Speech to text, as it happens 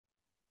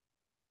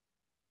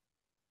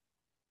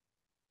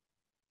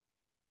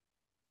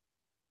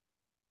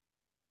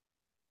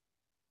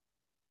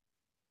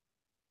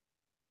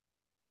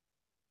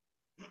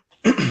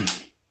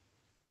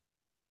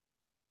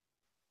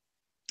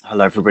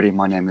Hello, everybody.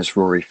 My name is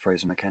Rory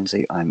Fraser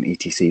Mackenzie. I'm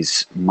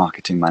ETC's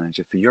marketing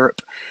manager for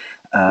Europe.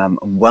 And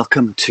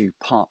welcome to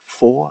part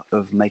 4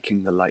 of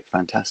Making the Light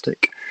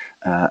Fantastic,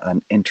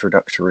 an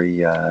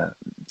introductory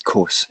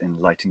course in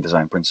lighting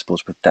design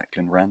principles with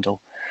Declan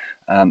Randall.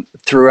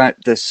 Throughout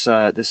this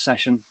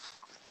session,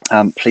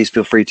 please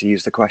feel free to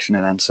use the question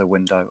and answer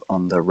window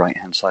on the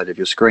right-hand side of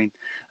your screen.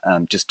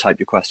 Just type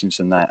your questions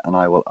in there, and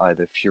I will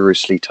either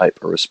furiously type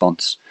a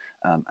response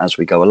as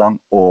we go along,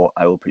 or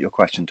I will put your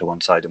question to one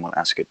side and we'll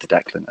ask it to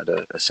Declan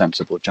at a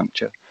sensible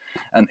juncture.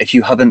 If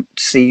you haven't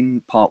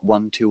seen part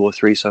 1, 2, or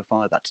 3 so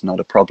far, that's not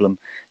a problem.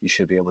 You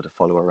should be able to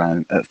follow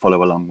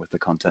along with the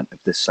content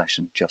of this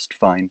session just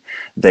fine.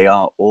 They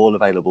are all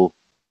available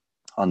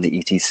on the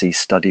ETC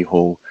Study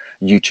Hall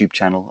YouTube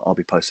channel. I'll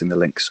be posting the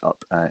links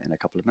up in a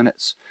couple of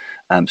minutes,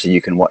 so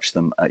you can watch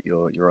them at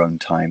your own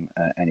time,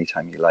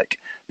 anytime you like.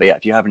 But yeah,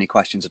 if you have any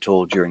questions at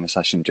all during the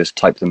session, just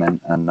type them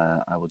in, and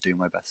I will do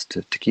my best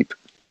to keep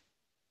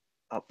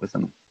up with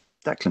them.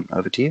 Declan,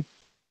 over to you.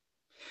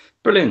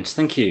 Brilliant,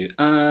 thank you.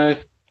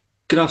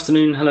 Good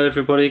afternoon, hello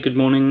everybody, good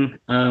morning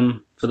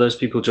for those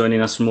people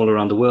joining us from all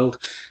around the world.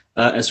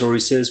 As Rory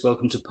says,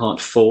 welcome to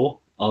part 4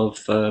 of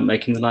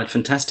Making the Light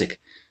Fantastic.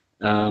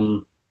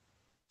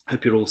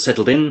 Hope you're all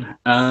settled in.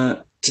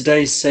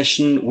 Today's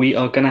session, we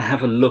are going to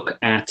have a look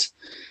at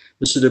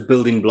the sort of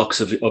building blocks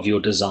of your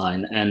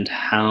design and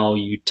how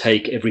you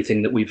take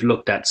everything that we've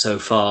looked at so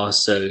far.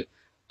 So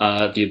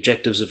the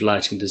objectives of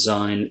lighting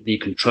design, the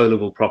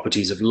controllable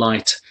properties of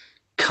light,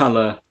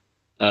 color,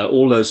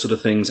 all those sort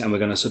of things, and we're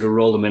going to sort of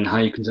roll them in, how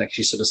you can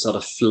actually sort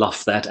of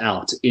fluff that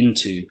out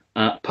into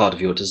part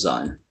of your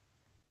design.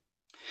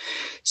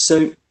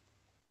 So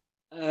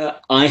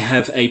I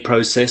have a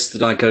process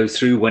that I go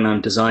through when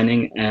I'm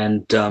designing,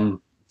 and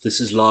this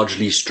is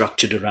largely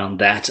structured around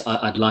that.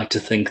 I'd like to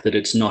think that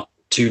it's not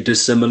too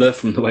dissimilar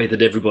from the way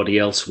that everybody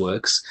else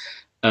works,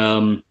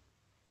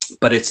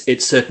 but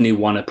it's certainly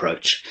one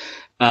approach.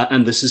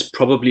 And this is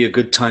probably a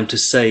good time to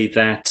say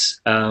that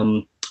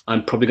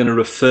I'm probably going to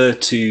refer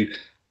to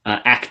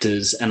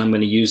actors, and I'm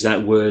going to use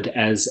that word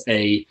as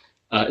a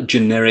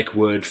generic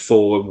word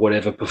for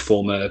whatever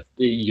performer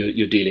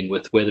you're dealing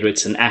with, whether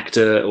it's an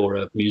actor or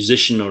a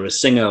musician or a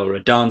singer or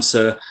a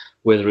dancer,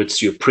 whether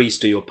it's your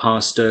priest or your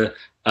pastor,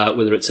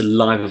 whether it's a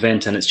live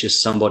event and it's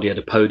just somebody at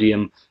a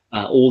podium.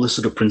 All the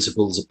sort of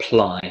principles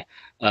apply.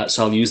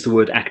 So I'll use the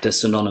word actor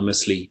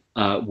synonymously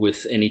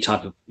with any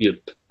type of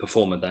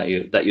performer that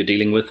you're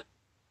dealing with.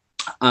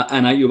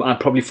 And I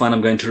probably find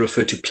I'm going to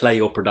refer to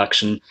play or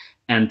production,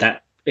 and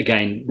that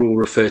again will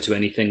refer to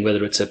anything,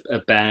 whether it's a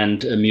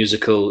band, a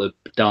musical, a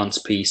dance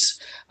piece.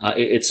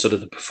 It's sort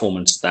of the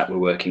performance that we're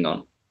working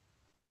on.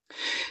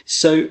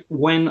 So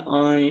when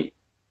I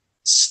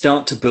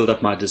start to build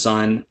up my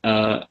design,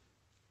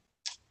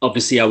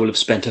 obviously I will have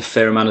spent a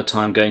fair amount of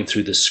time going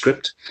through the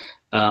script.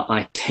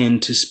 I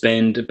tend to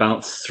spend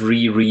about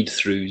 3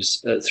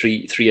 read-throughs,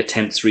 three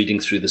attempts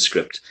reading through the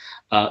script.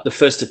 The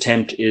first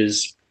attempt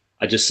is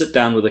I just sit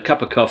down with a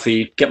cup of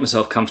coffee, get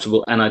myself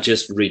comfortable, and I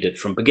just read it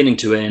from beginning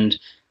to end.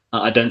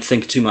 I don't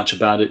think too much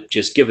about it,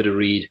 just give it a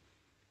read,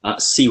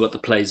 see what the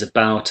play's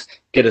about,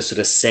 get a sort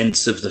of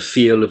sense of the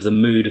feel, of the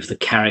mood, of the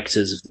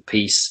characters of the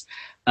piece.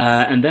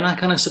 And then I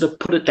kind of sort of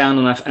put it down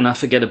and I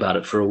forget about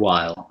it for a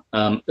while,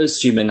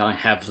 assuming I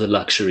have the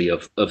luxury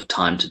of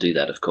time to do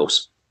that, of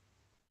course.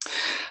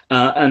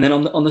 And then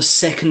on the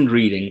second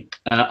reading,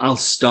 I'll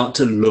start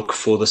to look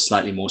for the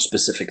slightly more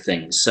specific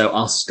things. So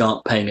I'll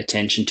start paying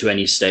attention to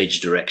any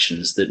stage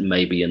directions that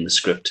may be in the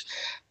script.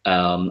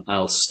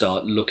 I'll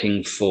start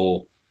looking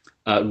for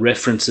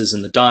references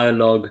in the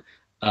dialogue,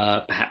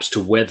 perhaps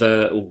to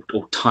weather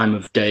or time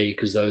of day,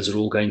 because those are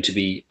all going to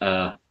be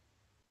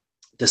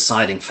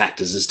deciding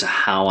factors as to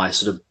how I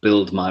sort of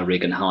build my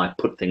rig and how I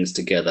put things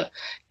together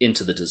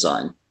into the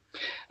design.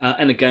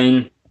 And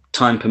again,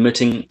 time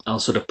permitting, I'll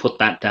sort of put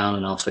that down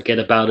and I'll forget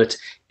about it.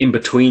 In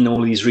between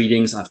all these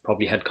readings, I've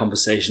probably had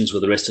conversations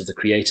with the rest of the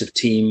creative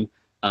team,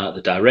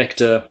 the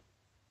director,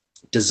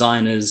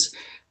 designers,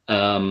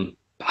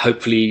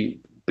 hopefully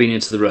been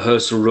into the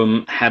rehearsal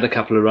room, had a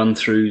couple of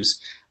run-throughs,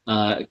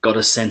 got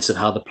a sense of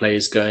how the play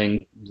is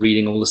going,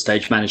 reading all the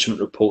stage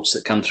management reports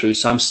that come through.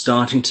 So I'm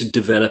starting to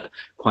develop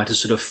quite a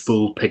sort of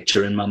full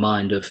picture in my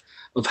mind of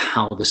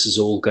how this is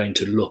all going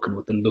to look and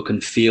what the look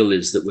and feel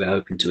is that we're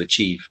hoping to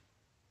achieve.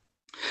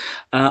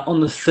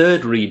 On the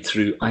third read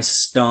through, I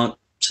start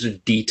sort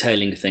of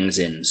detailing things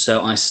in.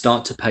 So I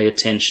start to pay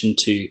attention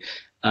to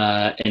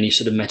any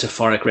sort of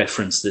metaphoric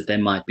reference that there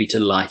might be to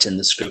light in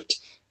the script,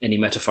 any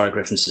metaphoric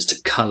references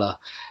to color,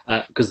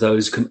 because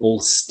those can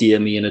all steer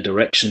me in a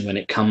direction when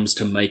it comes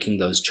to making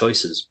those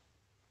choices.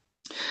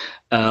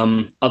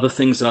 Other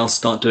things that I'll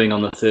start doing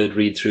on the third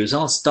read through is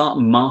I'll start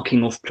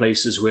marking off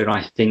places where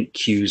I think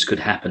cues could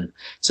happen.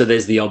 So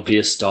there's the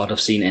obvious start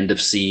of scene, end of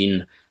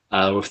scene,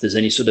 or if there's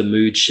any sort of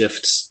mood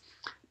shifts.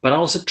 But I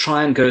also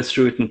try and go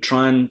through it and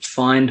try and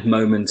find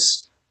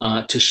moments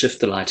to shift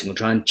the lighting or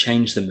try and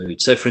change the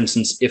mood. So for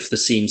instance, if the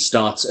scene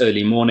starts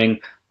early morning,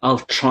 I'll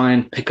try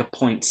and pick a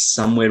point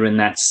somewhere in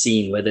that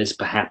scene where there's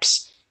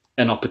perhaps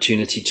an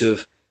opportunity to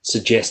have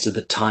suggested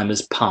that time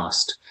has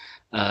passed.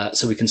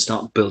 So we can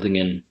start building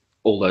in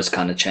all those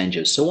kind of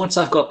changes. So once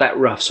I've got that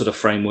rough sort of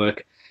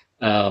framework,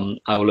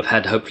 I will have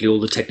had hopefully all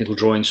the technical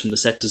drawings from the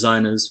set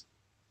designers,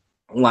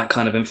 all that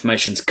kind of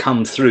information's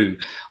come through.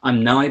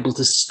 I'm now able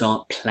to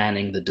start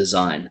planning the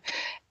design.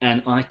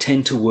 And I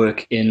tend to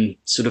work in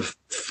sort of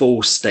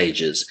 4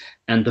 stages.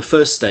 And the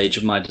first stage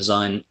of my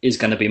design is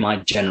going to be my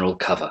general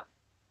cover.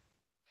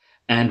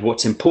 And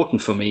what's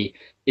important for me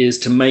is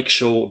to make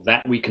sure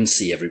that we can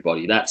see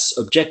everybody. That's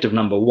objective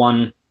number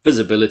 1,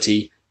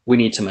 visibility. We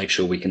need to make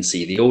sure we can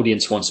see. The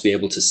audience wants to be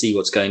able to see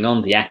what's going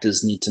on. The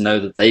actors need to know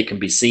that they can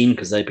be seen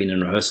because they've been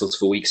in rehearsals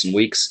for weeks and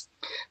weeks.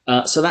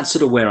 So that's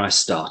sort of where I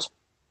start.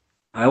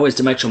 I always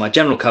to make sure my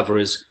general cover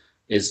is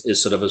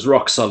sort of as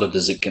rock solid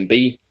as it can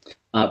be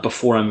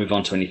before I move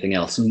on to anything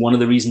else. And one of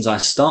the reasons I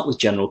start with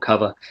general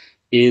cover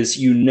is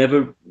you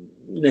never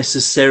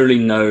necessarily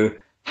know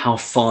how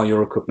far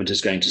your equipment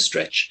is going to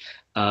stretch.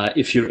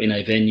 If you're in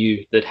a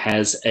venue that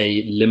has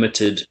a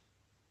limited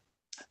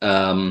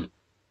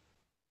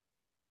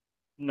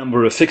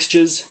number of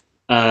fixtures,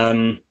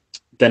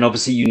 then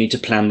obviously you need to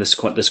plan this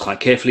quite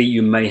carefully.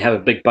 You may have a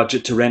big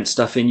budget to rent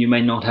stuff in. You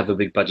may not have a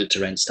big budget to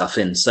rent stuff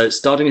in. So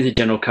starting with your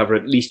general cover,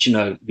 at least you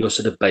know your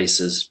sort of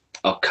bases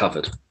are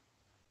covered.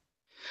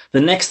 The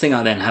next thing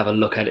I then have a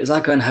look at is I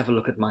go and have a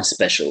look at my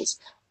specials.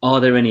 Are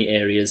there any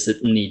areas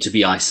that need to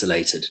be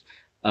isolated?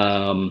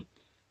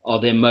 Are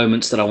there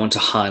moments that I want to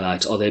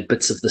highlight? Are there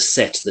bits of the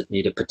set that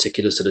need a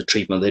particular sort of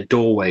treatment? Are there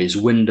doorways,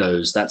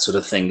 windows, that sort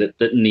of thing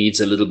that needs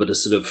a little bit of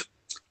sort of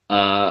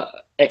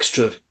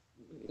extra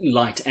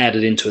light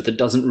added into it that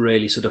doesn't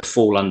really sort of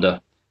fall under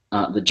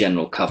the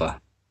general cover?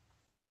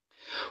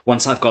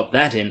 Once I've got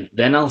that in,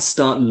 then I'll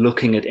start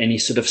looking at any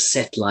sort of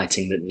set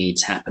lighting that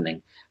needs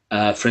happening.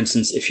 For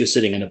instance, if you're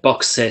sitting in a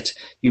box set,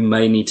 you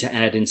may need to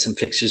add in some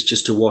fixtures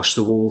just to wash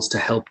the walls to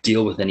help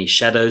deal with any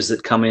shadows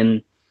that come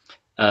in.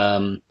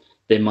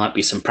 There might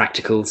be some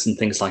practicals and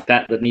things like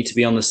that that need to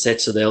be on the set,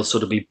 so they'll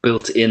sort of be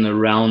built in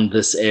around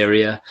this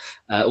area.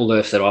 Although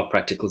if there are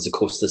practicals, of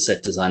course, the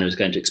set designer is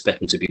going to expect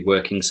them to be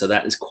working, so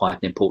that is quite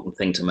an important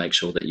thing to make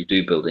sure that you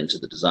do build into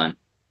the design.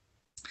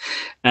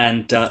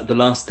 And the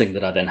last thing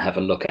that I then have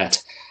a look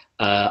at,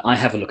 I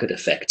have a look at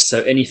effects.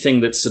 So anything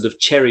that's sort of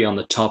cherry on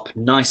the top,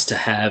 nice to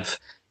have,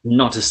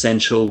 not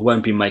essential,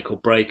 won't be make or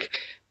break,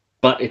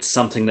 but it's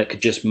something that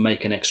could just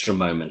make an extra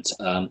moment.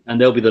 And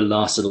they'll be the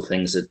last little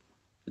things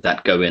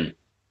that go in.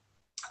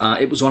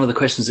 It was one of the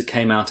questions that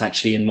came out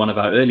actually in one of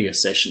our earlier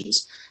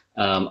sessions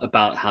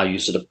about how you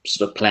sort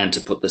of plan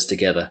to put this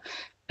together.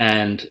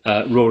 And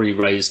Rory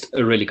raised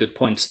a really good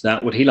point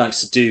that what he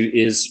likes to do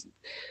is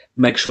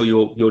make sure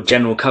your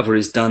general cover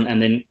is done.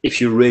 And then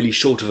if you're really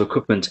short of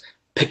equipment,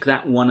 pick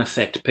that one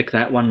effect, pick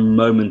that one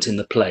moment in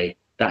the play.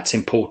 That's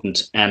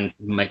important, and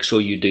make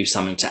sure you do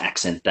something to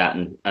accent that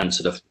and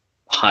sort of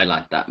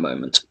highlight that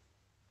moment.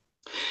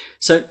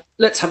 So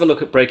let's have a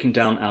look at breaking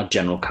down our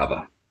general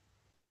cover.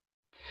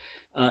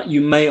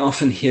 You may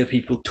often hear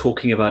people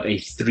talking about a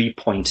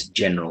 3-point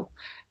general.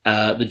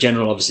 The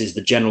general obviously is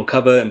the general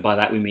cover, and by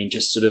that we mean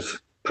just sort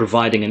of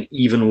providing an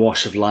even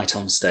wash of light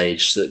on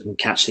stage so that it can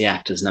catch the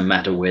actors no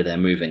matter where they're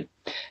moving.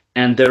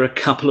 And there are a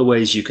couple of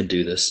ways you can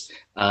do this,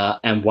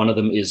 and one of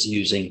them is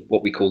using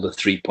what we call the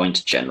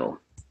 3-point general.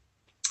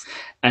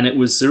 And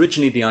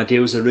the idea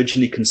was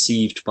originally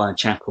conceived by a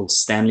chap called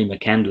Stanley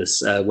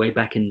McCandless way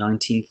back in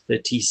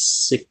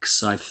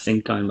 1936. I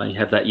think I may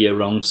have that year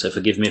wrong, so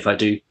forgive me if I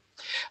do.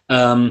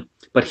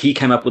 But he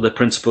came up with a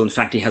principle. In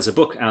fact, he has a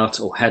book out,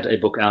 or had a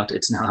book out,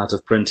 it's now out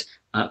of print,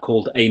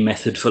 called A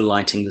Method for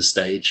Lighting the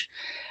Stage.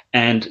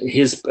 And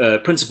his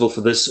principle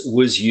for this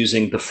was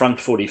using the front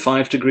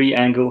 45-degree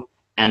angle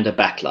and a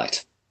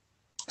backlight.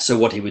 So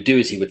what he would do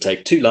is he would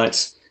take 2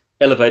 lights,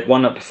 elevate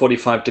one up by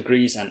 45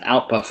 degrees and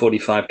out by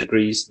 45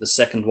 degrees, the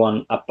second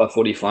one up by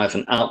 45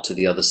 and out to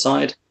the other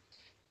side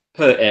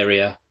per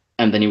area,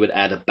 and then you would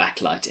add a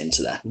backlight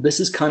into that. This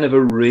is kind of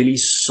a really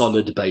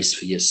solid base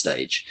for your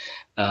stage.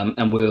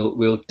 And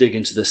we'll dig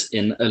into this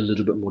in a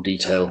little bit more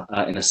detail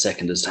in a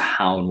second as to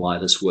how and why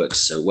this works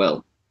so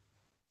well.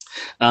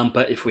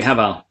 But if we have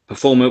our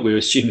performer, we're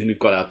assuming we've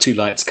got our 2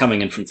 lights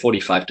coming in from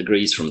 45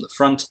 degrees from the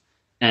front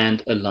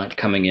and a light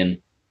coming in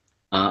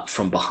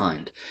from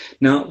behind.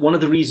 Now, one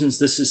of the reasons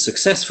this is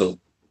successful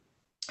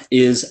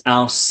is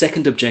our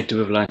second objective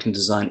of lighting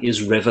design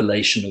is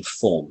revelation of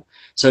form.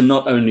 So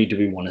not only do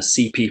we want to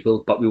see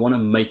people, but we want to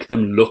make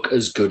them look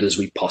as good as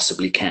we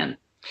possibly can.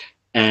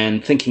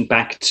 And thinking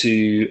back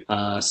to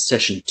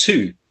session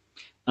 2,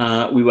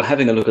 we were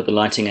having a look at the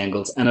lighting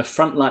angles, and a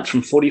front light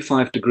from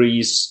 45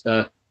 degrees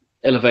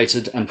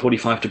elevated and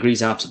 45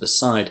 degrees out to the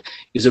side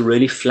is a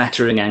really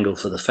flattering angle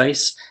for the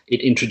face.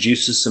 It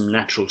introduces some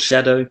natural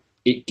shadow.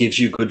 It gives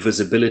you good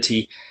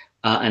visibility.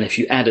 And if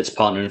you add its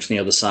partner from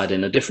the other side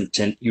in a different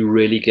tint, you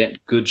really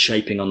get good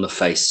shaping on the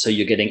face. So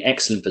you're getting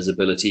excellent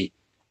visibility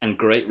and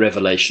great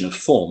revelation of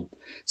form.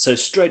 So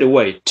straight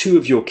away, 2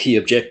 of your key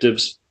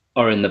objectives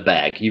are in the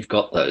bag. You've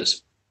got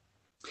those.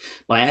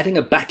 By adding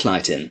a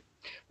backlight in,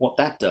 what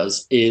that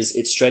does is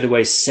it straight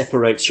away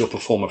separates your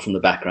performer from the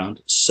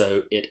background.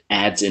 So it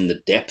adds in the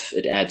depth,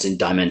 it adds in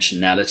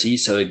dimensionality.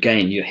 So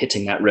again, you're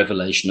hitting that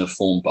revelation of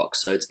form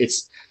box. So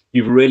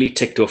you've really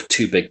ticked off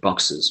two big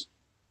boxes.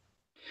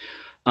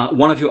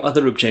 One of your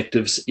other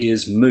objectives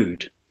is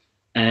mood.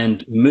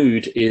 And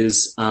mood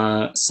is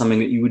something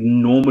that you would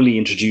normally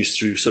introduce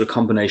through sort of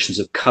combinations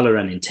of color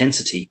and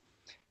intensity.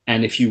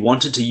 And if you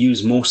wanted to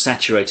use more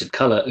saturated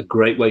color, a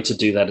great way to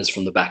do that is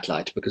from the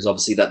backlight, because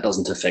obviously that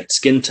doesn't affect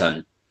skin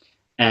tone.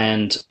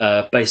 And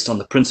based on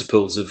the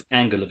principles of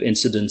angle of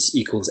incidence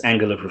equals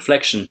angle of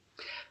reflection,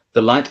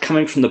 the light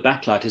coming from the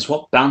backlight is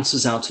what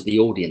bounces out to the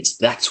audience.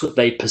 That's what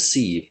they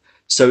perceive.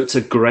 So it's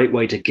a great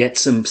way to get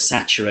some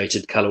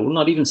saturated color, well,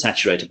 not even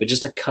saturated, but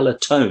just a color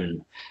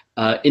tone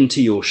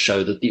into your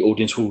show that the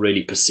audience will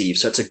really perceive.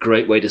 So it's a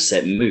great way to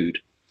set mood.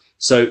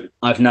 So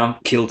I've now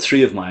killed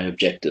 3 of my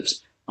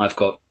objectives. I've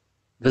got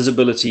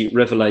visibility,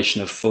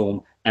 revelation of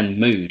form, and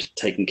mood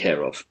taken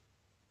care of.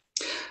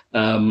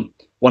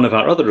 One of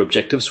our other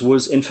objectives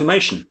was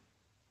information.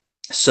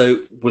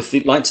 So with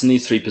the lights in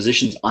these 3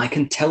 positions, I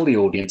can tell the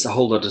audience a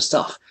whole lot of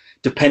stuff.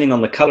 Depending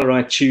on the color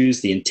I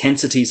choose, the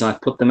intensities I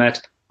put them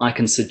at, I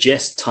can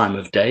suggest time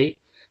of day.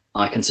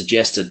 I can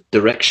suggest a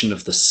direction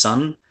of the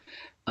sun.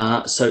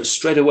 So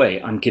straight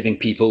away, I'm giving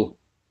people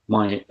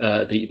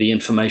the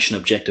information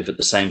objective at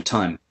the same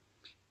time.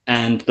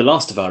 And the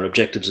last of our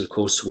objectives, of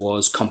course,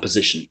 was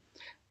composition.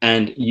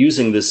 And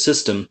using this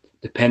system,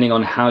 depending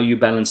on how you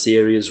balance the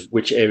areas,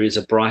 which areas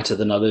are brighter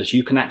than others,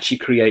 you can actually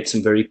create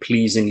some very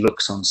pleasing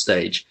looks on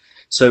stage.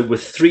 So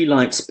with 3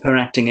 lights per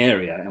acting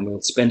area, and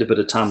we'll spend a bit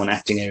of time on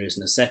acting areas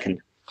in a second,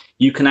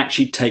 you can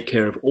actually take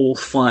care of all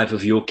 5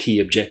 of your key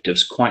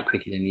objectives quite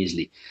quickly and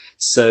easily.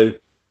 So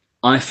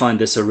I find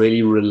this a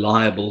really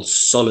reliable,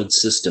 solid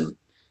system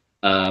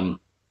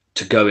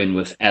to go in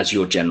with as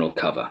your general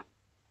cover.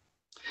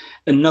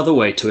 Another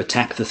way to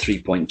attack the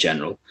 3-point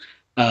general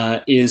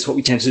is what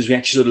we tend to do is we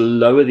actually sort of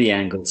lower the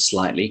angle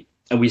slightly,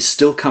 and we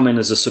still come in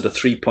as a sort of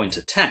 3-point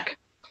attack.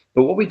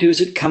 But what we do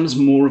is it comes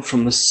more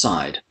from the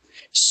side.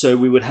 So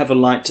we would have a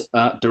light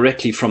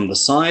directly from the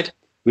side.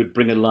 We'd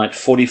bring a light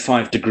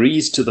 45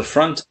 degrees to the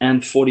front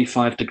and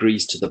 45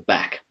 degrees to the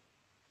back.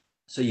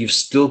 So you've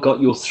still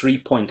got your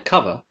 3-point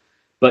cover,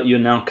 but you're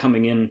now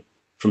coming in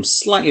from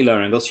slightly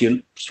lower angles. So you're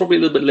probably a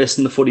little bit less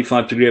than the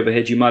 45-degree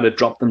overhead. You might have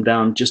dropped them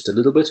down just a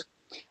little bit.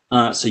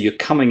 So you're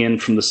coming in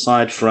from the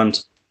side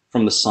front,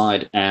 from the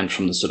side, and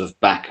from the sort of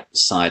back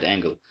side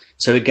angle.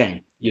 So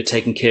again, you're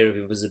taking care of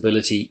your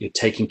visibility, you're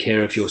taking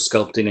care of your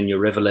sculpting and your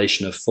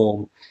revelation of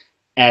form.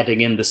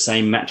 Adding in the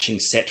same matching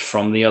set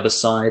from the other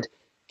side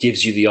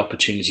gives you the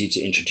opportunity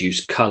to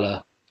introduce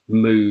color,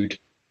 mood,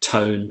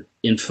 tone,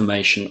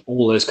 information,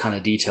 all those kind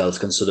of details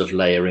can sort of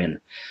layer in.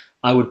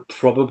 I would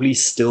probably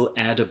still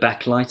add a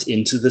backlight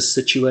into this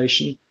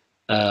situation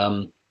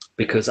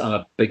because I'm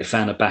a big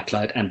fan of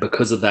backlight, and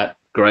because of that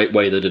great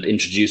way that it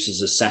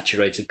introduces a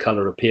saturated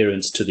color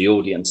appearance to the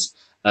audience,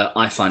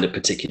 I find it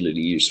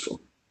particularly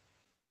useful.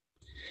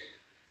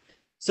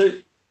 So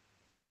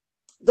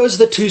those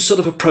are the 2 sort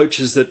of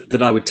approaches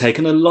that I would take,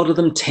 and a lot of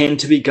them tend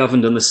to be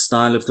governed in the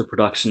style of the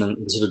production and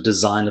the sort of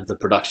design of the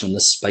production and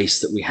the space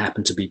that we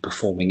happen to be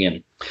performing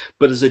in.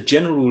 But as a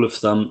general rule of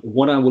thumb,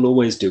 what I will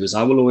always do is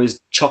I will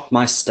always chop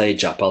my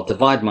stage up. I'll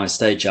divide my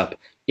stage up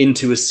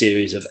into a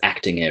series of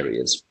acting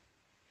areas.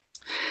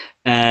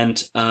 And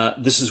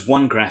this is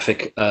one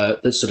graphic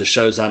that sort of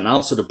shows that, and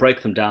I'll sort of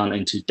break them down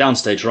into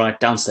downstage right,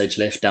 downstage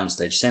left,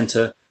 downstage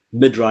center,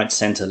 mid right,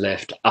 center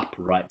left, up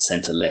right,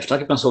 center left. I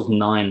give myself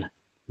nine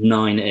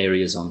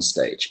areas on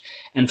stage.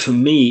 And for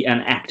me, an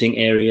acting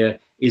area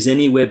is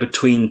anywhere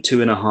between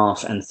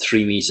 2.5 and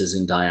 3 meters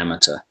in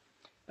diameter.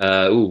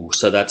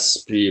 So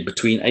that's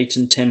between 8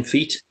 and 10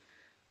 feet,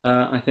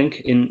 I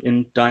think,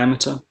 in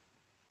diameter.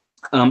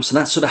 So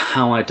that's sort of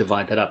how I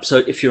divide that up. So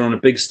if you're on a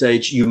big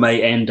stage, you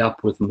may end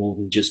up with more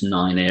than just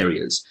 9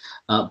 areas.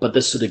 But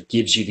this sort of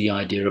gives you the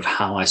idea of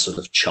how I sort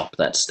of chop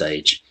that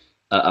stage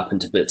up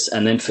into bits.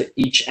 And then for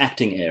each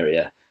acting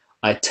area,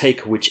 I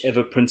take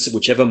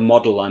whichever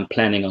model I'm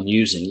planning on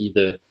using,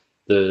 either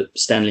the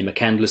Stanley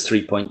McCandless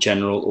 3-point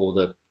general or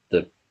the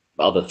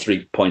other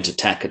 3-point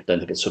attack. I don't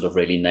think it's sort of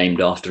really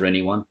named after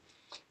anyone.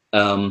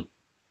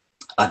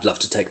 I'd love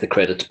to take the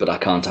credit, but I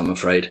can't, I'm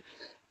afraid.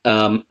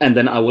 And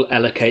then I will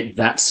allocate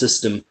that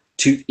system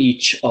to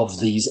each of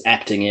these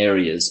acting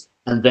areas.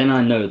 And then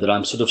I know that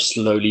I'm sort of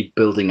slowly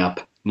building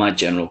up my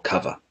general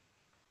cover.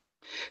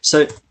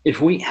 So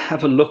if we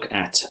have a look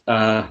at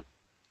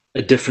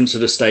a different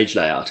sort of stage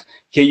layout,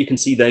 here you can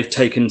see they've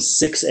taken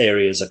 6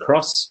 areas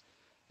across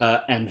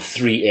and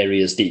 3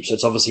 areas deep. So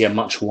it's obviously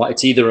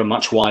it's either a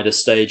much wider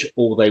stage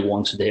or they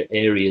wanted their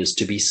areas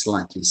to be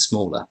slightly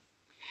smaller.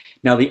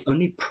 Now, the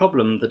only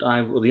problem the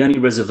only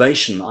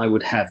reservation I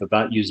would have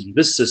about using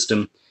this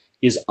system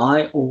is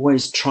I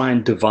always try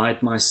and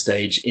divide my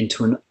stage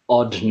into an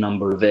odd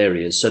number of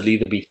areas. So it'll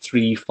either be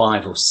 3,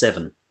 5, or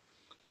 7.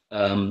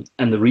 And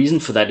the reason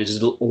for that is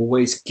it'll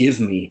always give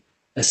me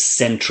a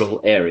central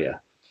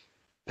area,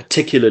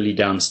 particularly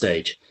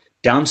downstage.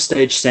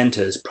 downstage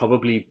center is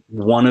probably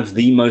one of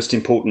the most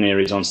important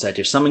areas on stage.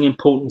 If something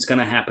important is going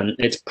to happen,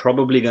 it's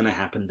probably going to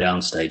happen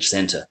downstage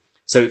center.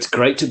 So it's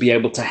great to be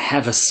able to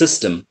have a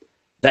system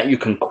that you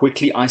can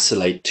quickly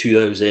isolate to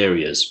those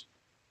areas.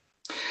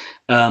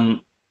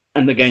 And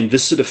again,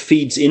 this sort of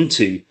feeds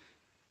into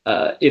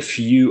if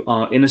you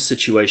are in a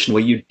situation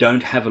where you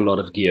don't have a lot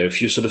of gear,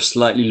 if you're sort of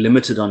slightly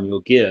limited on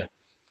your gear,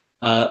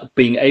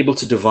 being able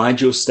to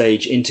divide your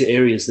stage into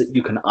areas that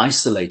you can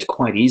isolate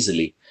quite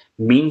easily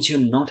means you're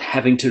not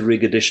having to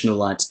rig additional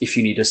lights if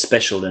you need a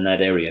special in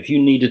that area. If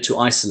you needed to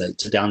isolate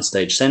to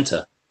downstage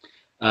center,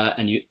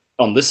 and you,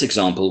 on this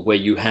example where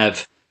you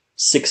have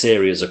 6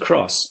 areas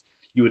across,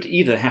 you would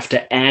either have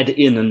to add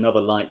in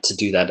another light to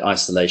do that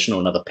isolation, or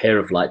another pair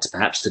of lights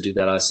perhaps to do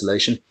that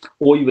isolation,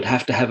 or you would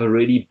have to have a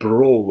really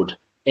broad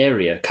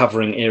area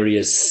covering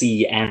areas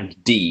C and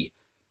D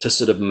to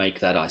sort of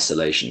make that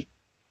isolation.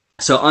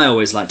 So I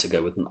always like to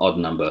go with an odd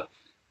number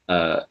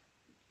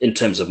in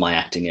terms of my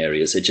acting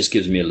areas. It just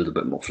gives me a little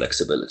bit more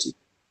flexibility.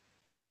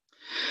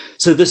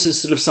 So this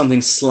is sort of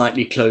something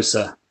slightly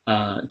closer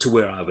to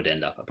where I would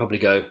end up. I'd probably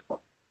go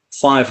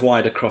 5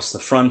 wide across the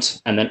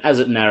front, and then as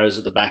it narrows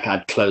at the back,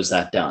 I'd close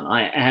that down.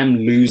 I am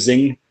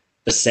losing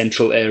the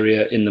central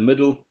area in the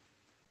middle,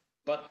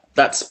 but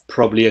that's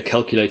probably a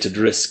calculated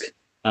risk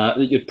that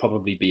you'd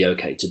probably be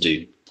okay to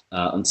do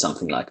on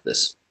something like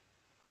this.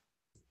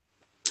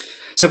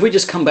 So if we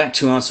just come back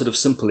to our sort of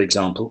simple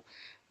example,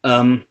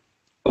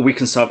 we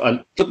can start,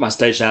 I flip my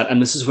stage out,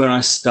 and this is where I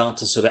start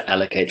to sort of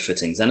allocate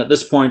fittings. And at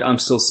this point, I'm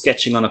still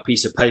sketching on a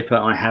piece of paper.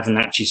 I haven't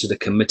actually sort of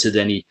committed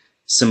any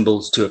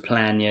symbols to a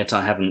plan yet.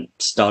 I haven't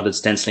started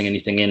stenciling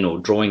anything in or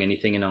drawing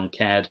anything in on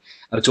CAD.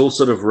 It's all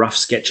sort of rough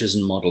sketches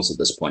and models at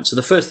this point. So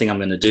the first thing I'm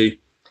going to do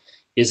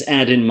is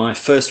add in my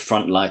first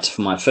front light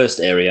for my first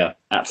area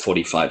at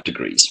 45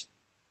 degrees.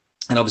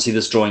 And obviously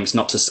this drawing is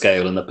not to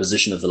scale, and the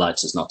position of the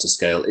lights is not to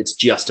scale. It's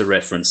just a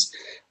reference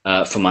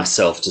for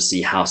myself to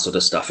see how sort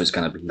of stuff is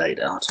going to be laid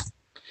out.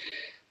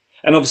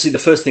 And obviously the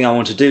first thing I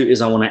want to do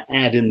is I want to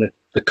add in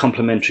the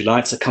complementary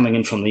lights that are coming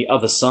in from the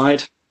other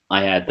side.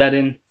 I add that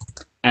in,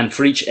 and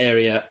for each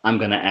area I'm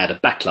going to add a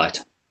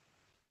backlight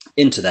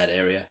into that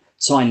area.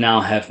 So I now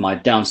have my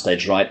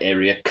downstage right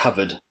area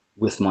covered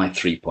with my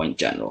 3-point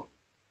general.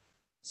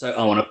 So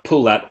I want to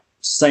pull that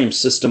same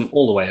system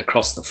all the way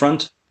across the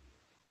front.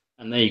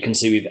 And there you can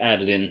see we've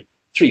added in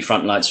 3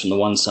 front lights from the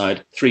one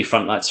side, 3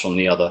 front lights from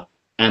the other,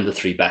 and the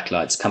 3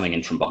 backlights coming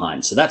in from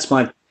behind. So that's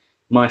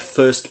my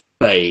first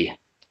bay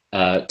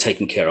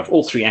taken care of.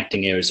 All 3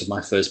 acting areas of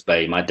my first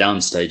bay, my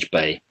downstage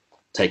bay,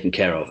 taken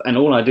care of. And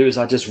all I do is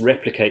I just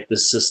replicate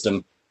this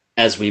system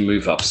as we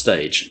move up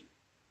stage.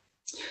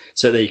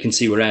 So there you can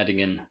see we're adding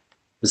in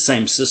the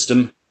same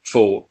system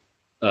for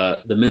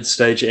the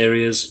mid-stage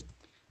areas,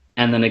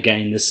 and then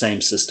again the same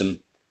system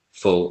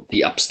for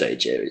the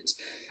upstage areas.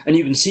 And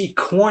you can see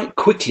quite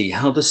quickly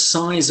how the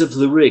size of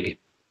the rig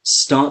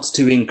starts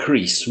to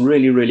increase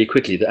really, really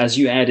quickly. That as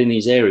you add in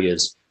these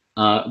areas,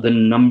 the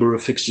number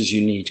of fixtures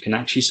you need can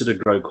actually sort of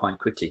grow quite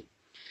quickly.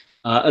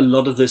 A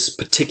lot of this,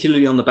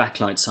 particularly on the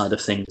backlight side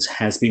of things,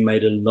 has been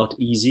made a lot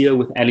easier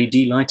with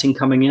LED lighting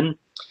coming in.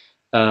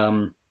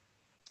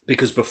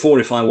 Because before,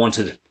 if I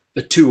wanted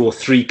a 2 or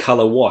 3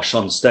 color wash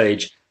on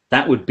stage,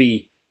 that would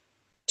be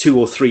 2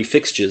 or 3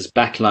 fixtures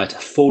backlight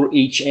for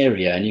each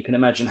area, and you can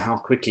imagine how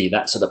quickly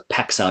that sort of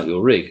packs out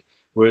your rig.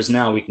 Whereas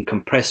now we can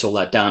compress all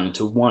that down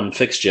into one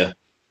fixture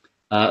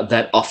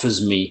that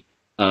offers me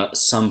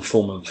some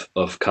form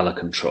of color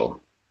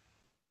control.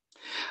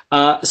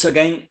 So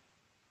again,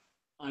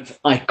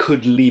 I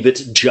could leave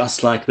it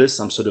just like this.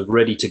 I'm sort of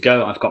ready to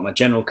go. I've got my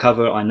general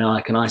cover. I know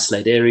I can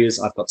isolate areas.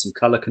 I've got some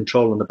color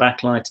control on the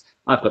backlight.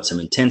 I've got some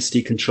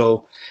intensity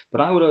control,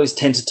 but I would always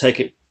tend to take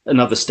it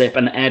another step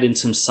and add in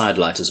some side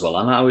light as well.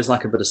 And I always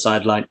like a bit of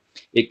side light.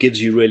 It gives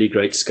you really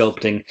great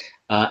sculpting,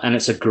 and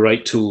it's a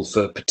great tool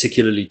for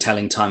particularly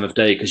telling time of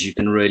day, because you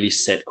can really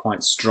set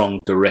quite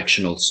strong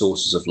directional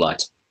sources of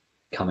light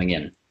coming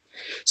in.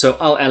 So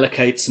I'll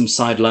allocate some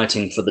side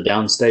lighting for the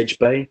downstage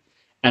bay,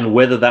 and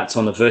whether that's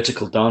on a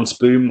vertical dance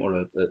boom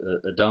or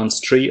a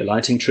dance tree, a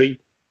lighting tree,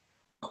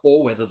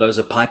 or whether those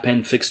are pipe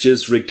end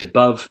fixtures rigged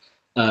above,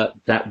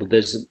 that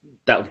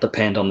will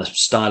depend on the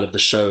style of the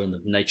show and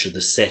the nature of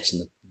the set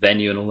and the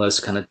venue and all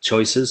those kind of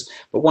choices.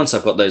 But once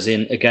I've got those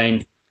in,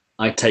 again,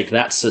 I take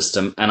that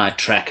system and I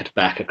track it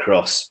back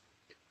across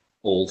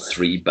all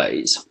 3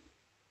 bays.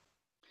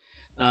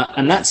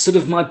 And that's sort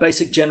of my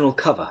basic general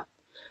cover.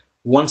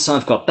 Once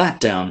I've got that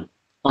down,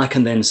 I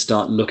can then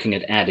start looking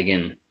at adding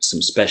in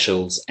some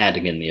specials,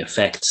 adding in the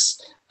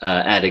effects,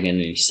 adding in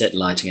any set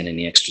lighting and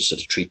any extra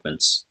sort of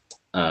treatments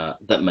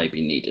that may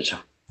be needed.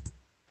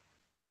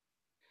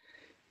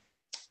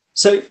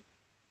 So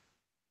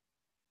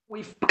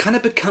we've kind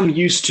of become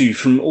used to,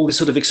 from all this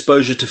sort of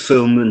exposure to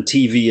film and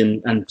TV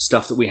and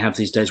stuff that we have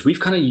these days, we've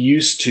kind of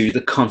used to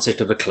the concept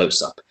of a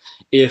close-up.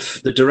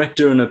 If the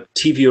director in a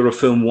TV or a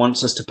film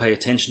wants us to pay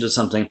attention to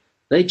something,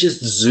 they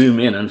just zoom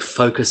in and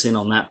focus in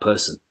on that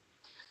person.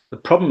 The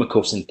problem, of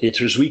course, in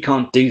theatre is we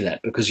can't do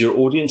that, because your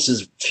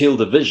audience's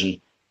field of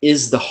vision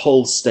is the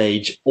whole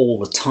stage all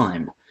the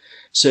time.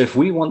 So if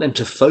we want them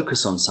to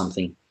focus on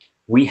something,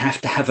 we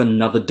have to have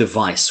another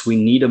device. We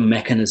need a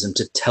mechanism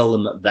to tell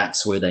them that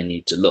that's where they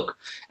need to look.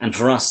 And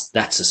for us,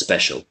 that's a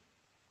special.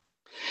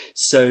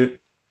 So,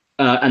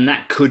 and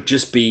that could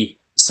just be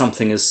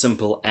something as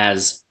simple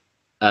as,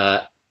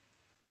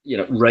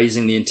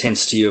 raising the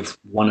intensity of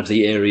one of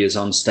the areas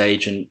on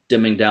stage and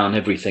dimming down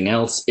everything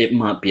else. It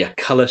might be a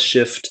color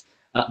shift.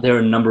 There are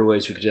a number of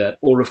ways we could do that.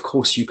 Or, of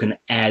course, you can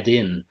add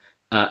in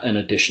an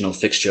additional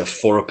fixture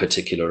for a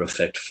particular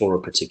effect, for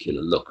a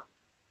particular look.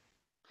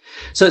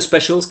 So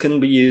specials can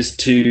be used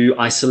to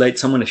isolate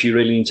someone if you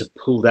really need to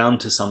pull down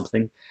to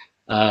something.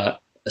 A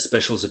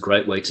special is a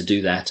great way to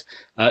do that.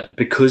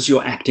 Because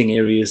your acting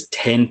areas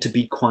tend to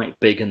be quite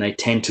big and they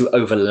tend to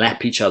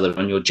overlap each other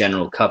on your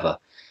general cover,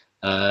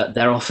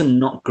 they're often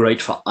not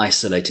great for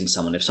isolating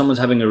someone. If someone's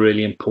having a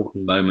really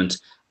important moment,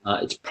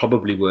 it's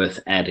probably worth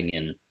adding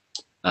in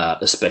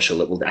a special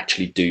that will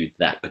actually do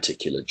that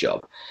particular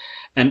job.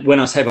 And when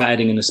I say about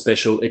adding in a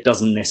special, it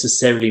doesn't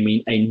necessarily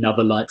mean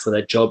another light for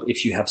that job.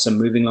 If you have some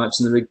moving lights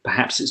in the rig,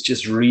 perhaps it's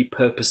just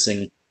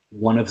repurposing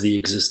one of the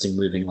existing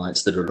moving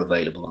lights that are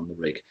available on the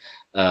rig.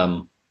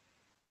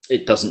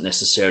 It doesn't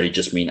necessarily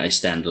just mean a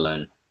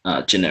standalone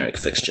generic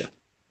fixture.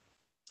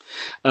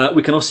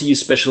 We can also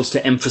use specials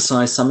to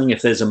emphasize something.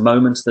 If there's a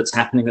moment that's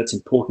happening that's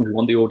important, we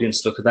want the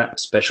audience to look at that.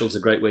 Specials are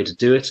a great way to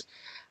do it.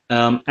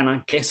 And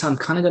I guess I'm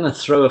kind of going to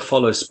throw a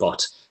follow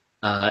spot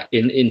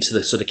into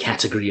the sort of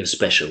category of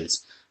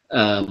specials,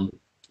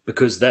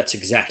 because that's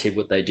exactly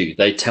what they do.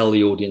 They tell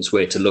the audience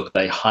where to look.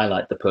 They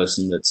highlight the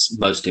person that's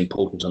most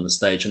important on the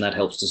stage, and that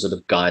helps to sort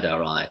of guide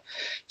our eye.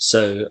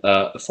 So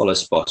a follow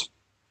spot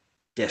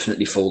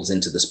definitely falls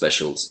into the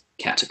specials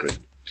category.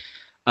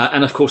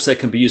 And of course, they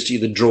can be used to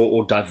either draw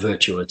or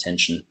divert your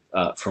attention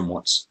from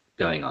what's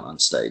going on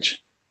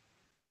stage.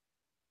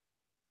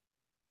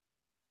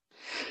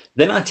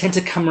 Then I tend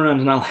to come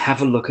around and I'll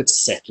have a look at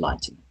set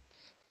lighting.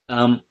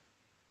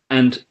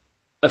 And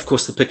of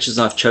course, the pictures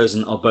I've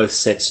chosen are both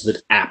sets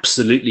that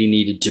absolutely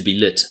needed to be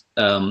lit.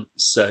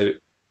 So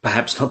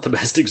perhaps not the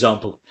best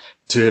example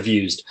to have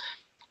used.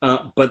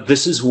 But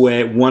this is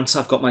where, once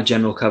I've got my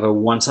general cover,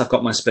 once I've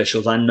got my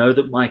specials, I know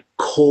that my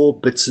core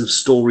bits of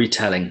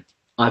storytelling,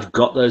 I've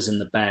got those in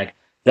the bag.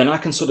 Then I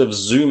can sort of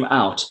zoom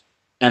out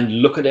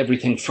and look at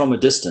everything from a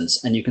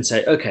distance. And you can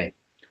say, okay,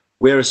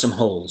 where are some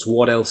holes?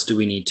 What else do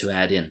we need to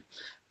add in?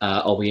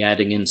 Are we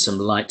adding in some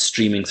light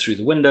streaming through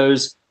the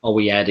windows? Are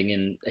we adding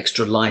in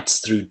extra lights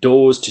through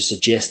doors to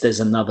suggest there's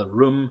another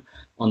room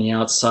on the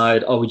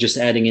outside? Are we just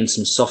adding in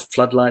some soft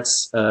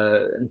floodlights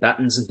and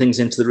battens and things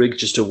into the rig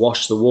just to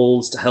wash the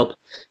walls to help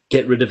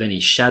get rid of any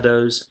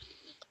shadows?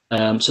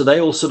 So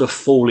they all sort of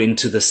fall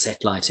into the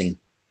set lighting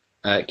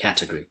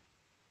category.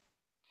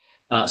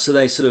 So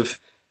they sort of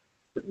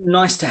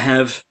nice to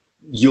have.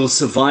 You'll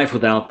survive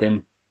without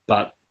them,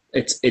 but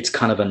it's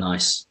kind of a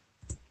nice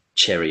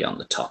cherry on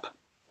the top.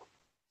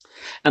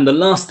 And the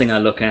last thing I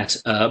look at,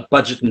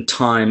 budget and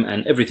time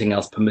and everything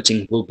else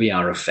permitting, will be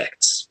our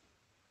effects.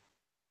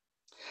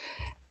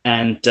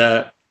 And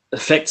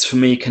effects for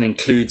me can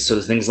include sort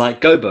of things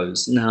like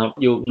gobos. Now,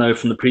 you'll know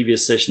from the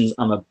previous sessions,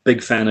 I'm a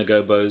big fan of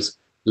gobos,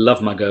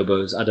 love my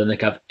gobos. I don't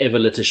think I've ever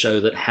lit a show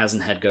that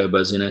hasn't had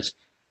gobos in it.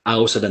 I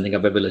also don't think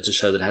I've ever lit a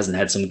show that hasn't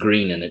had some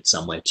green in it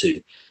somewhere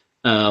too.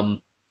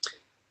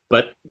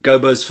 But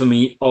gobos for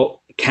me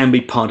can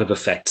be part of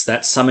effects.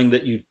 That's something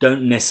that you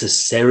don't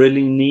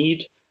necessarily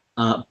need,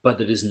 but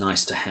that is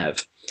nice to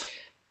have.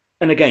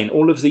 And again,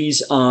 all of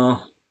these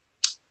are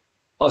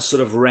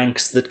sort of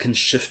ranks that can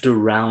shift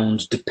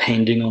around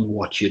depending on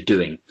what you're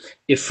doing.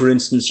 If, for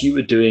instance, you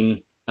were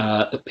doing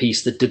a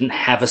piece that didn't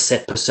have a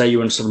set per se,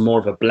 you're in sort of more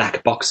of a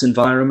black box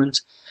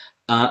environment,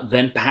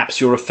 then perhaps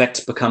your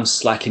effects become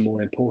slightly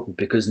more important,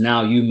 because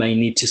now you may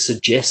need to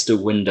suggest a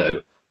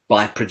window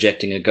by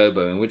projecting a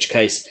gobo, in which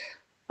case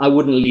I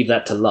wouldn't leave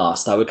that to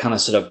last. I would kind of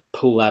sort of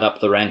pull that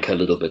up the rank a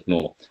little bit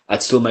more.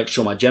 I'd still make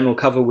sure my general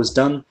cover was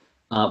done,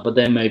 but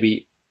then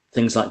maybe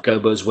things like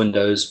gobos,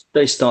 windows,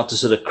 they start to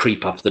sort of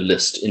creep up the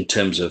list in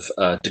terms of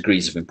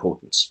degrees of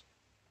importance.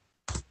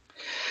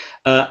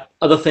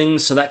 Other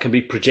things, so that can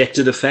be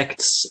projected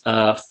effects,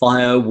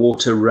 fire,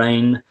 water,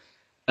 rain,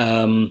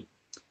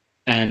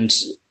 and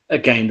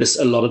again,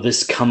 a lot of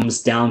this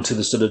comes down to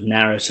the sort of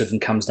narrative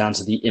and comes down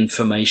to the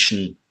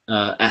information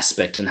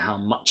aspect and how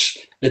much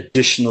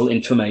additional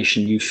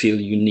information you feel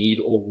you need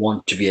or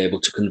want to be able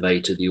to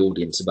convey to the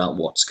audience about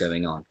what's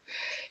going on.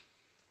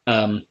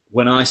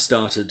 When I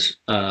started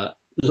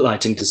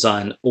lighting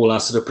design, all our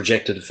sort of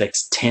projected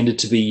effects tended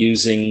to be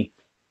using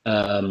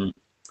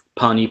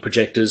Pani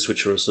projectors,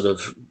 which are a sort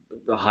of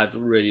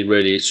really,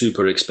 really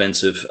super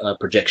expensive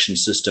projection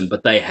system,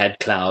 but they had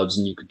clouds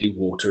and you could do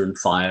water and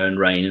fire and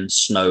rain and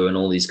snow and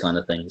all these kind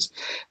of things.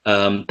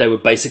 They were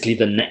basically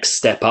the next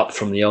step up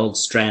from the old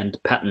Strand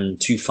Pattern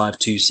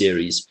 252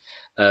 series,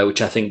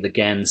 which I think the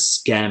GAM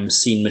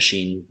Scene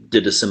Machine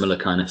did a similar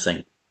kind of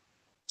thing.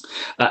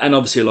 And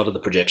obviously a lot of the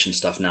projection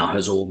stuff now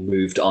has all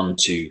moved on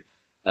to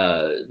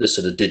the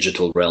sort of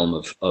digital realm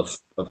of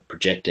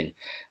projecting.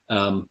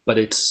 But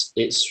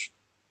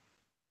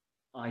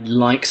I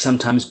like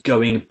sometimes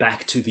going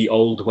back to the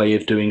old way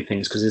of doing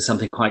things because there's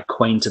something quite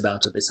quaint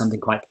about it. There's something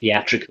quite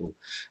theatrical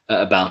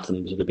about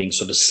them, sort of being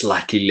sort of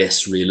slightly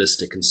less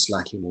realistic and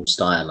slightly more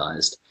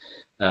stylized.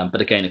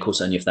 But again, of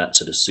course, only if that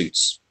sort of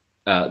suits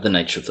the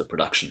nature of the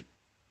production.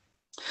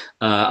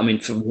 I mean,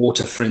 for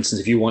water, for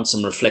instance, if you want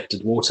some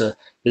reflected water,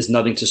 there's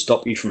nothing to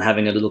stop you from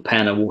having a little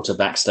pan of water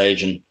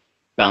backstage and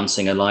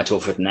bouncing a light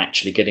off it and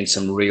actually getting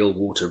some real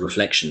water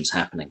reflections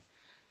happening.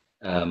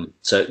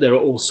 So there are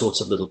all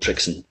sorts of little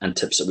tricks and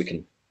tips that we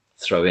can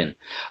throw in.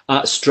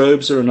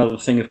 Strobes are another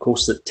thing, of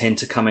course, that tend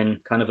to come in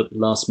kind of at the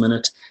last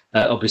minute.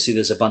 Obviously,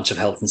 there's a bunch of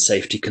health and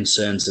safety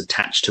concerns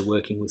attached to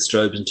working with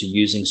strobes and to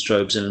using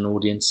strobes in an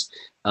audience.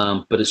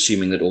 But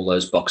assuming that all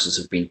those boxes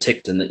have been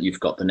ticked and that you've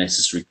got the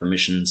necessary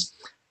permissions,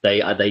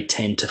 they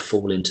tend to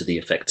fall into the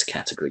effects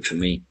category for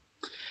me.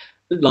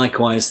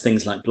 Likewise,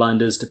 things like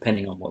blinders,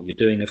 depending on what you're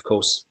doing, of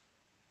course,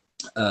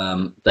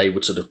 they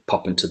would sort of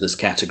pop into this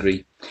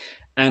category.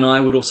 And I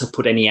would also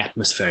put any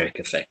atmospheric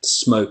effects,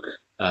 smoke,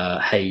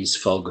 haze,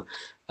 fog,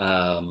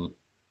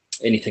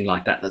 anything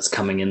like that that's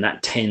coming in,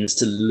 that tends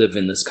to live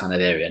in this kind of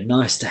area.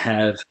 Nice to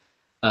have,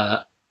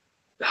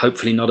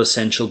 hopefully not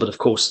essential, but of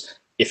course,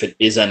 if it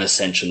is an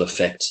essential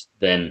effect,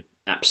 then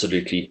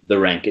absolutely the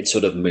rank, it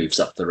sort of moves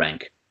up the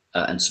rank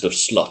and sort of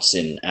slots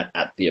in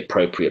at the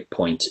appropriate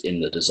point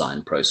in the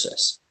design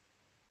process.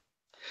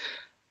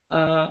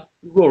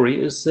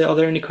 Rory, are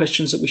there any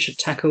questions that we should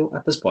tackle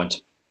at this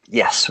point?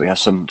 Yes, we have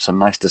some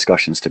nice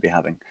discussions to be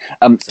having.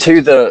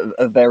 Two that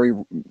are very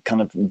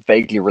kind of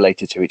vaguely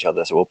related to each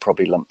other, so we'll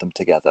probably lump them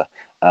together.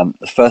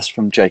 The first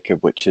from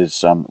Jacob, which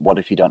is, what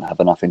if you don't have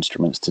enough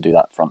instruments to do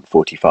that front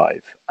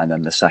 45? And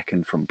then the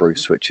second from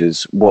Bruce, which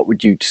is, what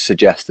would you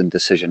suggest in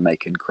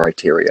decision-making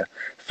criteria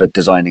for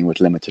designing with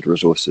limited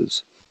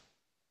resources?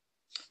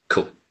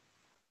 Cool.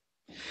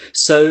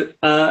 So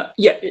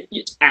yeah,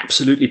 it's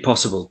absolutely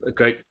possible.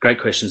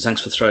 Great questions.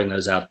 Thanks for throwing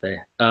those out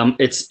there.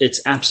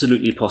 It's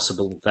absolutely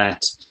possible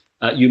that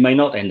you may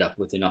not end up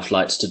with enough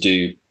lights to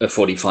do a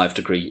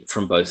 45-degree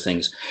from both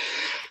things.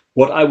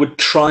 What I would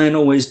try and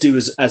always do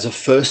as a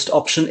first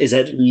option is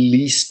at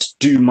least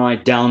do my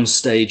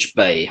downstage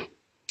bay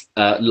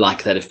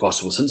like that if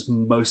possible. Since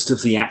most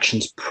of the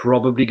action's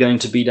probably going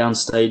to be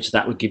downstage,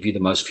 that would give you the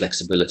most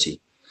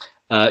flexibility.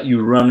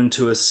 You run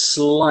into a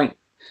slight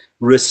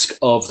risk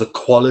of the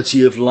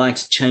quality of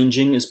light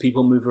changing as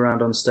people move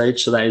around on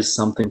stage, so that is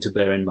something to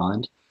bear in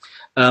mind.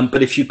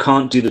 But if you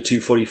can't do the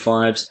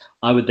 245s,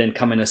 I would then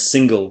come in a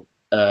single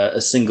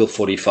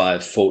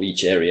 45 for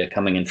each area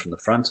coming in from the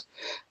front.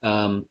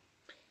 And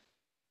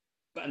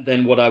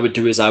then what I would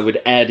do is I would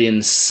add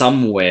in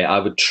somewhere, I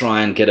would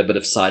try and get a bit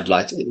of side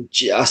light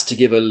just to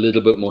give a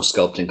little bit more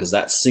sculpting, because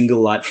that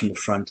single light from the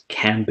front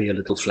can be a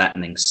little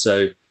flattening.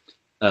 So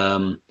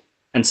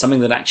and something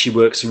that actually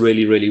works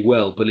really, really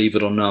well, believe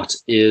it or not,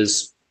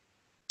 is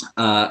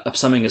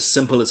something as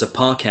simple as a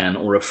Parcan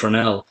or a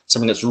Fresnel,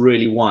 something that's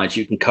really wide.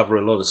 You can cover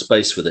a lot of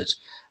space with it.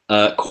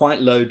 Quite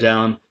low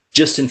down,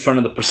 just in front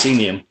of the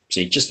proscenium,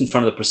 just in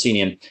front of the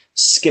proscenium,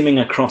 skimming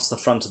across the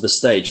front of the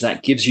stage.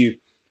 That gives you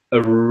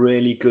a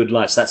really good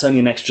light. So that's only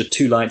an extra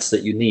 2 lights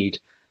that you need.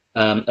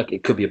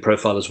 It could be a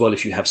profile as well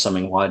if you have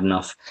something wide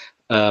enough.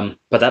 But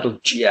that'll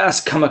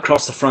just come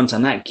across the front,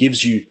 and that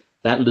gives you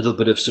that little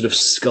bit of sort of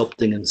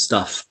sculpting and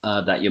stuff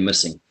that you're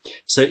missing.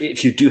 So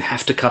if you do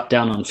have to cut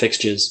down on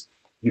fixtures,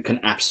 you can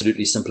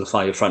absolutely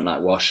simplify your front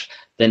light wash.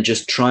 Then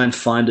just try and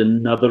find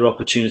another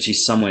opportunity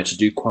somewhere to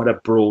do quite a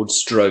broad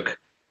stroke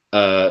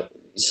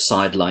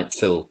side light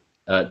fill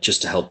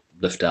just to help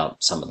lift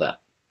out some of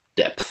that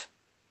depth.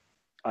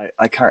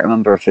 I can't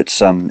remember if it's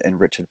in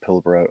Richard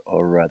Pilbara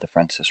or the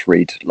Francis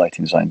Reed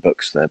lighting design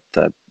books.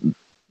 They're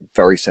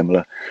very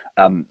similar.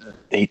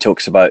 He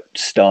talks about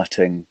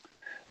starting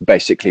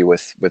basically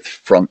with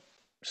front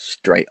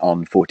straight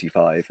on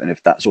 45, and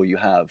if that's all you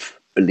have,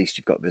 at least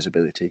you've got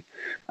visibility,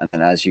 and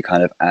then as you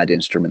kind of add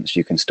instruments,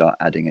 you can start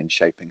adding in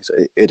shaping. So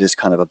it is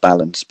kind of a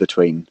balance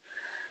between,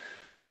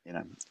 you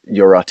know,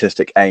 your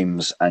artistic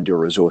aims and your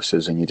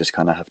resources, and you just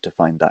kind of have to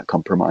find that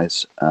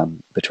compromise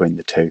between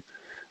the two.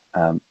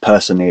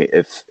 Personally,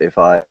 if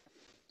I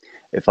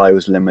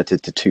was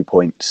limited to 2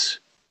 points,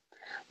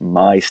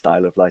 my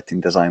style of lighting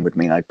design would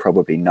mean I'd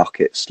probably knock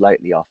it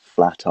slightly off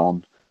flat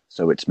on,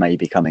 so it's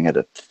maybe coming at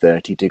a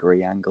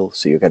 30-degree angle,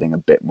 so you're getting a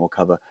bit more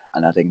cover,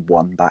 and adding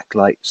 1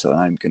 backlight, so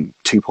I'm getting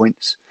 2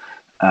 points.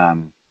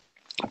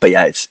 But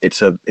yeah,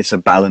 it's a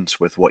balance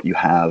with what you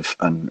have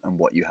and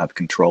what you have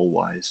control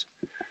wise,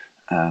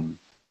 and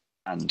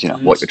you know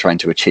what you're trying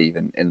to achieve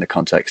in the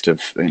context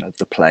of, you know,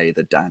 the play,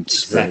 the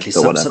dance, exactly.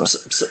 the whatever.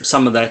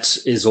 Some of that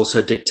is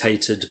also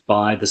dictated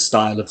by the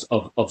style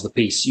of the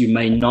piece. You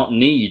may not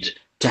need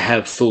to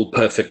have full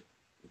perfect,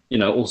 you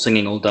know, all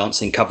singing, all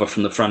dancing cover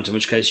from the front, in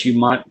which case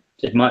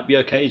it might be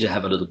okay to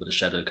have a little bit of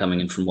shadow coming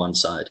in from one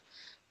side.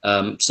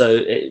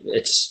 So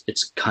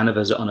it's kind of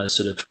on a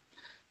sort of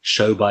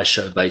show by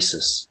show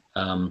basis.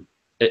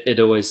 it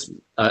always,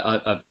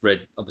 I've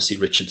read obviously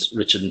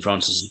Richard and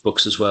Francis's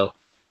books as well.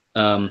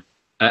 And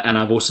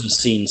I've also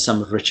seen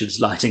some of Richard's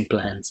lighting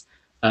plans.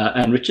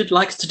 And Richard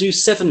likes to do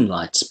 7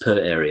 lights per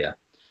area.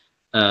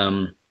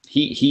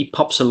 He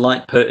pops a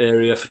light per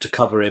area to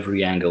cover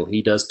every angle.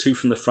 He does 2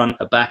 from the front,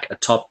 a back, a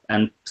top,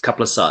 and a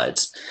couple of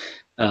sides.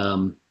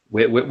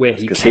 Where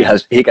he because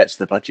he gets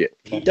the budget.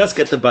 He does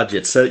get the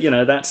budget, so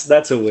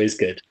that's always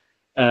good.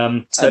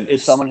 So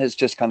someone has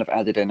just kind of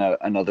added in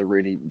another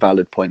really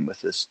valid point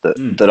with this,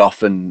 that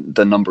often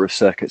the number of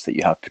circuits that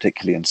you have,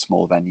 particularly in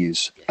small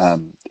venues,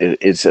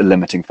 is a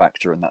limiting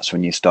factor, and that's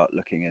when you start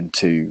looking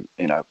into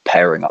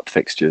pairing up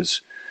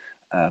fixtures,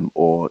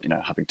 or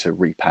having to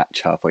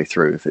repatch halfway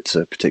through if it's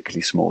a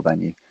particularly small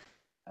venue.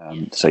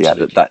 So yeah,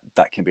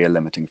 that can be a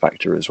limiting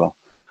factor as well.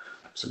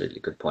 Absolutely,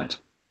 good point.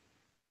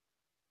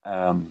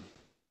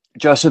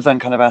 Joseph then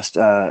kind of asked,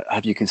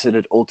 have you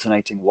considered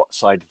alternating what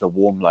side the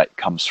warm light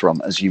comes from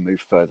as you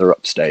move further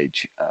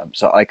upstage?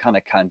 So I kind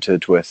of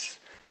countered with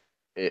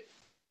it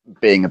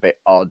being a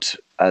bit odd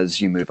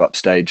as you move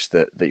upstage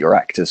that your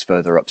actors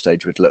further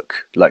upstage would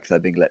look like they're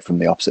being lit from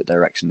the opposite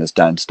direction as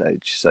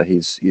downstage. So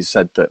he's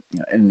said that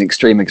in an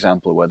extreme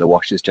example where the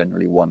wash is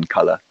generally one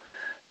colour,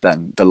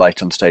 then the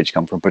light on stage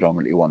come from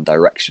predominantly one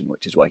direction,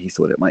 which is why he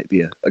thought it might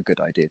be a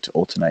good idea to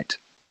alternate.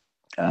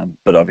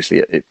 But obviously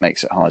it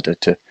makes it harder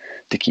to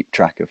keep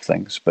track of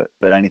things. But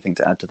anything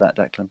to add to that,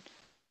 Declan?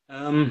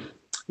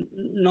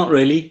 Not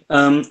really.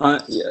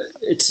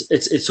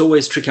 It's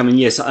always tricky. I mean,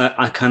 yes,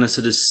 I kind of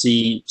sort of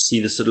see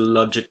the sort of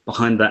logic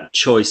behind that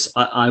choice.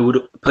 I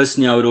would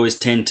always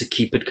tend to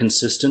keep it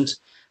consistent,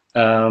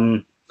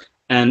 and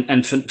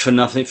for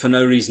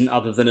no reason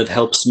other than it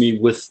helps me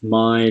with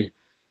my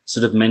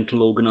sort of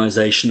mental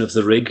organization of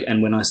the rig.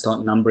 And when I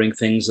start numbering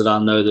things, that I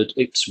know that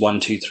it's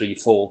 1, 2, 3,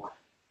 4.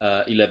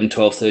 11,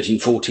 12, 13,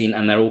 14,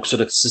 and they're all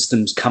sort of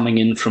systems coming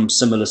in from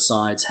similar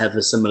sides, have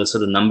a similar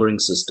sort of numbering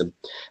system.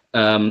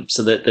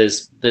 So that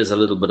there's a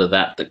little bit of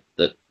that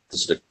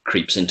sort of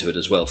creeps into it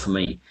as well for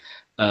me.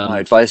 My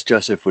advice,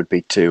 Joseph, would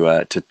be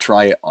to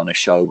try it on a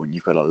show when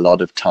you've got a lot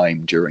of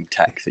time during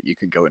tech that you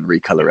can go and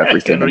recolor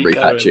everything and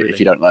repatch it if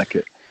you don't like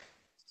it.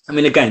 I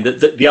mean, again,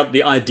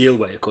 the ideal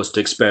way, of course,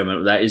 to experiment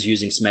with that is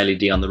using some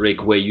LED on the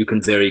rig, where you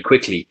can very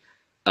quickly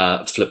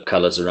flip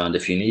colors around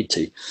if you need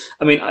to.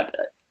 I mean,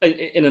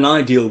 in an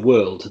ideal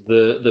world,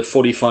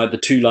 the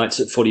 2 lights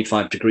at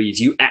 45 degrees,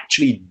 you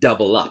actually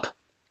double up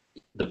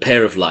the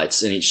pair of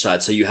lights in each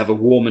side. So you have a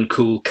warm and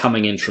cool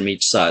coming in from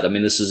each side. I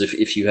mean, this is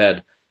if you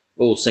had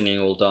all singing,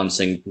 all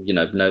dancing,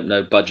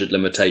 no budget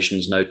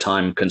limitations, no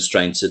time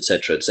constraints,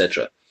 etc.,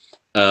 etc.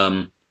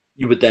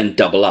 You would then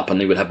double up,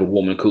 and they would have a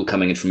warm and cool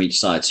coming in from each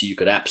side. So you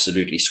could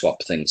absolutely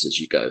swap things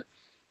as you go.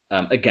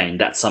 Again,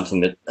 that's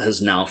something that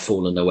has now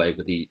fallen away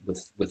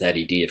with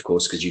LED, of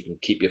course, because you can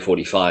keep your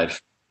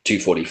 2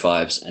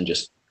 45s and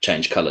just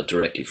change color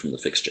directly from the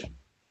fixture.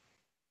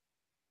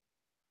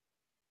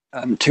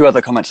 2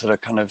 other comments that are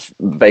kind of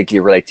vaguely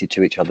related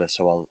to each other,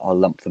 so I'll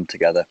lump them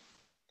together.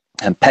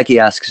 And Peggy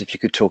asks if you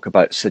could talk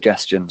about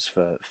suggestions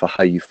for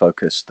how you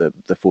focus the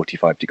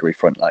 45-degree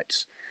front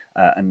lights.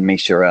 And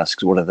Misha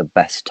asks, what are the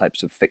best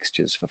types of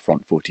fixtures for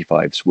front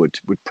 45s?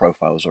 Would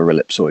profiles or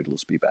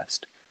ellipsoidals be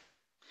best?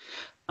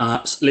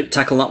 So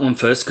tackle that one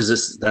first,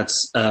 because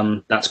that's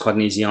quite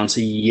an easy answer.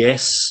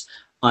 Yes,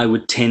 I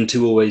would tend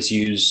to always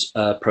use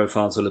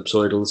profiles or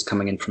ellipsoidals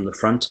coming in from the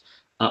front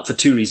for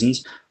 2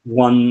 reasons.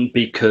 One,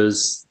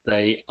 because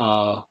they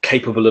are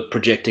capable of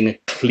projecting a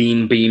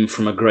clean beam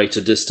from a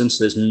greater distance.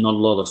 There's not a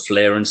lot of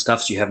flare and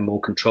stuff, so you have more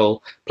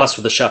control. Plus,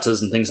 with the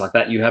shutters and things like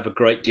that, you have a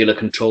great deal of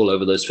control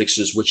over those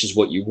fixtures, which is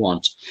what you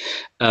want.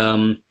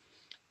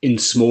 In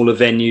smaller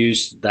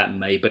venues, that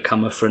may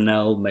become a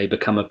Fresnel, may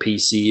become a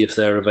PC if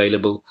they're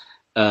available.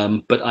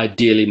 But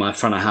ideally, my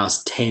front of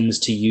house tends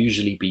to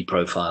usually be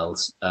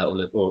profiles or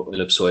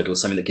ellipsoidals,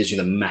 something that gives you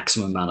the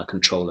maximum amount of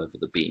control over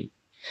the beam.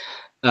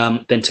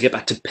 Then to get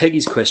back to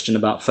Peggy's question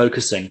about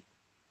focusing.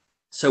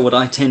 So what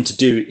I tend to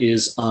do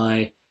is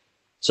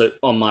so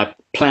on my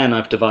plan,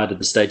 I've divided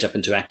the stage up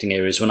into acting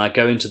areas. When I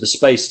go into the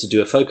space to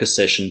do a focus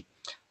session,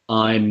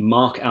 I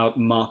mark out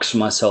marks for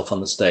myself on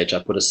the stage.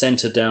 I put a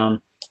center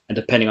down, and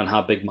depending on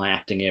how big my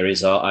acting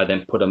areas are, I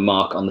then put a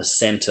mark on the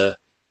center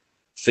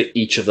for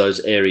each of those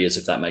areas,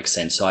 if that makes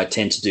sense. So I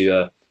tend to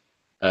do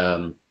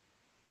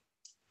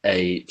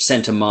a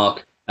center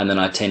mark, and then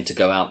I tend to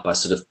go out by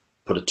sort of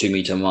put a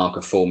 2-meter mark, a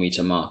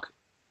 4-meter mark,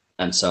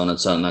 and so on and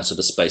so on. I sort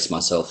of space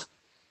myself.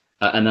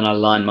 And then I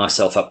line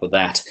myself up with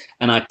that.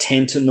 And I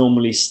tend to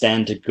normally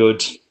stand a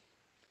good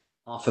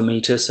 ½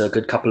 meter, so a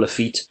good couple of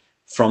feet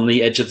from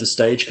the edge of the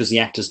stage, because the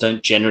actors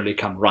don't generally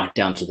come right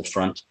down to the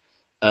front.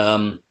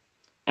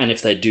 And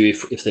if they do,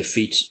 if their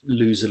feet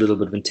lose a little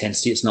bit of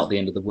intensity, it's not the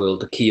end of the world.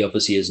 The key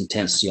obviously is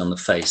intensity on the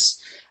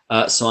face.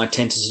 So I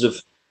tend to sort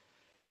of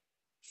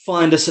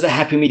find a sort of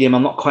happy medium.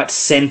 I'm not quite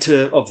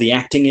center of the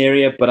acting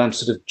area, but I'm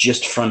sort of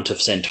just front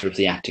of center of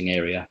the acting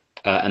area.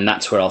 And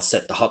that's where I'll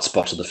set the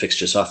hotspot of the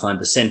fixture. So I find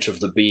the center of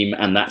the beam,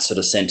 and that sort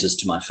of centers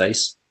to my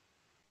face.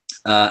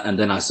 And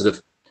then I sort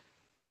of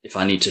if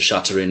I need to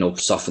shutter in or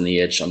soften the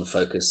edge on the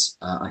focus,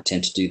 I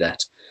tend to do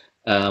that.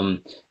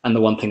 And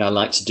the one thing I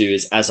like to do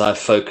is, as I've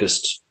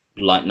focused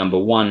light number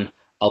 1,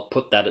 I'll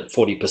put that at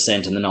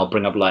 40%, and then I'll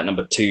bring up light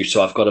number 2.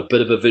 So I've got a bit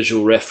of a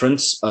visual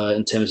reference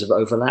in terms of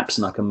overlaps,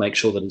 and I can make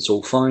sure that it's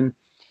all fine.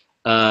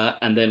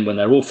 And then when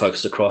they're all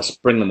focused across,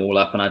 bring them all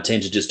up, and I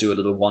tend to just do a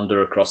little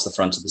wander across the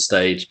front of the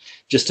stage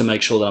just to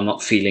make sure that I'm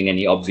not feeling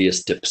any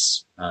obvious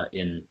dips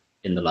in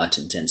the light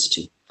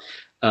intensity.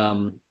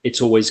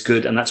 It's always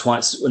good, and that's why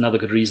it's another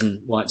good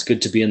reason why it's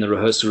good to be in the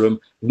rehearsal room,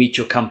 meet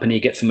your company,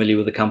 get familiar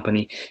with the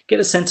company, get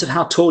a sense of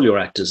how tall your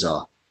actors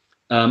are.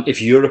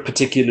 If you're a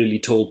particularly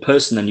tall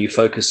person and you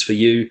focus for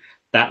you,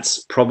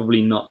 that's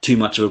probably not too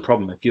much of a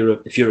problem.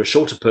 If you're a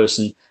shorter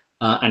person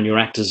and your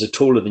actors are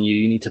taller than you,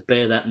 you need to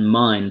bear that in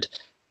mind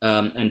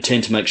and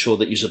tend to make sure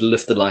that you sort of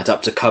lift the light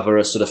up to cover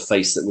a sort of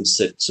face that would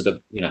sit sort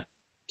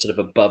of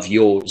above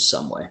yours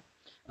somewhere,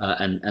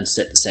 and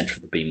set the center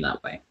of the beam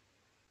that way.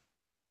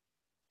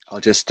 I'll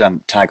just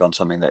tag on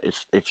something that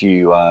if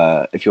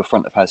your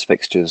front of house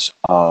fixtures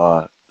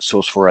are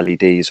source for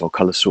LEDs or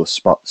color source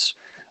spots,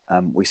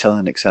 we sell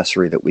an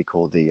accessory that we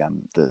call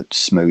the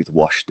smooth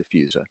wash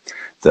diffuser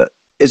that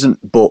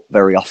isn't bought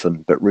very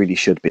often, but really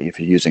should be if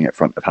you're using it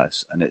front of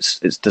house. And it's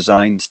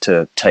designed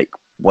to take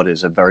what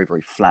is a very,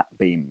 very flat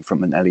beam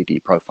from an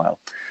LED profile,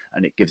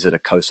 and it gives it a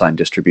cosine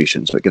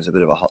distribution, so it gives a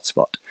bit of a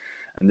hotspot.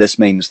 And this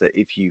means that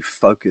if you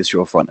focus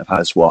your front of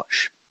house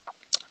wash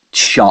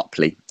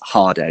sharply,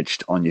 hard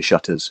edged on your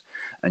shutters,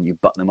 and you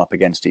butt them up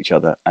against each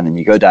other, and then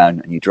you go down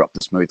and you drop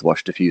the smooth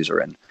wash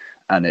diffuser in,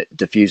 and it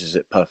diffuses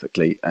it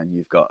perfectly, and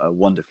you've got a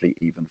wonderfully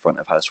even front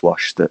of house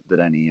wash that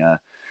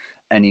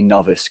any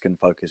novice can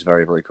focus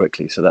very, very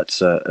quickly. So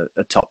that's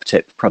a top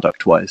tip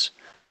product wise.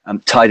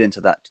 Tied into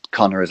that,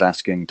 Connor is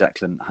asking,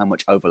 Declan, how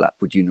much overlap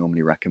would you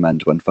normally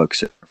recommend when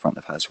focusing a front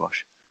of house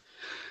wash?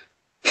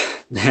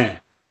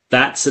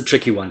 That's a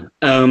tricky one.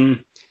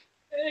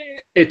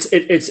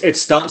 It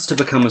starts to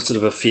become a sort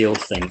of a feel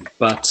thing,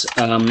 but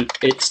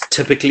it's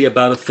typically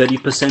about a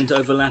 30%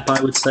 overlap,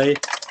 I would say.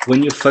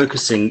 When you're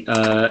focusing,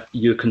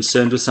 you're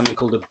concerned with something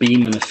called a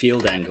beam and a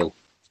field angle.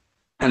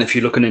 And if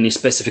you look at any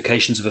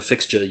specifications of a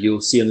fixture,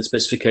 you'll see in the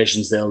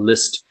specifications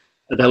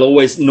they'll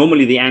always,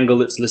 normally the angle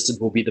that's listed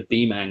will be the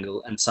beam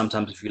angle, and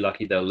sometimes if you're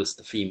lucky they'll list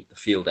the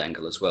field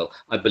angle as well.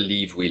 I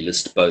believe we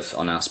list both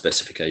on our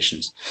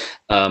specifications,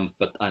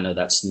 but I know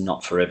that's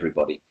not for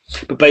everybody.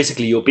 But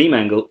basically your beam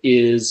angle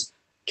is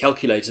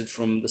calculated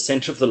from the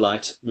center of the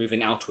light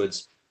moving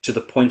outwards to the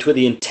point where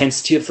the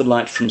intensity of the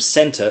light from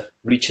center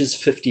reaches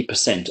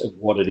 50% of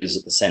what it is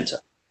at the center.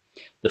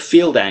 The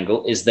field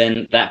angle is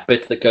then that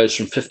bit that goes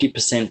from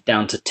 50%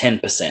 down to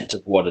 10%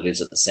 of what it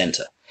is at the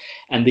center.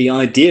 And the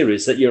idea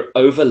is that you're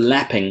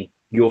overlapping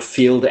your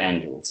field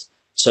angles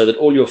so that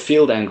all your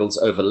field angles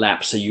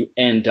overlap, so you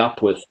end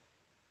up with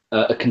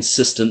a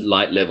consistent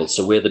light level.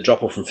 So where the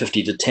drop off from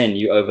 50 to 10,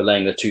 you're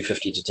overlaying the two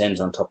 50 to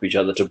 10s on top of each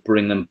other to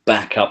bring them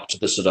back up to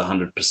the sort of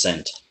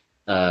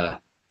 100%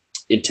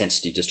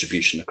 intensity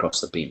distribution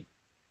across the beam.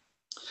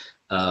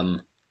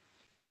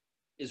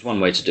 Is one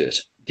way to do it.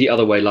 The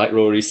other way, like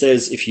Rory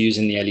says, if you're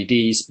using the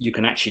LEDs, you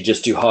can actually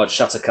just do hard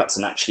shutter cuts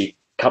and actually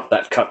cut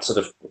that cut sort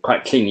of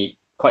quite cleanly,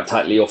 quite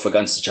tightly off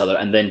against each other,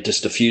 and then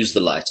just diffuse the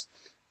light.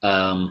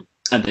 And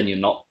then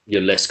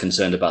you're less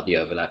concerned about the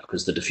overlap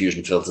because the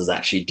diffusion filter is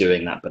actually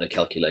doing that bit of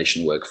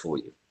calculation work for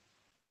you.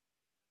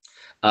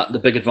 The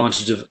big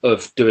advantage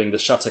of doing the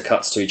shutter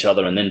cuts to each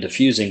other and then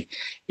diffusing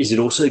is it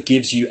also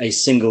gives you a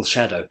single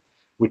shadow,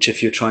 which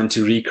if you're trying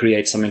to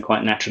recreate something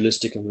quite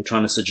naturalistic and we're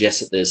trying to suggest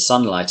that there's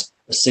sunlight,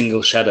 a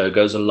single shadow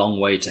goes a long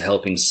way to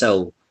helping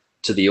sell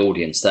to the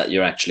audience that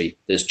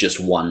there's just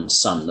one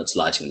sun that's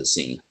lighting the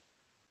scene.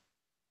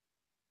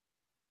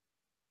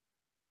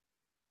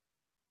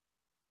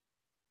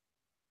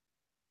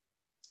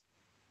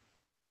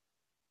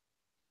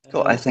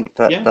 Cool. I think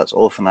that's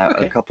all for now.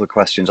 Okay. A couple of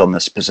questions on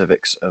the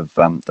specifics of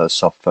those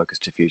soft focus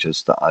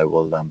diffusers that I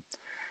will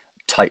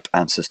type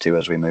answers to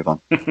as we move on.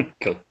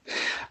 Cool.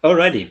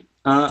 Alrighty.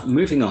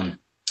 Moving on.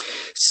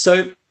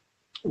 So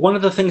one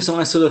of the things that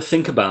I sort of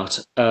think about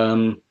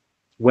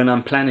when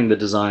I'm planning the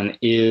design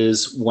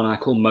is what I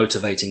call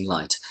motivating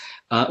light.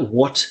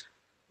 What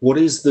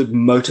is the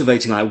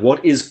motivating light?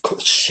 What is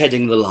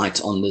shedding the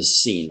light on this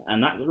scene?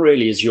 And that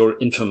really is your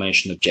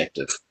information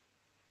objective.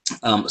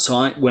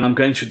 So when I'm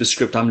going through the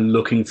script, I'm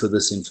looking for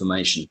this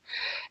information.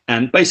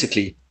 And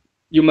basically,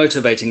 you're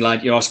motivating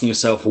light. You're asking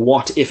yourself,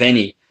 what, if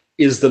any,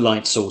 is the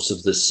light source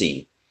of this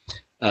scene?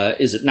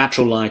 Is it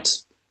natural light?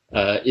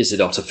 Is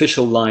it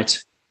artificial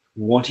light?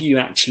 What are you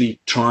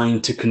actually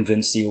trying to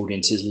convince the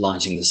audience is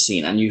lighting the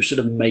scene? And you sort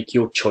of make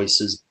your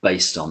choices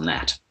based on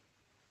that.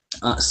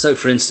 So,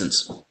 for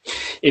instance,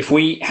 if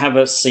we have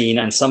a scene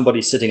and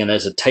somebody's sitting and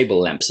there's a table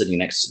lamp sitting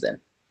next to them,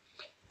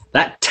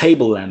 that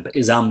table lamp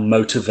is our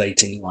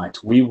motivating light.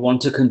 We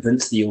want to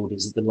convince the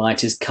audience that the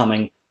light is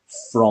coming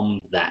from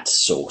that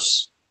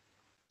source.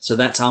 So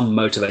that's our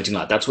motivating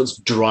light. That's what's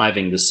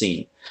driving the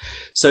scene.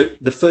 So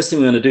the first thing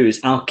we're going to do is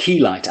our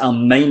key light, our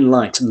main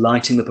light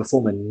lighting the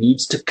performer,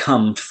 needs to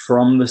come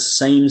from the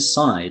same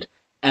side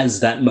as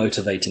that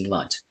motivating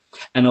light.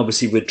 And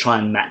obviously we'd try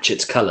and match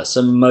its color.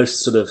 So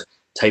most sort of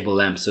table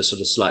lamps are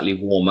sort of slightly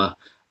warmer.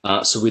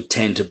 So we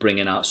tend to bring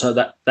it out. So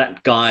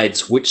that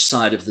guides which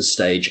side of the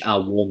stage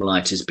our warm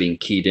light is being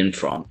keyed in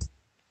from.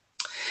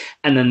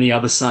 And then the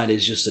other side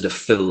is just sort of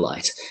fill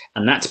light.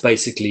 And that's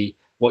basically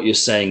what you're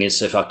saying is,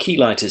 so if our key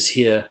light is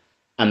here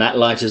and that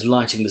light is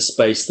lighting the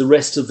space, the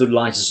rest of the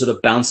light is sort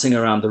of bouncing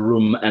around the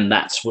room, and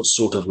that's what's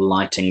sort of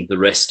lighting the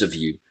rest of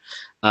you.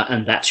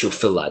 And that's your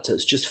fill light. So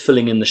it's just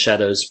filling in the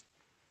shadows,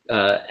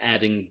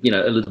 adding, you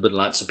know, a little bit of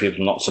light so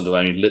people are not sort of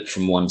only lit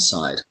from one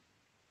side.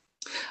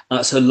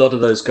 So a lot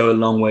of those go a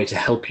long way to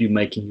help you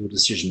making your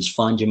decisions.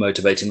 Find your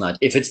motivating light.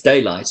 If it's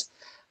daylight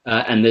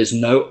and there's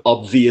no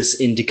obvious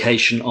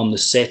indication on the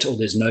set, or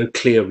there's no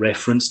clear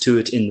reference to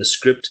it in the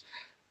script,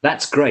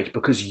 that's great,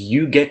 because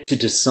you get to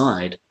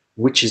decide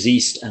which is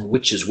east and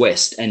which is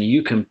west, and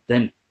you can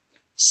then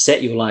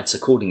set your lights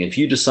accordingly. If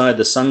you decide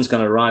the sun's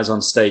going to rise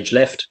on stage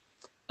left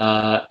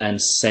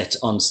and set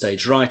on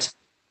stage right,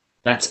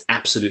 that's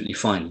absolutely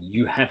fine.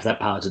 You have that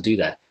power to do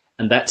that,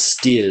 and that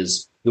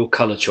steers your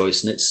color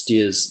choice, and it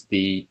steers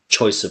the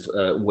choice of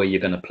where you're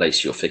going to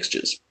place your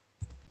fixtures.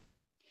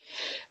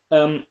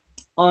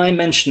 I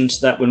mentioned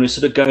that when we're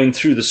sort of going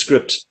through the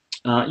script,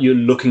 you're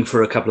looking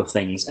for a couple of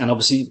things, and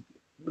obviously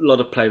a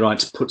lot of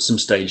playwrights put some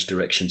stage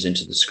directions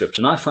into the script,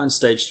 and I find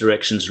stage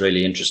directions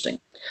really interesting.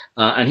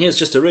 And here's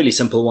just a really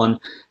simple one.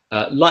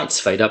 Lights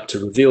fade up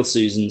to reveal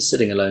Susan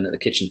sitting alone at the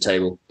kitchen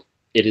table.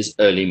 It is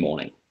early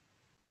morning.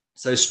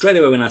 So straight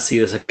away when I see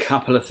this, a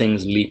couple of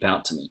things leap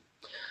out to me.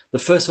 The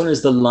first one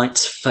is the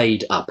lights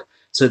fade up.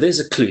 So there's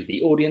a clue.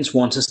 The audience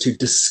wants us to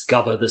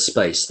discover the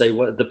space.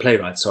 The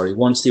playwright, sorry,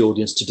 wants the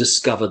audience to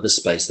discover the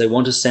space. They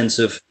want a sense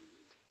of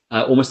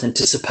almost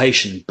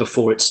anticipation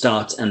before it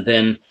starts, and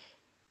then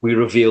we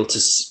reveal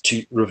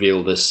to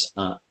reveal this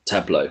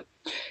tableau.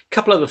 A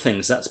couple other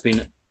things that's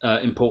been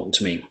important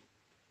to me.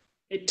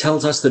 It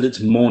tells us that it's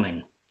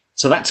morning.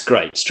 So that's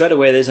great. Straight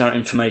away, there's our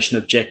information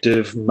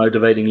objective,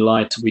 motivating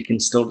light. We can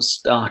still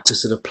start to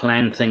sort of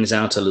plan things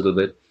out a little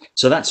bit.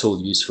 So that's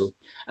all useful.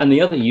 And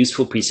the other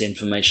useful piece of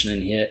information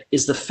in here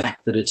is the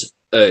fact that it's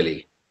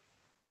early.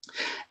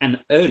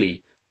 And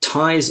early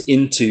ties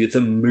into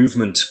the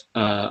movement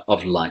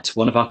of light.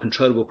 One of our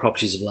controllable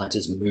properties of light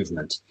is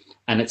movement.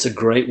 And it's a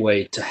great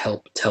way to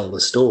help tell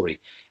the story.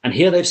 And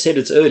here they've said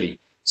it's early.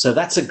 So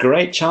that's a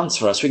great chance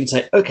for us. We can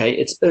say, okay,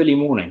 it's early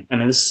morning,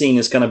 and this scene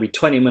is going to be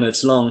 20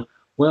 minutes long.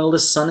 Well, the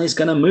sun is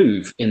going to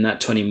move in that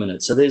 20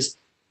 minutes. So there's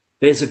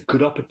a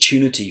good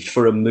opportunity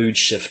for a mood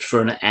shift,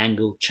 for an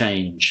angle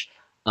change.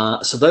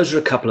 So those are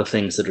a couple of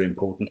things that are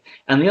important.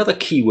 And the other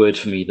key word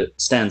for me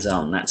that stands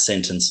out in that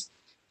sentence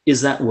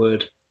is that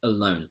word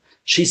alone.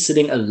 She's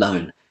sitting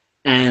alone.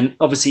 And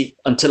obviously,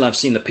 until I've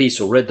seen the piece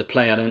or read the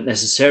play, I don't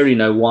necessarily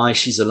know why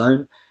she's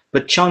alone.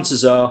 But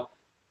chances are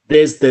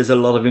there's a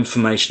lot of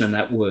information in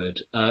that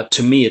word.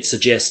 To me, it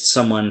suggests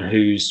someone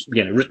who's,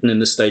 you know, written in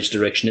the stage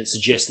direction. It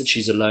suggests that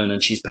she's alone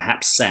and she's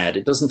perhaps sad.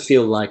 It doesn't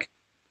feel like,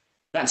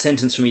 that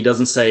sentence for me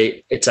doesn't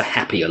say it's a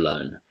happy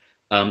alone.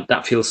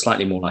 That feels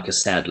slightly more like a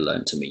sad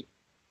alone to me.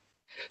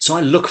 So I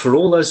look for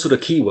all those sort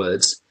of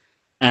keywords,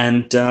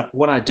 and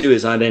what I do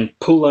is I then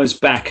pull those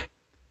back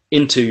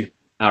into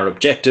our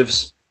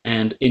objectives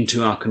and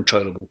into our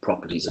controllable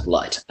properties of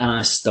light, and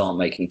I start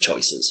making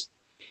choices.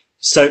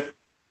 So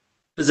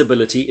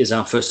visibility is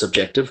our first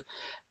objective,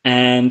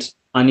 and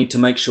I need to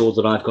make sure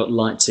that I've got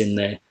lights in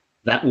there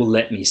that will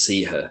let me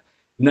see her.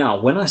 Now,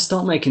 when I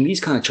start making these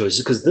kind of choices,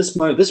 because this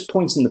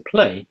point in the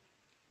play,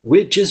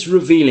 we're just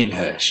revealing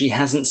her. She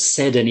hasn't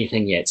said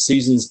anything yet.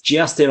 Susan's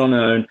just there on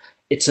her own.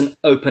 It's an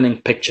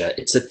opening picture.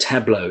 It's a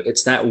tableau.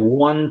 It's that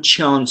one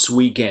chance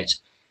we get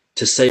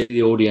to say to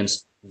the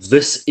audience,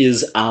 this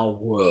is our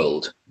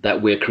world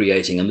that we're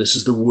creating, and this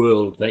is the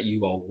world that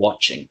you are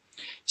watching.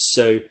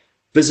 So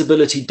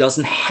visibility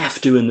doesn't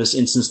have to, in this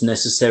instance,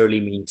 necessarily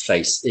mean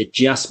face. It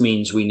just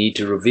means we need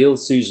to reveal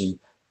Susan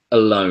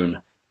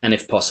alone, and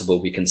if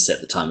possible, we can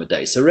set the time of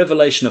day. So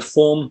revelation of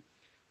form,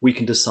 we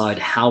can decide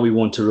how we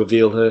want to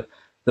reveal her.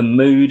 The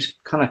mood,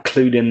 kind of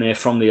clued in there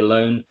from the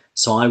alone,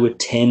 so I would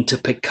tend to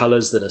pick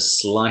colors that are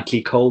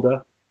slightly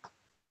colder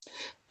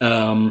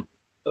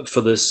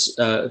for this,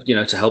 you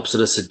know, to help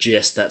sort of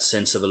suggest that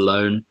sense of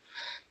alone.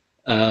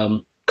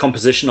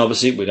 Composition,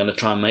 obviously, we're going to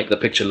try and make the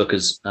picture look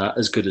as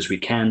good as we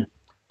can.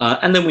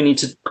 And then we need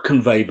to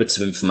convey bits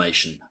of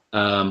information.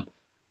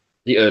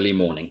 The early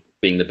morning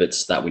being the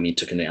bits that we need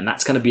to convey. And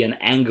that's going to be an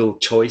angle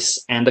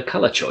choice and a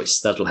color choice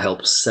that'll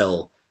help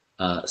sell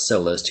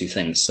those two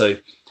things. So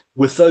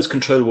with those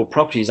controllable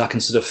properties, I can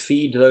sort of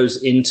feed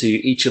those into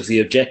each of the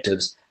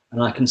objectives,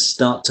 and I can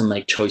start to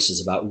make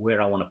choices about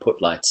where I want to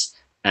put lights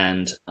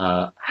and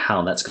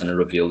how that's going to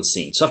reveal the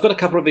scene. So I've got a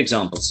couple of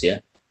examples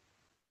here.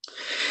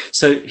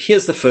 So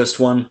here's the first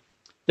one.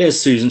 There's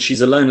Susan.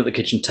 She's alone at the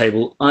kitchen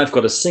table. I've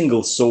got a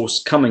single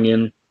source coming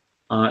in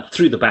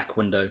through the back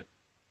window.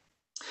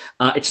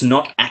 It's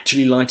not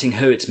actually lighting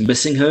her. It's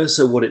missing her.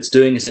 So what it's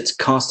doing is it's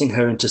casting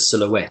her into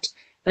silhouette.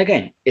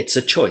 Again, it's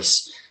a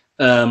choice.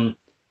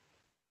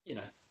 You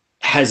know,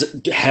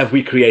 Have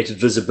we created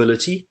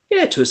visibility?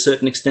 Yeah, to a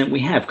certain extent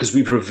we have, because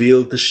we've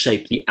revealed the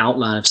shape, the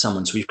outline of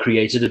someone. So we've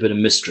created a bit of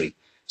mystery.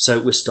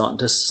 So we're starting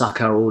to suck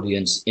our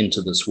audience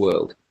into this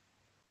world.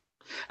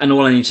 And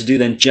all I need to do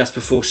then, just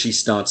before she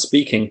starts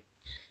speaking,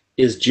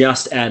 is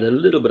just add a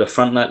little bit of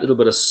front light, a little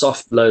bit of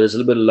soft glow. There's a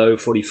little bit of low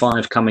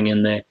 45 coming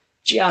in there,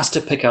 just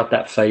to pick out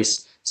that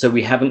face. So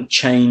we haven't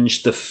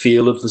changed the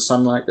feel of the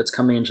sunlight that's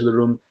coming into the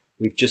room.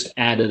 We've just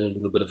added a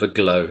little bit of a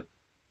glow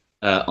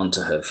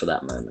onto her for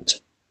that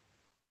moment.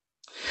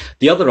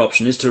 The other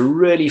option is to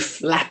really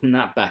flatten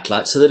that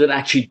backlight so that it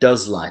actually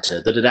does light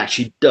her, that it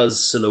actually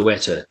does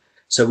silhouette her.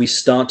 So we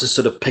start to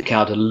sort of pick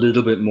out a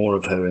little bit more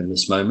of her in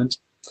this moment.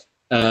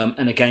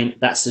 And again,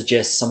 that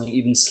suggests something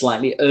even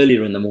slightly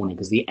earlier in the morning,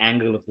 because the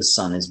angle of the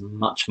sun is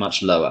much,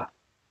 much lower.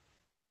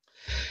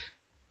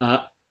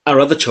 Our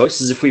other choice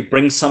is if we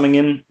bring something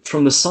in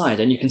from the side,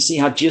 and you can see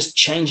how just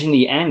changing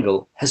the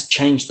angle has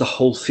changed the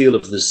whole feel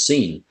of the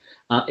scene.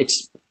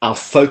 Our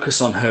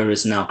focus on her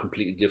is now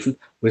completely different.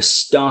 We're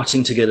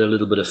starting to get a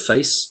little bit of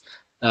face,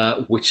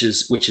 which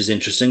is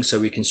interesting. So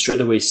we can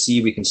straight away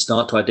see, we can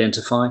start to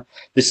identify.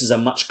 This is a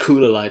much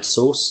cooler light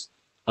source.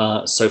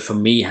 So for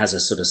me, has a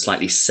sort of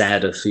slightly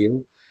sadder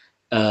feel,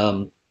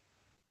 or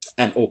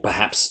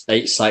perhaps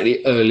a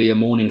slightly earlier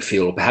morning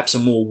feel, or perhaps a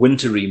more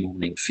wintry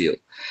morning feel.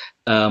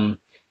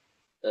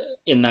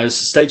 In those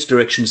stage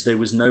directions, there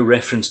was no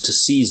reference to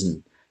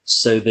season.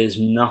 So there's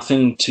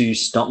nothing to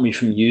stop me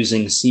from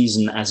using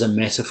season as a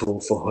metaphor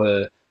for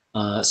her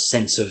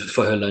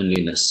for her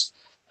loneliness,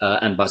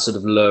 and by sort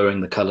of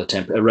lowering the color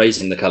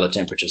raising the color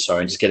temperature,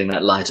 sorry, and just getting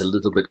that light a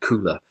little bit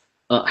cooler,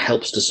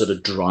 helps to sort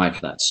of drive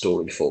that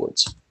story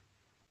forwards.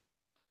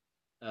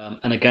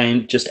 And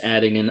again, just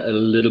adding in a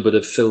little bit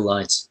of fill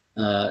light,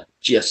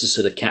 just to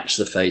sort of catch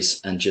the face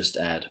and just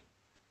add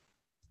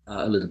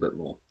a little bit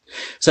more.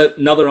 So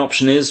another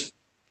option is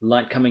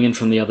light coming in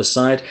from the other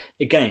side.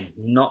 Again,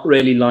 not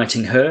really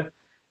lighting her,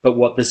 but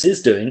what this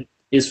is doing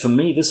is, for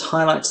me, this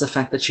highlights the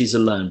fact that she's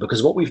alone,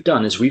 because what we've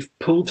done is we've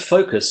pulled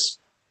focus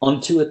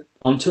onto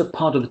a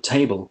part of the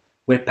table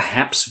where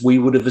perhaps we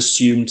would have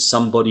assumed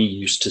somebody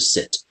used to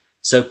sit.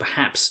 So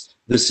perhaps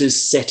this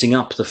is setting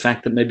up the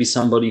fact that maybe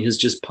somebody has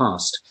just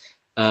passed,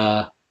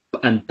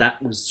 and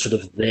that was sort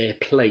of their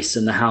place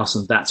in the house,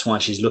 and that's why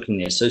she's looking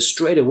there. So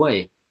straight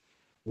away,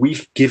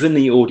 we've given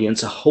the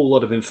audience a whole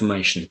lot of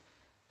information,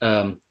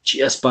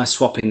 just by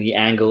swapping the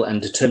angle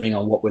and determining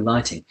on what we're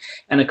lighting.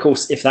 And of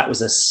course, if that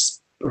was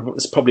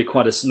it's probably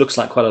looks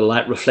like quite a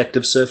light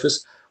reflective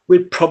surface,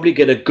 we'd probably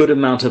get a good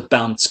amount of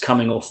bounce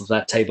coming off of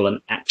that table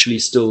and actually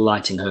still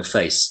lighting her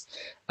face,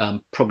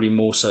 probably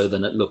more so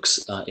than it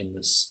looks in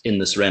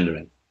this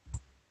rendering.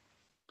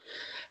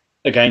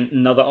 Again,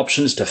 another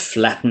option is to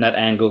flatten that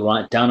angle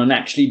right down and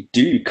actually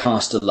do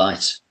cast a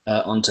light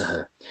onto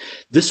her.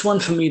 This one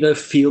for me, though,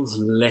 feels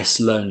less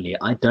lonely.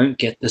 I don't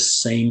get the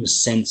same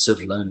sense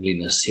of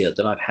loneliness here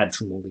that I've had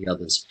from all the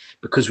others,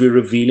 because we're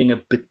revealing a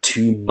bit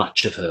too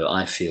much of her,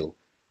 I feel,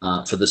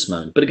 for this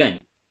moment. But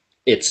again,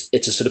 it's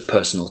a sort of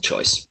personal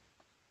choice.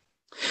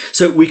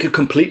 So we could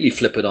completely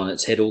flip it on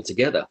its head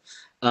altogether,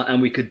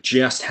 and we could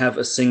just have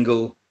a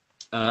single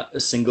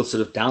sort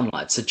of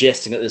downlight,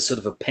 suggesting that there's sort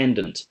of a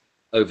pendant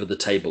over the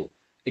table.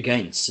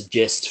 Again,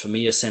 suggests for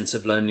me a sense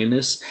of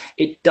loneliness.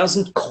 It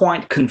doesn't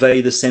quite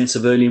convey the sense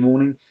of early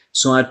morning,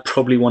 so I'd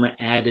probably want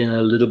to add in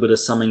a little bit of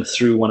something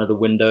through one of the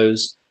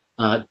windows,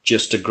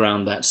 just to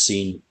ground that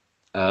scene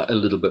a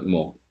little bit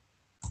more.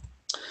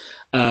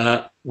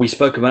 We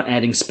spoke about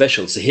adding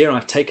specials. So here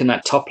I've taken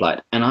that top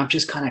light and I've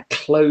just kind of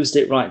closed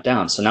it right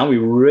down. So now we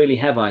really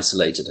have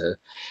isolated her.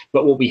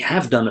 But what we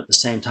have done at the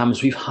same time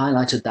is we've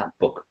highlighted that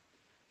book.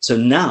 So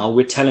now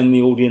we're telling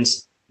the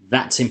audience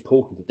that's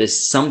important, that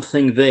there's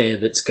something there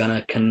that's going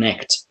to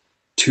connect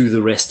to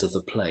the rest of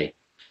the play.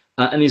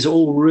 And these are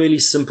all really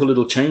simple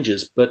little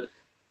changes, but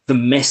the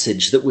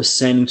message that we're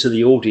sending to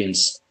the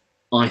audience,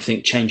 I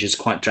think, changes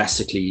quite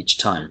drastically each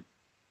time.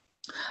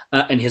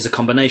 And here's a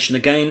combination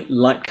again,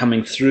 light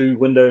coming through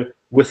window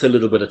with a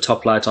little bit of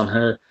top light on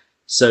her.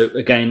 So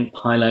again,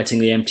 highlighting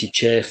the empty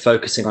chair,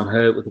 focusing on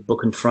her with the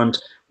book in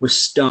front, we're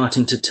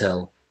starting to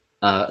tell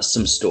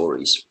some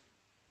stories.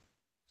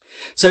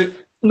 So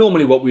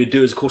normally what we would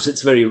do is, of course,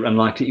 it's very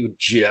unlikely you would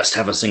just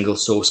have a single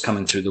source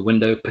coming through the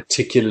window,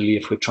 particularly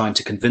if we're trying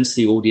to convince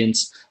the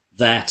audience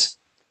that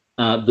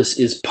this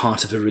is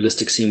part of a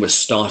realistic scene. We're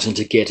starting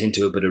to get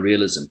into a bit of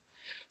realism.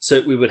 So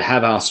we would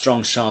have our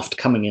strong shaft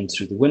coming in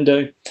through the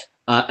window,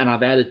 and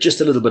I've added just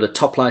a little bit of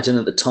top light in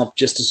at the top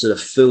just to sort of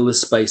fill the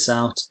space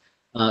out,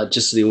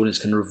 just so the audience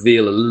can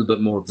reveal a little bit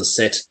more of the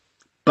set,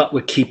 but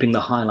we're keeping the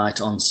highlight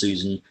on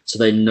Susan so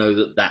they know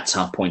that that's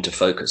our point of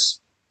focus.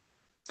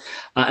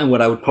 And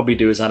what I would probably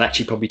do is I'd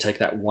actually probably take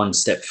that one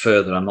step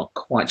further. I'm not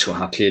quite sure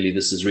how clearly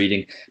this is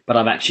reading, but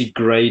I've actually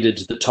graded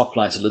the top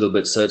light a little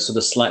bit, so it's sort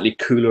of slightly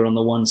cooler on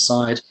the one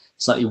side,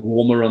 slightly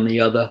warmer on the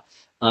other,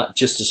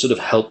 just to sort of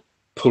help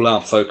pull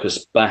our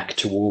focus back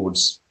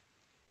towards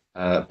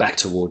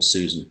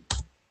Susan.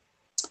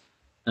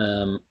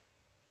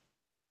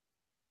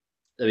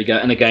 There we go.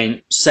 And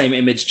again, same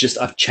image, just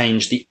I've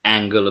changed the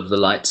angle of the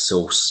light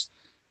source.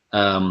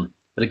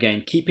 But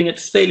again, keeping it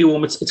fairly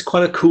warm. It's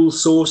quite a cool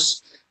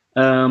source,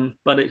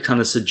 but it kind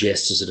of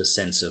suggests a sort of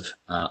sense of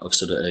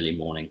sort of early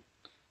morning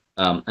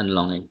and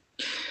longing.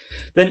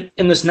 Then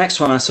in this next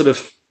one, I sort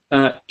of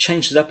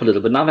changed it up a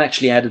little bit, and I've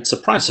actually added,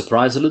 surprise,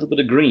 surprise, a little bit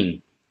of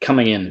green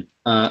coming in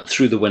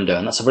through the window,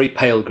 and that's a very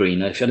pale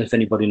green. If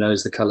anybody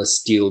knows the color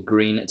steel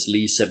green, it's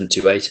Lee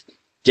 728.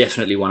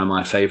 Definitely one of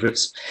my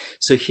favorites.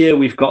 So here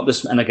we've got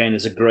this, and again,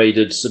 there's a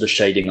graded sort of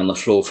shading on the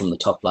floor from the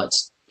top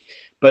lights.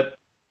 But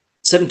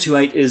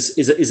 728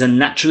 is a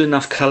natural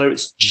enough color.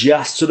 It's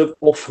just sort of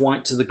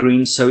off-white to the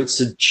green, so it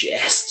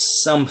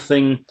suggests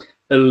something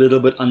a little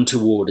bit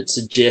untoward. It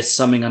suggests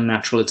something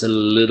unnatural. It's a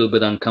little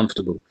bit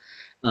uncomfortable.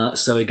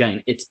 So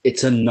again,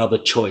 it's another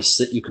choice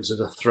that you can sort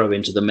of throw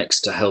into the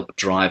mix to help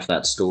drive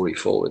that story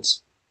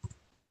forwards.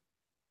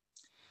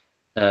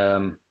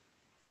 And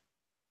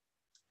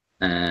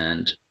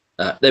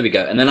there we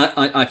go. And then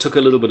I took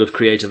a little bit of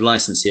creative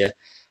license here,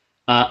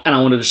 and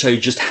I wanted to show you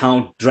just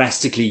how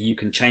drastically you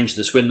can change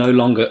this. We're no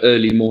longer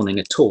early morning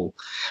at all,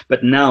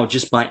 but now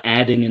just by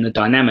adding in a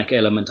dynamic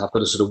element, I've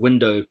got a sort of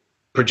window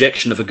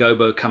projection of a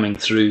gobo coming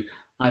through.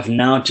 I've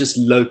now just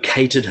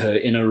located her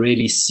in a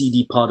really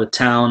seedy part of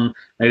town.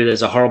 Maybe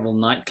there's a horrible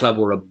nightclub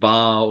or a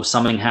bar or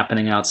something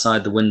happening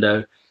outside the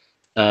window.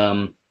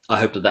 I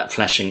hope that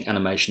flashing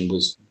animation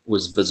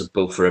was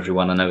visible for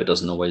everyone. I know it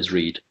doesn't always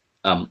read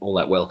all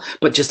that well,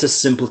 but just a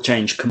simple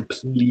change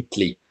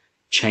completely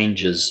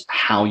changes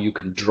how you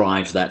can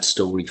drive that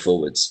story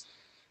forwards.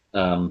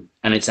 And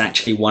it's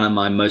actually one of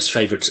my most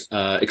favorite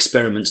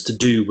experiments to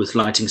do with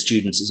lighting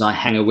students is I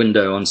hang a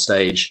window on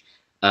stage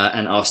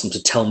and ask them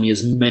to tell me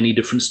as many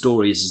different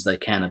stories as they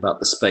can about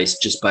the space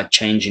just by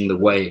changing the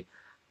way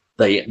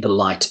the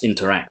light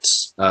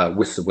interacts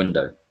with the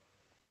window.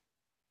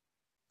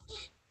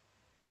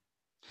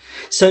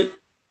 So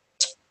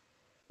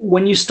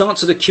when you start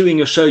sort of cueing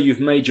your show, you've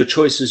made your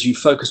choices, you've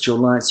focused your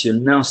lights, you're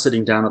now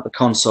sitting down at the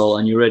console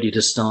and you're ready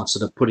to start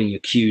sort of putting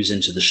your cues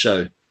into the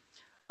show.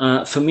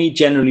 For me,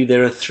 generally,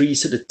 there are three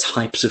sort of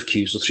types of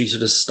cues or three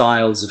sort of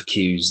styles of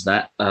cues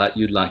that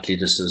you're likely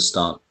to sort of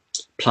start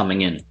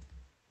plumbing in.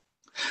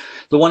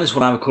 The one is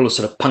what I would call a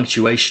sort of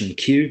punctuation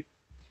cue.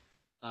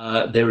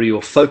 There are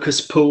your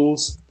focus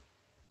pulls,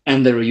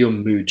 and there are your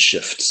mood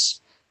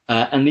shifts.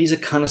 And these are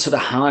kind of sort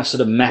of how I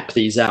sort of map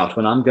these out.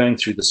 When I'm going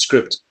through the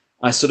script,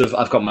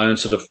 I've got my own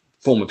sort of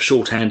form of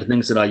shorthand and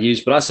things that I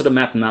use, but I sort of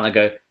map them out. I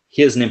go,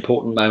 here's an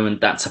important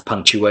moment, that's a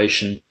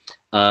punctuation.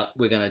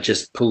 We're going to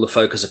just pull the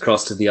focus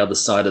across to the other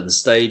side of the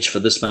stage. For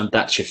this moment,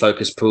 that's your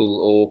focus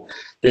pull. Or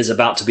there's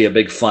about to be a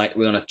big fight.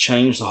 We're going to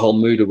change the whole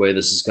mood of where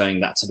this is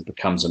going. That sort of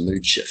becomes a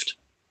mood shift.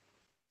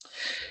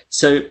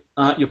 So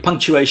your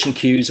punctuation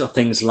cues are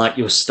things like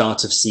your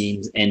start of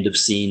scenes, end of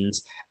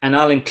scenes, and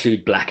I'll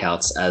include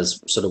blackouts as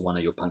sort of one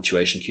of your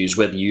punctuation cues,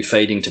 whether you're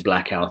fading to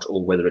blackout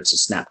or whether it's a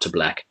snap to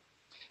black.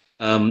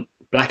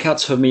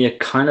 Blackouts for me are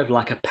kind of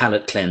like a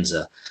palette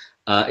cleanser.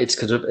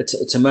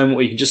 It's a moment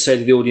where you can just say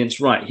to the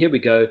audience, right, here we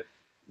go.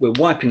 We're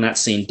wiping that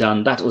scene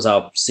done. That was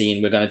our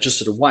scene. We're going to just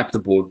sort of wipe the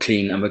board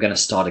clean and we're going to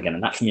start again.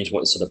 And that for me is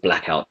what sort of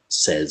blackout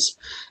says.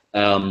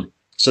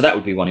 So that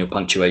would be one of your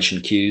punctuation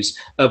cues.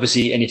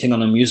 Obviously, anything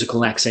on a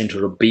musical accent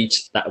or a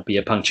beat, that would be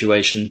a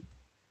punctuation.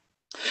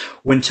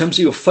 When in terms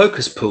of your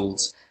focus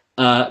pulls,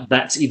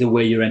 that's either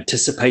where you're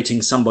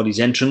anticipating somebody's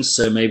entrance.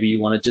 So maybe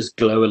you want to just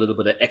glow a little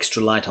bit of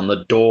extra light on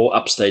the door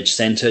upstage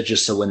center,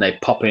 just so when they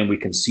pop in, we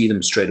can see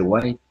them straight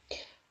away.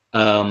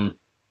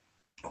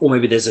 Or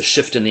maybe there's a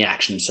shift in the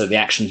action. So the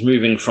action's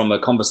moving from a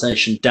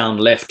conversation down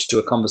left to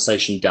a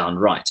conversation down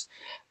right.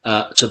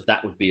 So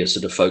that would be a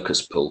sort of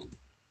focus pull.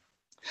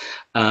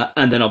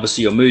 And then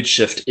obviously your mood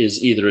shift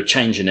is either a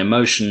change in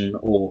emotion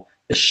or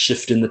a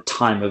shift in the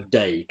time of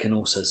day. It can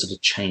also sort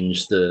of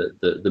change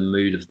the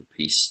mood of the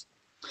piece.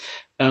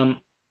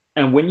 And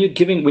when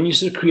you're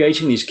sort of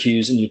creating these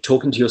cues and you're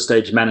talking to your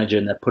stage manager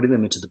and they're putting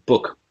them into the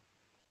book,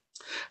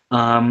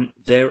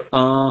 there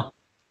are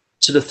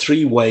sort of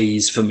three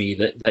ways for me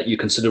that you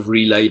can sort of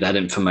relay that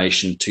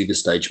information to the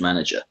stage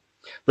manager.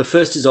 The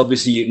first is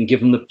obviously you can give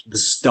them the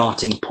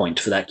starting point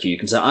for that cue. You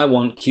can say, I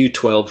want cue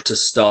 12 to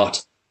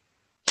start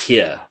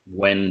here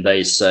when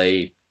they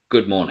say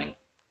good morning,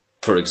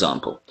 for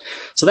example.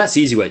 So that's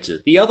the easy way to do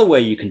it. The other way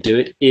you can do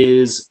it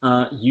is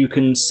you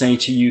can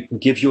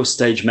give your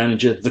stage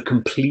manager the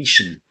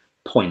completion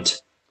point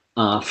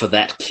for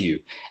that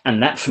cue.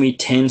 And that for me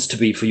tends to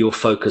be for your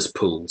focus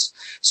pulls.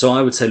 So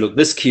I would say, look,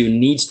 this cue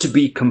needs to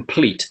be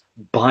complete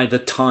by the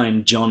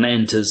time John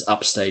enters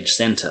upstage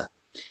center.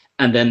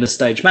 And then the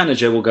stage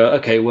manager will go,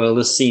 okay, well,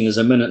 this scene is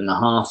 1.5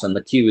 minutes and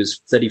the cue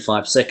is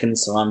 35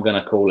 seconds. So I'm going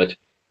to call it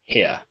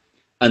here.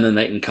 And then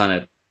they can kind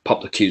of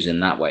pop the cues in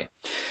that way.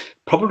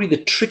 Probably the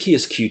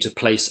trickiest cue to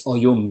place are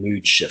your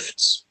mood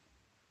shifts.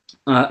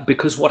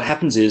 Because what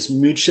happens is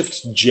mood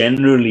shifts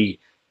generally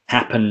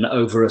happen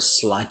over a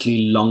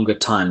slightly longer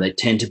time. They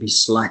tend to be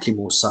slightly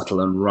more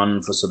subtle and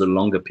run for sort of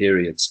longer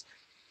periods.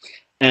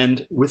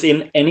 And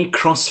within any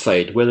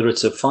crossfade, whether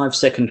it's a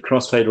 5-second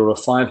crossfade or a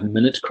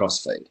 5-minute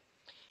crossfade,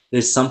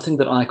 there's something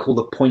that I call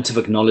the point of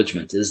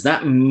acknowledgement. Is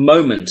that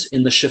moment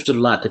in the shift of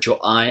light that your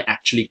eye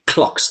actually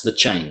clocks the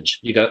change.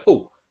 You go,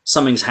 oh,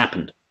 something's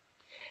happened.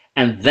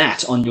 And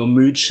that on your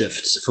mood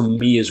shifts, for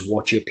me, is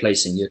what you're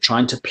placing. You're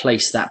trying to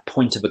place that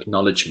point of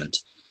acknowledgement.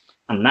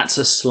 And that's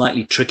a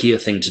slightly trickier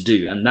thing to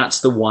do. And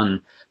that's the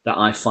one that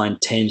I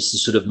find tends to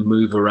sort of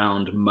move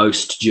around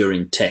most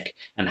during tech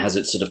and has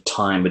it sort of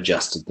time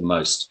adjusted the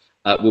most,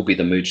 will be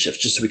the mood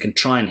shift, just so we can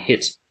try and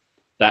hit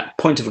that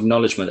point of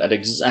acknowledgement at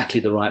exactly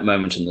the right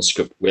moment in the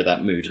script where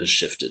that mood has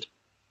shifted.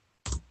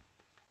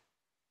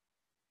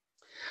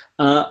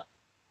 Another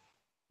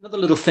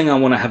little thing I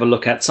want to have a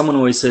look at, someone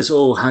always says,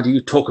 oh, how do you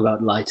talk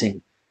about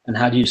lighting? And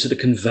how do you sort of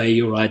convey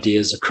your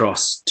ideas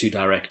across to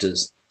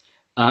directors?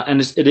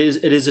 And it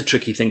is a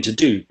tricky thing to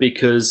do,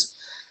 because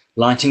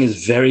lighting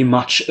is very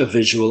much a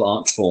visual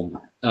art form.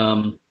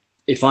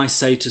 If I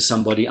say to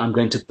somebody, I'm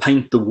going to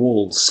paint the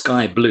wall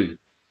sky blue,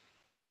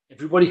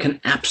 everybody can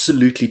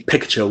absolutely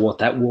picture what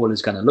that wall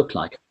is going to look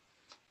like.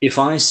 If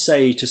I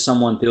say to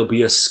someone, there'll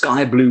be a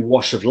sky blue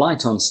wash of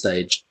light on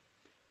stage,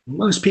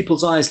 most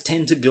people's eyes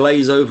tend to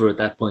glaze over at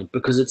that point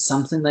because it's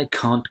something they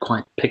can't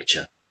quite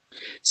picture.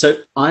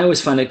 So I always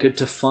find it good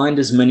to find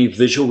as many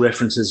visual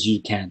references as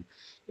you can.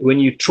 When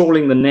you're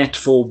trawling the net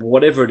for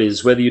whatever it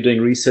is, whether you're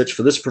doing research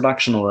for this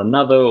production or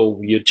another,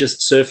 or you're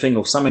just surfing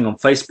or something on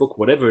Facebook,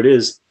 whatever it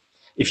is,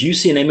 if you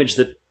see an image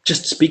that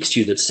just speaks to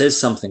you, that says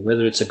something,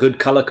 whether it's a good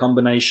color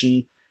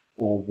combination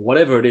or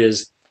whatever it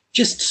is,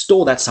 just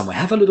store that somewhere.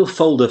 Have a little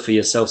folder for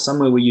yourself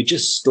somewhere where you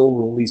just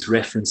store all these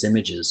reference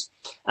images.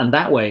 And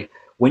that way,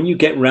 when you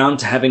get round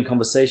to having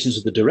conversations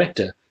with the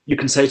director, you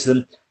can say to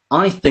them,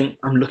 I think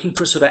I'm looking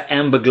for a sort of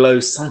amber glow,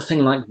 something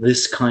like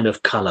this kind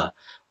of color.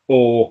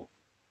 Or,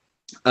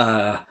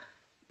 I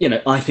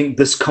think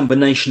this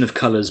combination of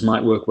colors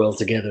might work well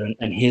together.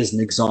 And here's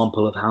an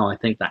example of how I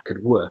think that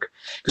could work.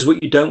 Because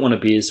what you don't want to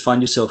be is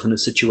find yourself in a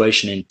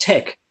situation in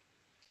tech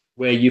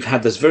where you've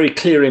had this very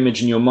clear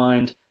image in your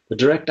mind. The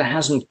director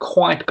hasn't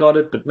quite got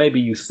it, but maybe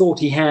you thought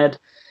he had.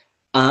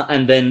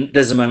 And then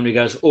there's a moment he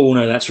goes, oh,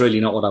 no, that's really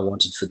not what I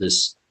wanted for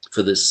this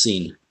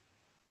scene.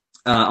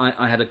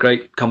 I had a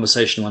great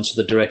conversation once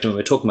with the director when we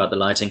were talking about the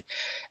lighting,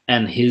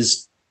 and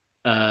his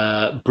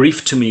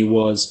brief to me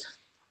was,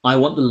 I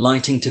want the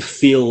lighting to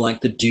feel like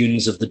the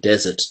dunes of the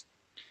desert.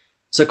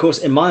 So, of course,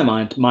 in my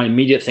mind, my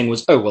immediate thing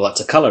was, oh, well, that's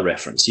a color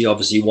reference. He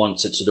obviously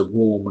wants it sort of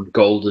warm and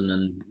golden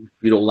and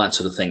all that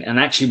sort of thing. And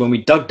actually, when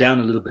we dug down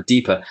a little bit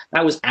deeper,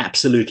 that was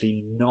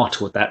absolutely not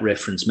what that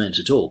reference meant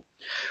at all.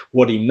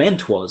 What he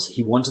meant was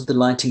he wanted the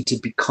lighting to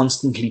be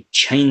constantly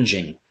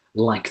changing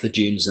like the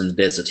dunes in the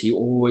desert. He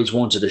always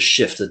wanted a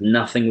shift, that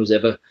nothing was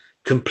ever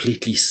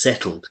completely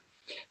settled.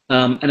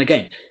 And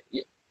again,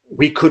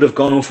 we could have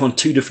gone off on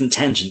two different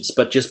tangents,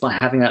 but just by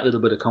having that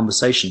little bit of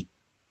conversation,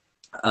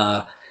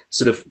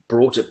 sort of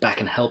brought it back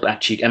and helped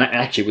actually, and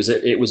actually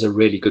it was a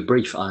really good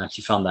brief. I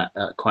actually found that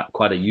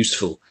quite a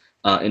useful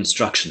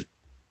instruction.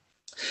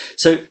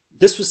 So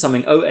this was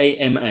something,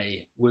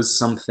 OAMA was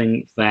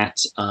something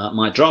that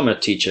my drama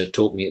teacher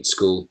taught me at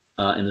school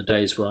in the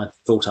days where I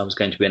thought I was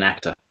going to be an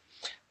actor.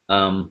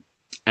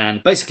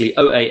 And basically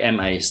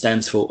OAMA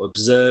stands for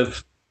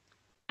Observe,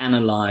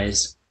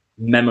 Analyze,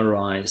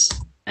 Memorize,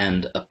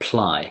 and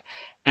Apply.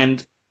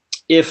 And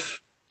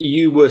if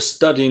you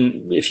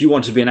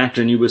wanted to be an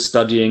actor and you were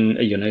studying,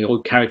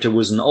 your character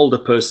was an older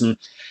person,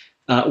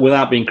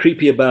 without being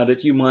creepy about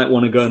it, you might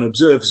want to go and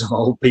observe some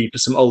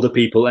older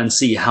people and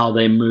see how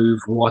they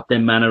move, what their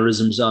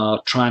mannerisms are,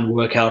 try and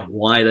work out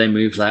why they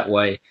move that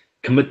way,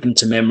 commit them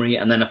to memory,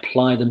 and then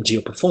apply them to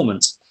your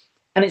performance.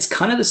 And it's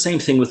kind of the same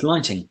thing with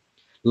lighting.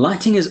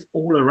 Lighting is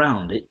all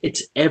around.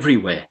 It's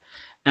everywhere.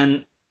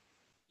 And,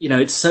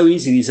 it's so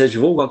easy these days.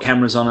 We've all got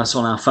cameras on us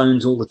on our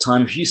phones all the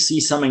time. If you see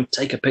something,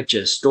 take a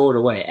picture, store it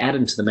away, add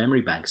it to the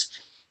memory banks.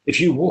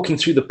 If you're walking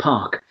through the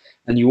park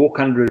and you walk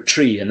under a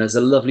tree and there's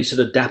a lovely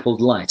sort of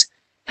dappled light,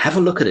 have a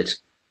look at it.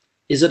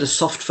 Is it a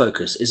soft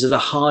focus? Is it a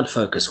hard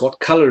focus? What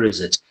color is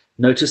it?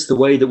 Notice the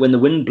way that when the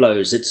wind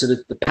blows, it's sort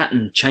of the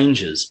pattern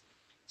changes.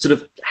 Sort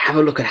of have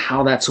a look at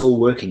how that's all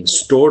working.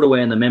 Store it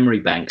away in the memory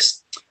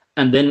banks.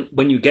 And then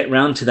when you get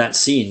round to that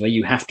scene where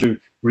you have to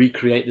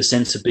recreate the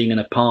sense of being in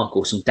a park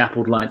or some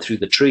dappled light through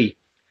the tree,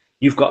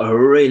 you've got a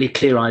really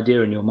clear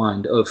idea in your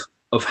mind of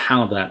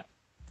how that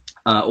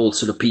all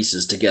sort of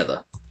pieces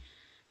together.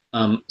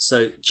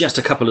 So just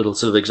a couple little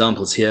sort of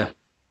examples here,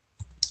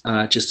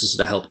 just to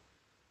sort of help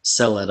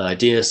sell that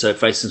idea. So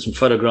facing some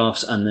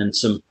photographs and then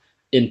some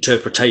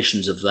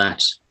interpretations of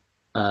that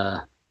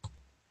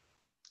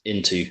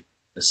into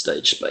a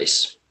stage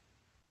space.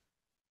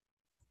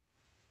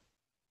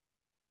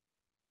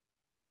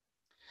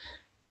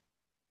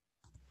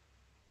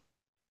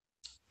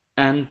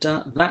 And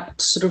that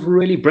sort of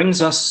really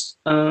brings us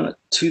to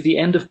the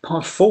end of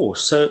part 4.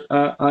 So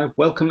I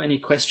welcome any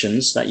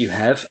questions that you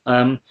have.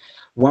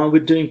 While we're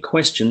doing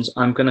questions,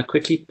 I'm going to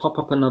quickly pop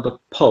up another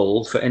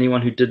poll for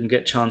anyone who didn't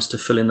get a chance to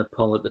fill in the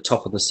poll at the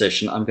top of the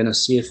session. I'm going to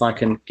see if I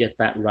can get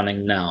that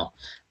running now.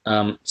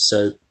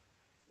 So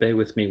bear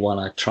with me while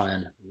I try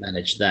and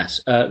manage that.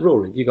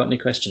 Rory, you got any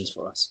questions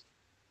for us?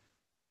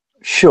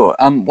 Sure.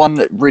 One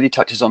that really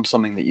touches on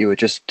something that you were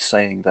just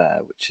saying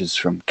there, which is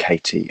from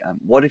Katie.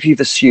 What if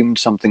you've assumed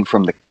something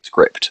from the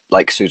script,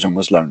 like Susan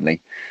was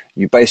lonely?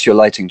 You base your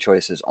lighting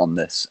choices on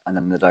this, and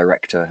then the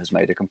director has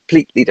made a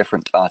completely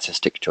different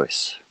artistic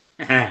choice.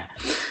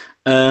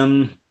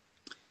 um,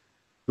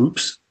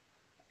 oops.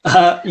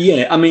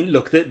 Yeah, I mean,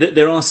 look,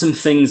 there are some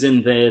things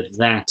in there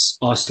that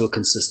are still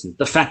consistent.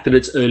 The fact that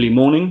it's early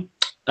morning,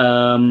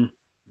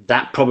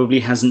 that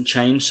probably hasn't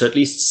changed. So at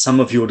least some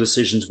of your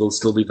decisions will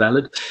still be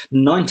valid.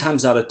 9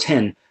 times out of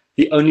 10,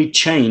 the only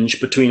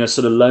change between a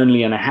sort of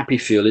lonely and a happy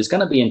feel is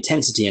going to be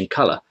intensity and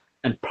color,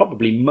 and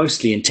probably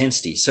mostly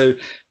intensity. So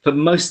for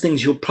most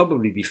things, you'll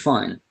probably be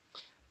fine.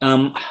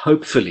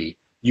 Hopefully,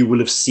 you will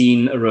have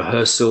seen a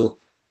rehearsal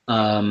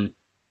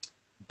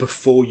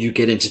before you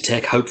get into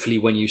tech. Hopefully,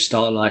 when you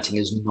start lighting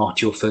is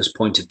not your first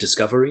point of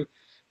discovery.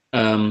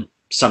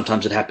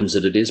 Sometimes it happens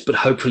that it is, but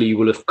hopefully you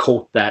will have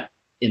caught that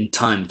in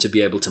time to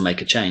be able to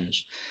make a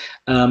change.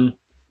 But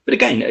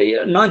again,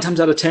 9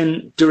 times out of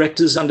 10,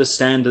 directors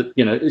understand that,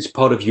 you know, it's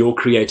part of your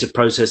creative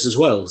process as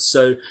well.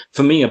 So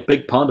for me, a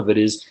big part of it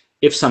is,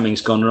 if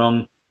something's gone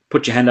wrong,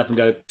 put your hand up and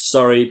go,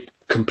 sorry,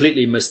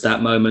 completely missed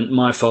that moment,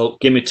 my fault,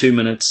 give me 2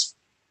 minutes,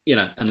 you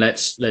know, and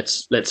let's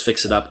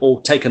fix it up.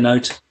 Or take a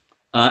note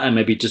and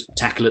maybe just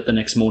tackle it the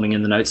next morning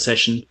in the notes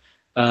session.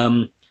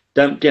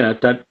 Don't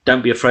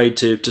be afraid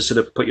to sort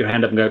of put your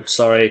hand up and go,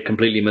 sorry,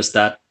 completely missed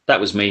that. That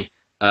was me.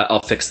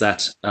 I'll fix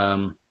that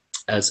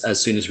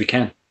as soon as we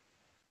can.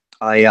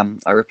 I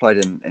replied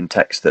in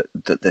text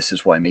that this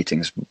is why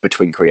meetings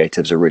between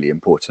creatives are really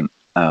important,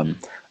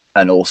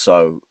 and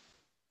also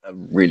a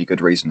really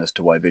good reason as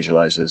to why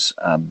visualizers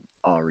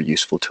are a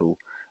useful tool.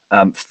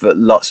 For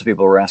lots of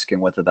people were asking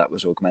whether that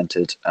was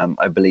augmented.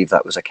 I believe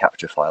that was a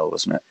capture file,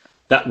 wasn't it?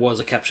 That was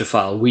a capture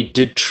file. We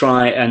did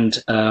try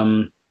and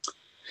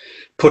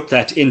put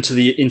that into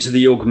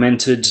the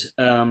augmented,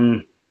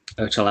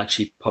 which I'll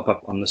actually pop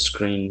up on the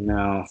screen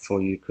now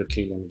for you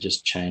quickly. Let me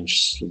just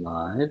change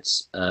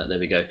slides. There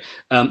we go.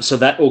 So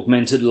that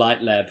augmented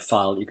Light Lab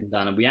file you can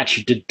download. We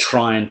actually did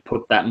try and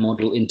put that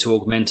model into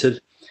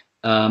augmented.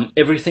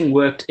 Everything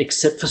worked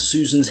except for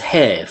Susan's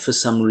hair for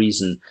some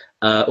reason.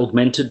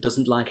 Augmented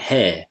doesn't like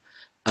hair.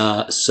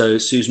 So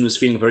Susan was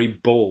feeling very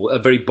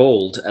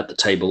bald at the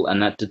table,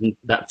 and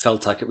that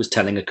felt like it was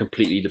telling a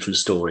completely different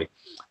story.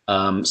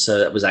 So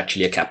that was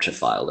actually a capture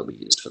file that we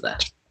used for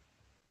that.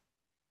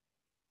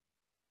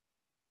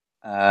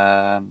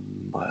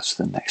 What's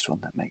the next one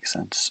that makes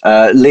sense?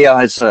 Leah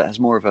has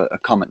more of a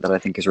comment that I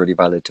think is really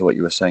valid to what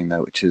you were saying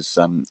there, which is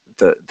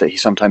that he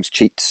sometimes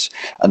cheats,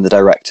 and the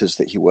directors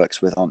that he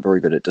works with aren't very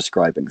good at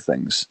describing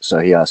things. So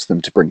he asks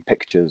them to bring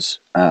pictures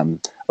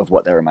of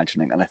what they're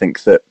imagining, and I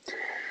think that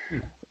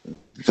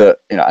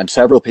and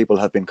several people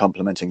have been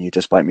complimenting you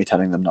despite me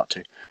telling them not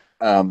to.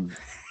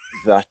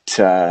 That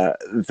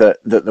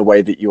the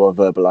way that you are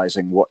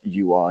verbalizing what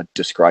you are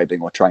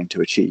describing or trying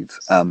to achieve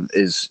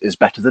is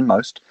better than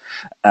most,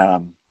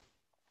 and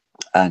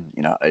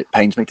it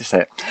pains me to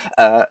say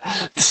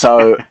it.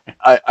 So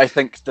I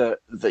think that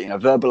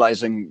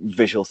verbalizing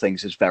visual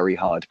things is very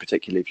hard,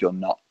 particularly if you're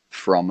not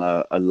from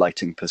a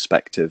lighting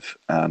perspective,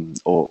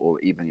 or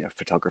even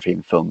photography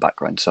and film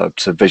background. So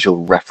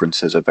visual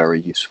references are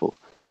very useful.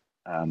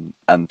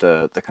 And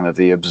the kind of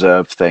the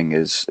observe thing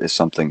is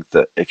something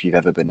that, if you've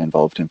ever been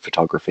involved in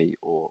photography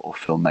or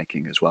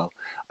filmmaking as well,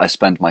 I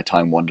spend my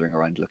time wandering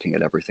around looking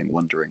at everything,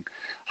 wondering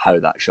how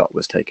that shot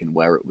was taken,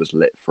 where it was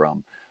lit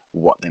from,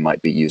 what they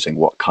might be using,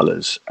 what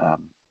colors.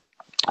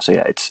 So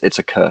yeah, it's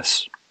a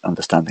curse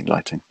understanding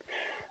lighting.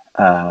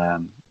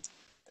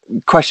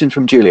 Question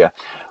from Julia: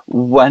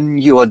 when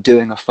you are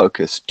doing a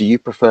focus, do you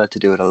prefer to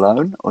do it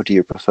alone, or do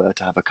you prefer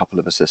to have a couple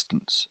of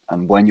assistants?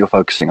 And when you're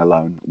focusing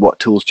alone, what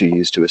tools do you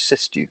use to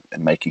assist you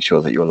in making sure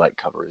that your light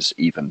cover is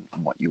even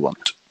on what you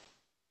want?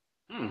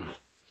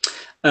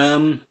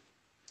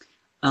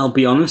 I'll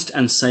be honest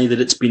and say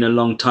that it's been a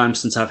long time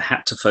since I've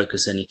had to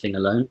focus anything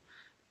alone.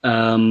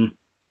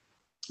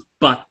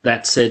 But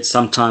that said,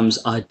 sometimes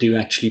I do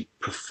actually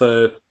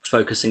prefer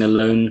focusing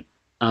alone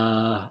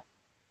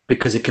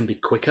because it can be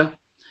quicker.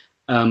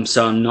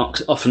 So I'm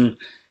not often,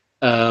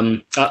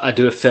 I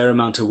do a fair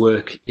amount of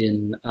work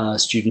in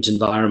student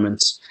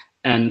environments,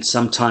 and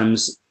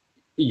sometimes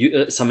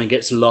something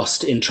gets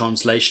lost in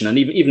translation. And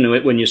even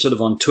when you're sort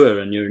of on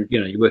tour and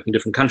you work in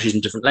different countries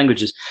and different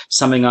languages,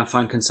 something I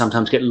find can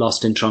sometimes get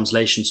lost in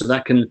translation. So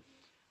that can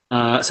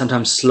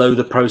sometimes slow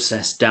the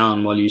process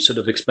down while you're sort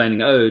of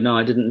explaining, oh, no,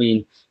 I didn't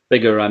mean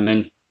bigger, I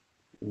meant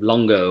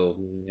longer, or,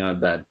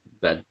 bad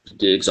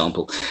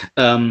example.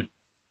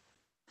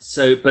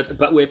 So,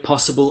 but where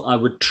possible, I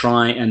would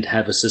try and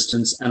have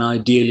assistants, and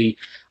ideally,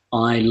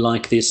 I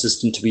like the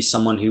assistant to be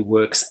someone who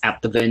works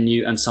at the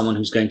venue and someone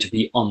who's going to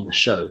be on the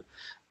show,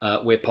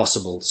 where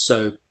possible.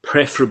 So,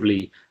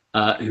 preferably,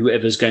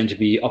 whoever's going to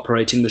be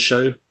operating the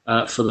show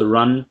for the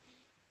run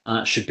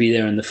should be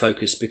there in the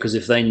focus, because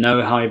if they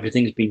know how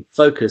everything's been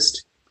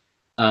focused,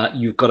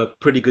 you've got a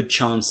pretty good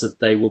chance that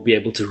they will be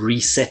able to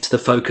reset the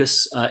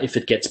focus if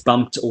it gets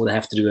bumped, or they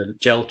have to do a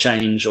gel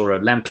change or a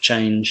lamp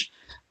change.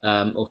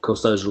 Of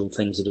course, those are all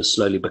things that are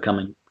slowly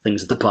becoming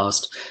things of the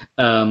past.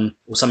 Or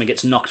something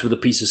gets knocked with a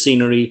piece of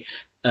scenery.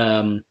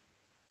 So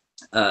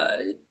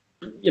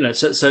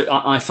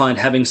I find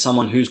having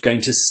someone who's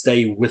going to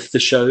stay with the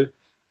show,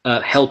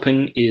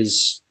 helping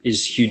is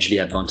hugely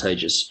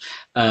advantageous.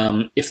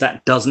 If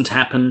that doesn't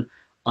happen,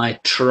 I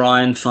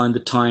try and find the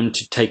time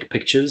to take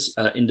pictures,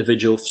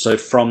 individual. So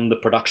from the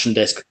production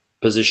desk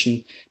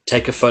position,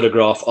 take a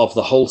photograph of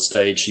the whole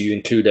stage. So you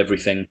include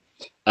everything,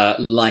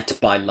 light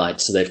by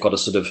light. So they've got a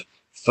sort of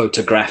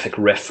photographic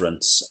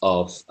reference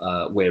of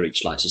where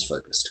each light is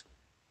focused.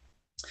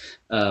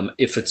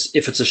 If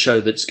it's a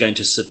show that's going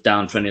to sit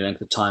down for any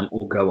length of time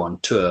or go on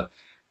tour,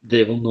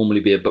 there will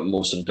normally be a bit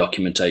more sort of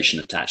documentation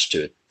attached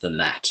to it than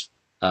that.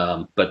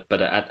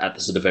 But at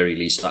the sort of very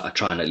least, I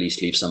try and at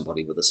least leave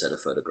somebody with a set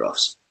of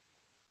photographs.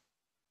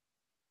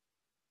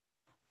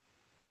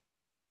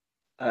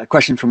 A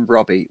question from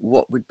Robbie.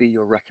 What would be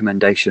your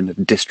recommendation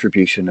of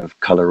distribution of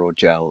color or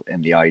gel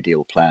in the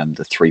ideal plan,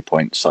 the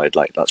 3-point side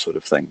light, that sort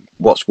of thing?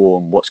 What's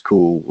warm, what's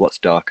cool, what's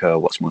darker,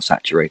 what's more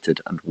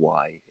saturated, and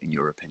why, in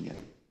your opinion?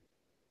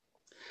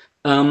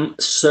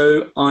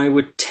 So I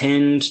would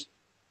tend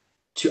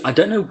to, I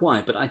don't know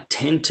why, but I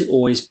tend to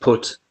always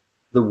put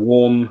the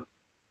warm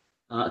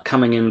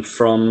coming in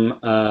from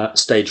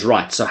stage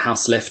right, so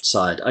house left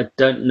side. I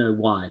don't know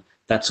why.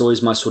 That's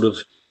always my sort of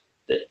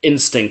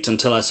instinct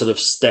until I sort of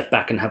step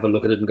back and have a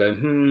look at it and go,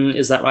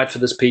 is that right for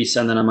this piece?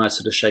 And then I might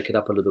sort of shake it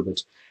up a little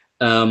bit.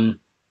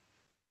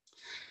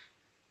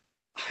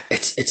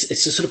 It's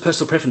a sort of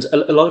personal preference.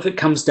 A lot of it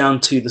comes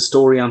down to the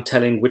story I'm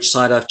telling, which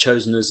side I've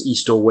chosen as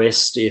east or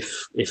west,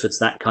 if it's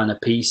that kind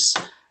of piece.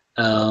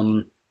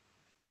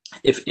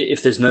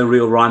 If there's no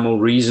real rhyme or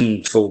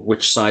reason for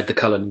which side the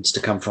color needs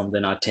to come from,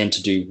 then I tend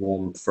to do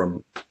warm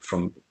from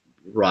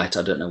right.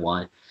 I don't know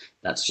why.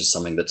 That's just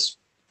something that's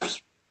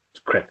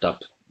crept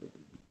up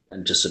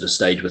and just sort of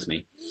stayed with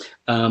me.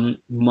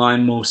 My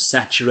more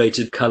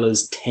saturated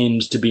colors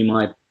tend to be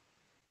my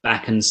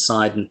back and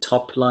side and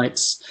top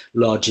lights,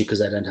 largely because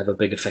they don't have a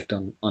big effect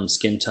on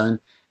skin tone.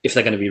 If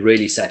they're going to be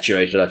really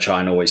saturated, I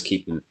try and always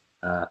keep them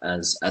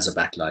as a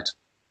backlight.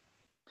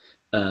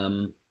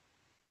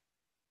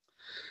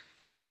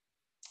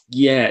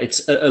 Yeah,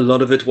 it's a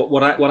lot of it.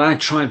 What I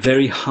try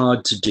very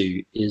hard to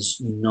do is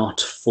not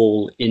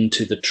fall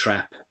into the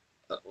trap,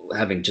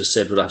 having just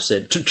said what I've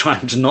said, to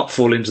trying to not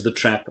fall into the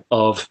trap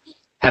of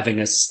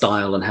having a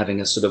style and having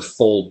a sort of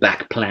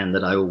fallback plan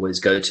that I always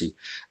go to.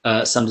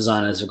 Some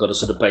designers have got a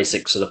sort of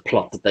basic sort of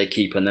plot that they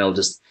keep, and they'll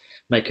just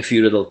make a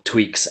few little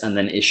tweaks and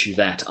then issue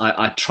that.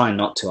 I try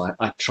not to.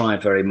 I try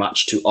very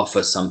much to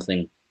offer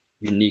something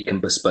unique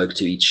and bespoke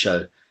to each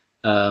show.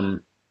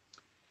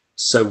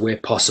 So where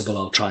possible,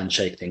 I'll try and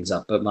shake things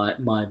up. But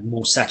my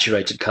more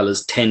saturated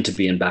colors tend to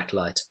be in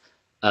backlight,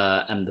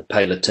 and the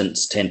paler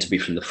tints tend to be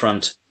from the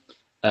front.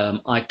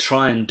 I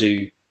try and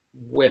do,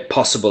 where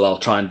possible, I'll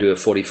try and do a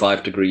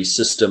 45-degree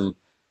system.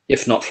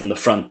 If not from the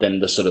front,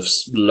 then the sort of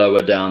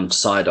lower down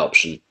side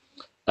option.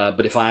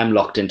 But if I am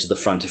locked into the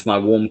front, if my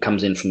warm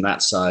comes in from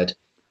that side,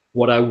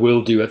 what I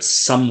will do at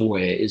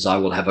somewhere is I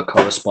will have a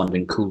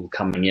corresponding cool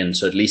coming in.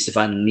 So at least if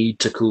I need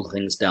to cool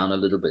things down a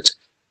little bit,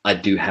 I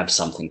do have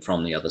something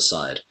from the other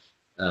side.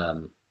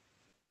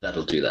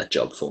 That'll do that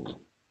job for me.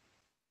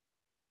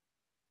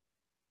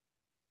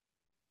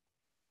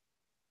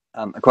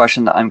 A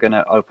question that I'm going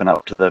to open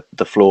up to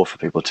the floor for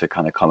people to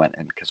kind of comment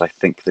in, because I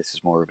think this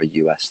is more of a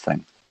US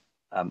thing.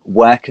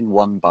 Where can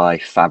one buy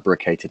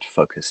fabricated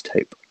focus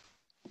tape?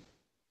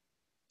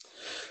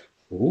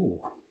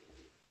 Ooh.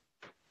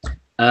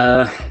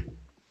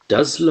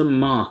 Does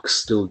Lamarck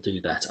still do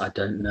that? I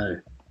don't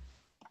know.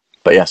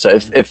 But yeah, so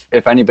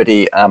if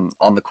anybody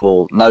on the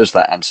call knows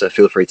that answer,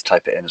 feel free to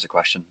type it in as a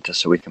question,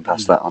 just so we can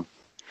pass that on.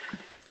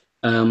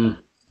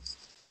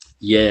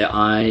 Yeah,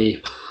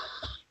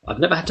 I've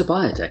never had to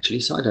buy it,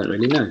 actually, so I don't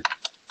really know.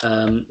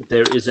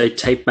 There is a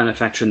tape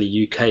manufacturer in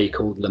the UK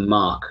called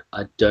Lamarck.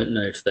 I don't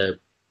know if they're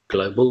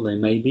global. They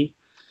may be.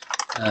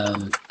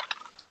 I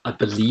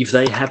believe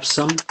they have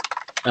some.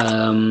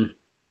 I'm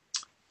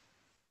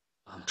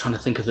trying to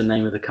think of the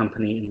name of the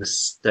company in the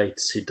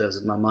States who does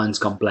it. My mind's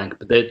gone blank.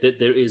 But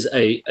there is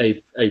a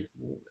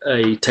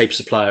tape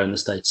supplier in the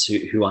States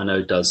who I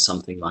know does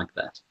something like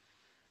that.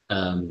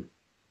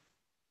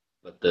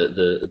 But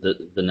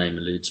the name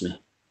eludes me.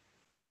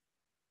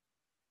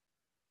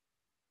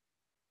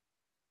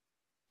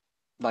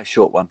 Nice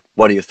short one.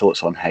 What are your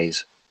thoughts on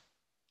haze?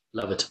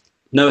 Love it.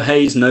 No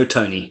haze, no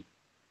Tony.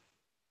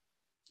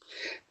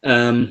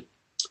 But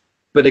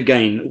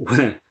again,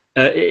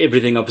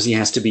 everything obviously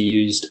has to be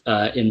used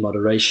in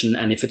moderation,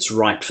 and if it's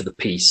right for the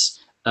piece.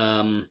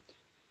 Haze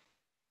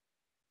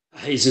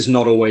is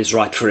not always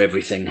right for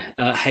everything.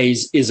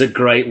 Haze is a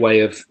great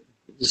way of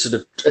sort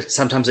of,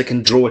 sometimes it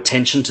can draw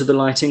attention to the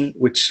lighting,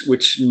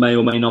 which may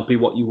or may not be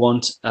what you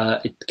want.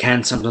 It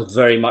can sometimes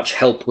very much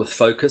help with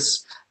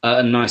focus.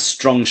 A nice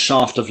strong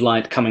shaft of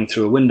light coming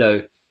through a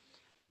window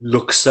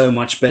looks so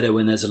much better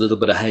when there's a little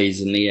bit of haze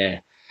in the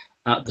air.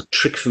 The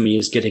trick for me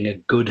is getting a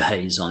good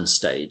haze on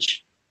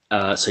stage.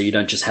 So you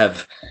don't just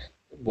have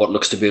what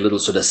looks to be a little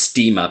sort of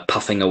steamer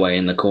puffing away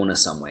in the corner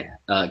somewhere.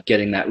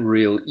 Getting that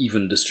real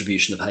even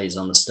distribution of haze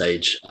on the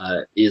stage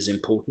is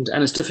important,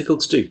 and it's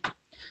difficult to do.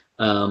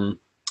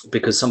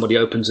 Because somebody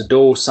opens a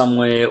door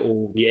somewhere,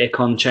 or the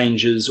aircon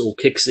changes or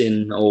kicks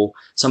in, or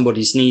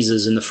somebody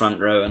sneezes in the front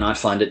row, and I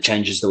find it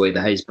changes the way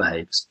the haze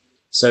behaves.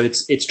 So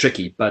it's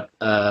tricky, but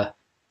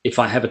if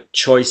I have a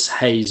choice,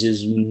 haze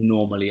is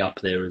normally up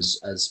there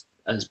as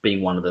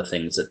being one of the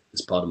things that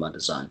is part of my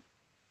design.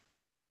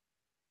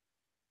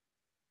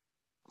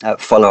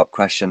 Follow-up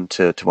question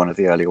to one of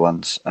the earlier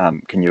ones.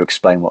 Can you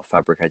explain what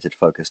fabricated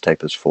focus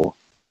tape is for?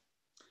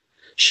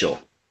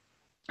 Sure.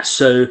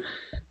 So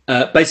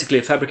basically,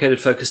 a fabricated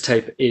focus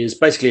tape is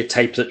basically a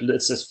tape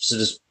it's a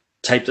sort of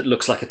tape that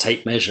looks like a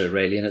tape measure,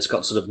 really, and it's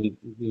got sort of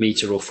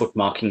meter or foot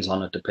markings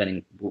on it,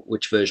 depending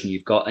which version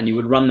you've got. And you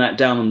would run that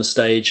down on the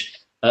stage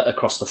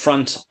across the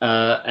front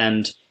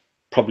and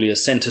probably a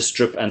center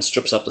strip and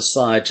strips up the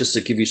side, just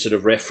to give you sort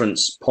of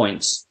reference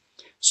points,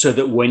 so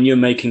that when you're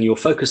making your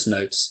focus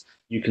notes,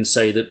 you can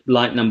say that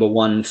light number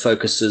 1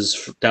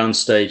 focuses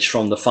downstage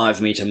from the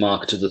 5 meter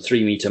mark to the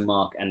 3 meter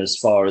mark, and as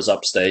far as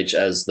upstage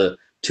as the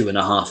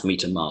 2.5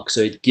 meter mark. So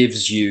it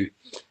gives you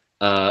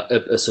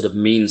a sort of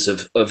means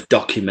of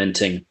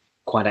documenting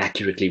quite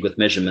accurately with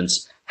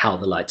measurements how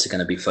the lights are going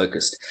to be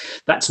focused.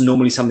 That's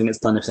normally something that's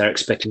done if they're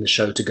expecting the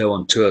show to go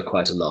on tour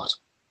quite a lot.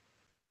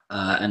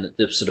 And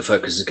the sort of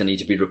focus is going to need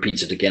to be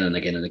repeated again and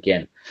again and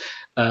again.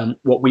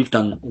 What we've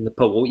done in the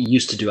what we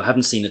used to do, I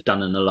haven't seen it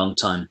done in a long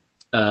time,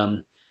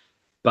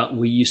 but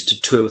we used to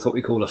tour with what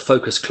we call a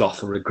focus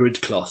cloth or a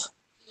grid cloth.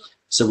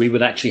 So we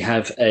would actually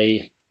have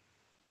a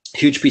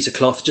huge piece of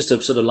cloth, just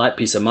a sort of light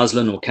piece of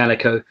muslin or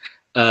calico,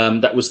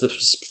 that was the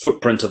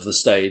footprint of the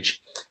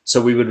stage.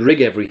 So we would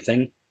rig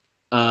everything,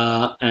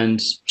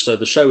 and so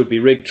the show would be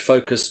rigged,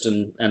 focused,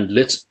 and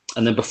lit.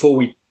 And then before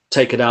we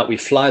take it out, we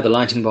fly the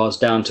lighting bars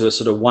down to a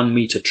sort of 1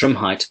 meter trim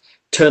height,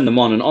 turn them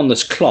on, and on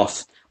this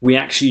cloth, we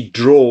actually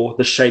draw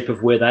the shape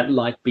of where that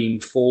light beam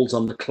falls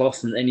on the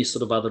cloth and any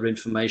sort of other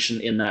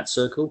information in that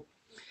circle.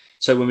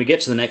 So when we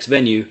get to the next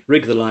venue,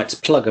 rig the lights,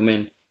 plug them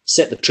in,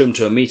 set the trim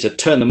to a meter,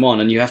 turn them on,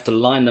 and you have to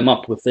line them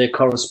up with their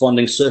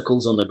corresponding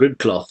circles on the grid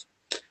cloth.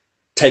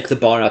 Take the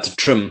bar out of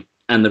trim,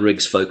 and the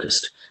rig's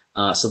focused.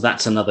 So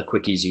that's another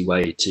quick, easy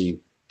way to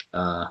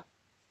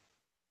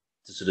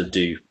sort of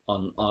do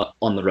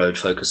on the road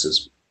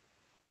focuses.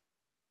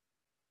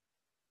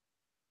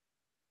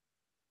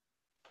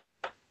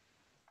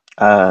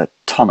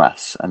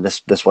 Thomas, and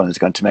this one is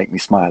going to make me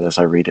smile as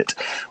I read it.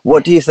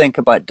 What do you think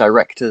about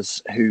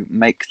directors who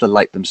make the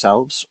light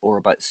themselves, or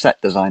about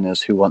set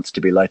designers who wants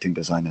to be lighting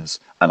designers?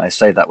 And I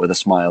say that with a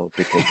smile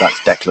because that's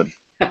Declan.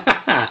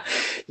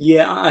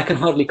 Yeah, I can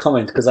hardly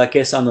comment because I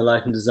guess I'm the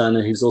lighting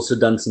designer who's also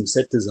done some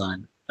set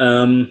design.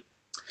 Do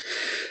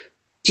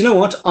you know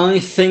what? I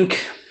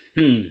think,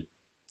 yeah,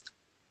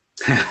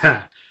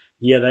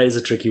 that is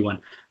a tricky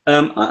one.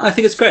 I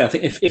think it's great. I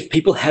think if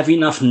people have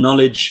enough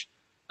knowledge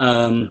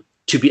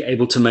to be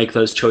able to make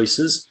those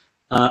choices,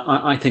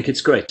 I think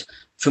it's great.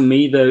 For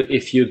me, though,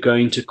 if you're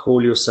going to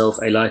call yourself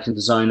a lighting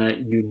designer,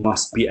 you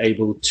must be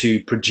able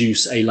to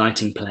produce a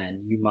lighting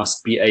plan. You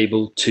must be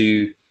able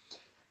to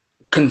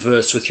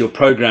converse with your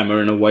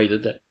programmer in a way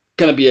that they're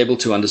going to be able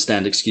to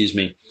understand. Excuse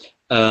me.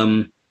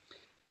 The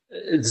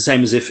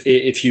same as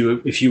if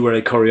you were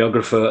a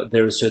choreographer,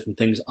 there are certain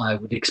things I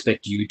would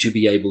expect you to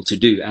be able to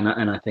do, and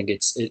I think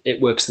it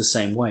works the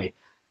same way.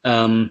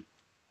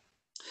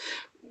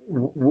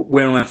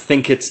 Where I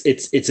think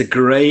it's a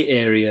gray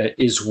area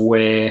is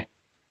where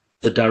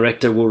the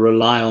director will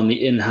rely on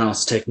the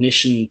in-house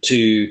technician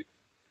to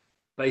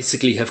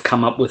basically have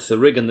come up with the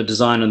rig and the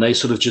design, and they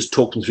sort of just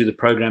talk them through the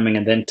programming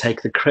and then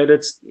take the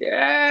credits.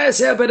 Yeah, it's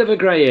a bit of a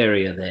gray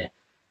area there.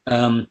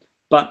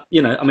 But,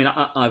 you know, I mean,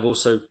 I've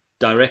also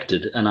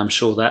directed, and I'm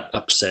sure that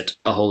upset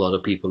a whole lot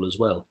of people as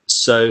well.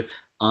 So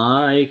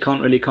I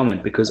can't really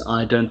comment because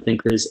I don't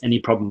think there's any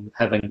problem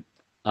having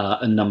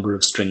a number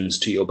of strings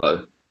to your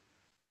bow.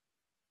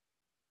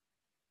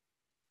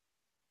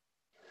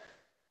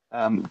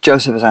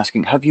 Joseph is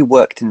asking, have you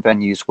worked in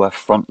venues where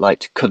front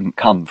light couldn't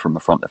come from a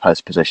front of house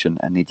position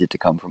and needed to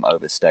come from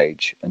over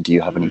stage? And do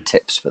you have any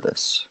tips for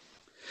this?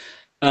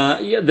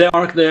 Yeah,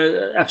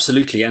 there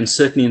absolutely, and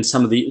certainly in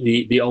some of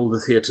the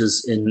older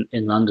theatres in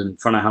London,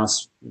 front of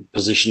house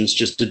positions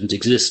just didn't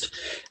exist.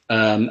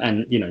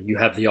 And you know, you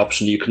have the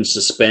option, you can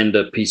suspend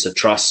a piece of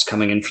truss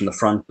coming in from the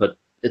front, but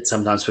it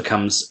sometimes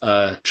becomes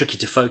tricky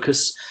to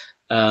focus.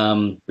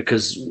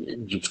 Because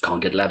you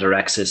can't get ladder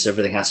access,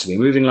 everything has to be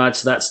moving lights,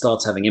 so that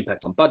starts having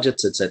impact on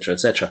budgets, etc.,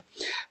 etc.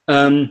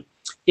 In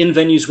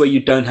venues where you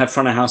don't have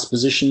front of house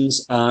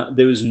positions,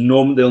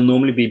 there'll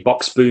normally be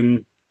box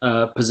boom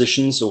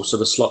positions or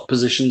sort of slot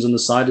positions on the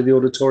side of the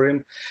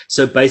auditorium.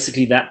 So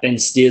basically that then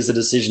steers the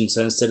decision.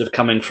 So instead of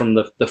coming from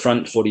the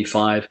front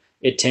 45,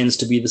 it tends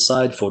to be the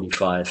side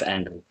 45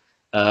 angle.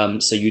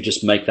 So you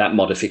just make that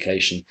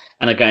modification.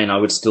 And again, I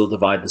would still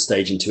divide the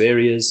stage into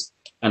areas,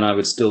 and I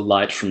would still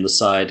light from the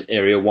side,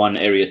 area 1,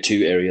 area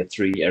 2, area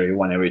 3, area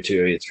 1, area 2,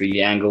 area 3.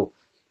 The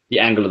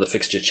angle of the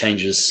fixture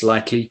changes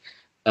slightly.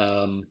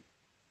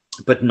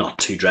 but not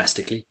too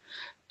drastically.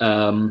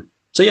 So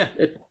yeah,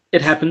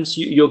 it happens.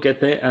 You'll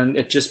get there, and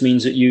it just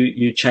means that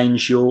you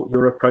change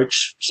your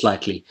approach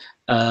slightly.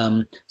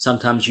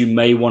 Sometimes you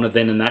may want to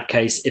then, in that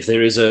case, if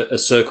there is a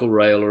circle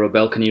rail or a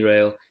balcony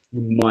rail,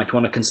 you might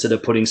want to consider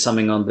putting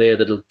something on there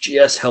that'll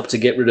just help to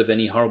get rid of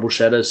any horrible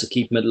shadows to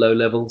keep them at low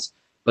levels,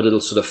 but it'll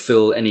sort of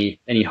fill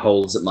any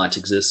holes that might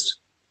exist.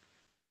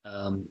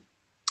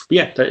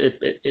 Yeah,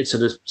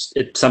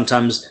 it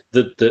sometimes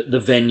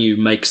the venue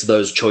makes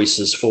those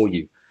choices for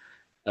you,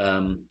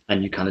 and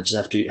you kind of just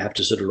have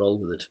to sort of roll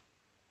with it.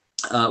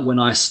 When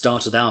I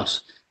started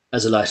out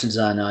as a lighting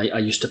designer, I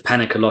used to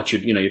panic a lot.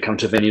 You come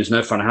to venues,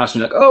 no front of house,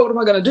 and you're like, oh, what am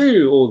I going to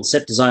do? Or the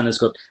set designer's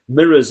got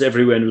mirrors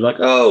everywhere, and you're like,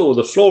 oh,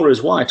 the floor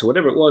is white, or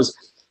whatever it was.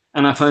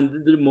 And I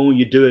find the more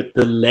you do it,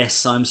 the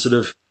less I'm sort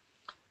of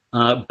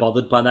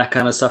bothered by that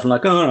kind of stuff. I'm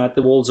like, oh, all right,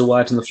 the walls are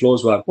white and the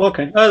floor's white. Well,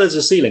 okay. Oh, there's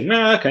a ceiling.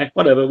 No, okay,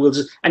 whatever. We'll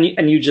just and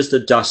you just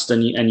adjust,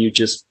 and you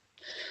just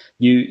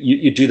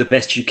you do the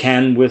best you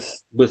can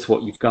with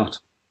what you've got.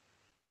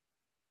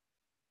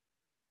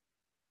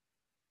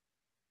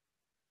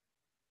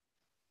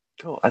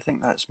 Cool. I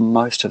think that's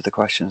most of the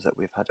questions that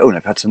we've had. Oh, and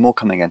I've had some more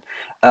coming in.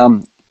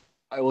 I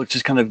will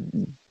just kind of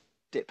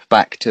dip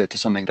back to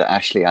something that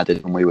Ashley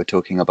added when we were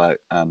talking about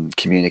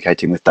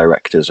communicating with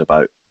directors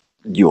about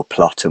your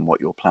plot and what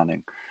you're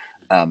planning.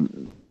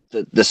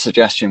 The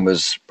suggestion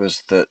was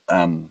that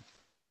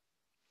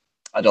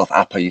Adolf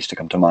Appa used to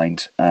come to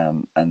mind,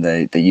 and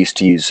they used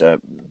to use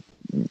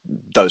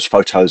those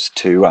photos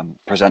to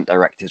present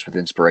directors with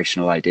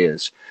inspirational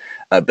ideas.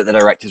 But the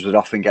directors would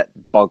often get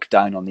bogged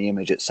down on the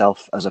image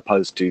itself, as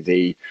opposed to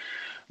the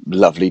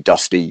lovely,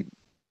 dusty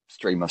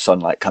stream of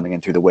sunlight coming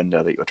in through the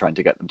window that you're trying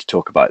to get them to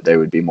talk about. They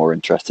would be more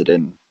interested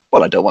in,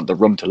 well, I don't want the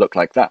room to look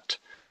like that.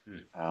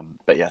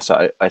 But yes,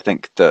 I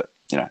think that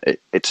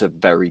it's a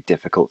very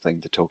difficult thing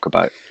to talk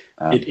about.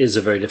 It is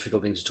a very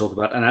difficult thing to talk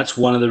about, and that's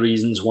one of the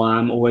reasons why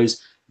I'm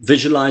always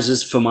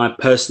visualizers for my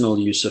personal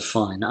use are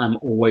fine. I'm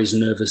always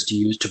nervous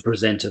to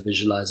present a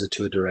visualizer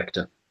to a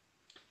director.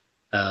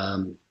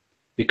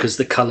 Because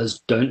the colors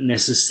don't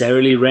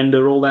necessarily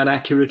render all that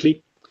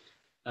accurately.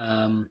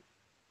 And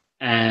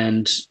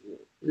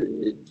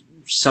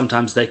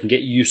sometimes they can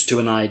get used to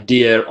an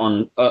idea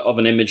of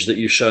an image that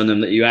you've shown them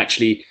that you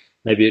actually,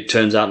 maybe it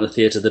turns out in the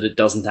theater that it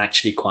doesn't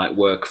actually quite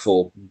work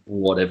for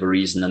whatever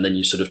reason, and then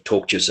you sort of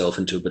talked yourself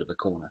into a bit of a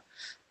corner.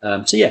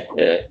 So yeah,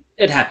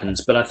 it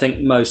happens, but I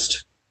think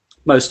most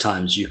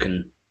times you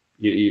can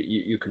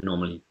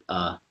normally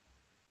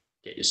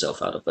get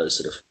yourself out of those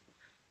sort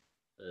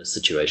of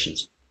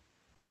situations.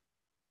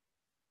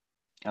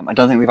 I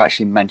don't think we've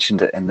actually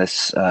mentioned it in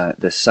this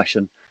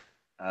session.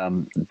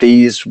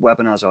 These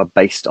webinars are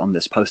based on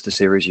this poster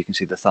series you can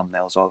see the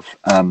thumbnails of.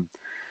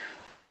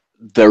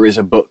 There is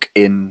a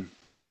booklet.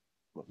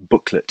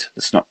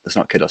 Let's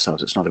not kid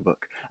ourselves, it's not a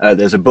book.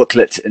 There's a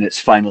booklet in its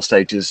final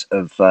stages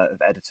of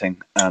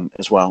editing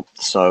as well.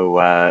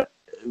 So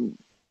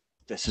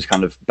this is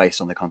kind of based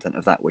on the content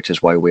of that, which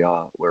is why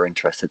we're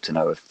interested to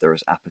know if there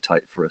is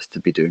appetite for us to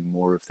be doing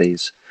more of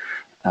these.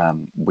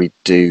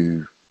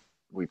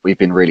 We've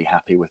been really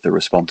happy with the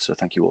response, so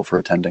thank you all for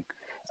attending.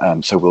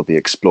 So we'll be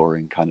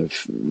exploring kind of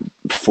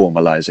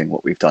formalizing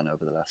what we've done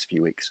over the last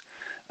few weeks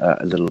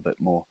a little bit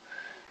more.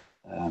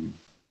 I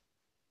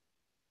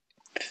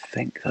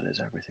think that is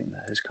everything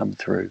that has come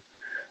through.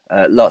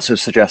 Lots of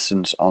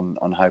suggestions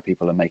on how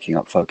people are making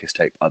up focus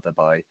tape, either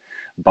by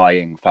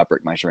buying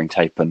fabric measuring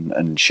tape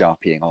and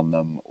sharpieing on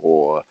them,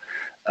 or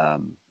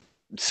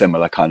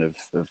similar kind of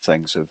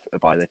things of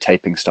either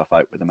taping stuff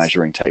out with a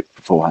measuring tape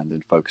beforehand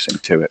and focusing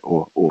to it,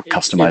 or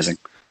customizing.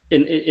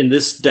 In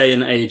this day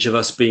and age of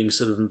us being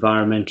sort of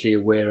environmentally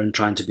aware and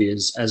trying to be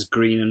as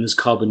green and as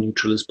carbon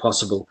neutral as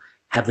possible,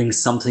 having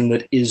something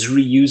that is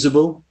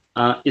reusable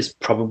is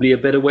probably a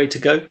better way to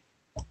go,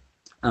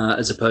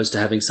 as opposed to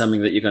having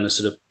something that you're going to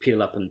sort of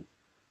peel up and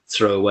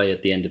throw away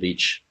at the end of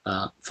each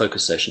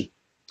focus session.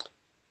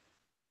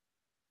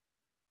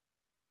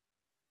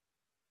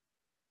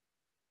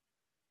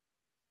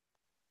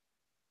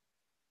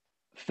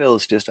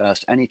 Phil's just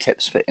asked, any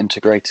tips for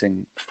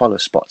integrating follow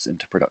spots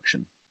into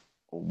production?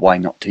 Or why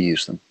not to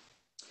use them?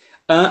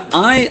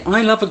 I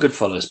love a good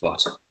follow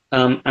spot,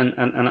 and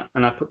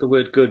I put the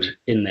word good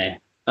in there.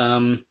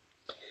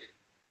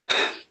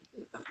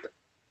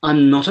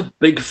 I'm not a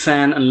big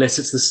fan, unless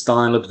it's the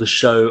style of the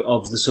show,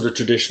 of the sort of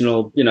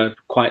traditional,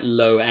 quite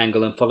low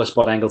angle, and follow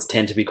spot angles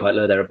tend to be quite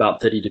low. They're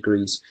about 30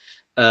 degrees.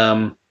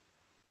 Quite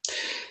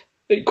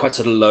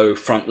sort of low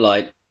front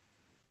light,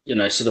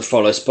 sort of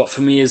follow spot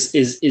for me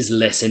is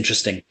less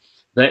interesting.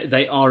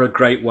 They are a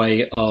great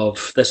way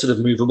of, they're sort of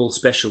movable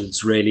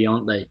specials, really,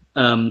 aren't they?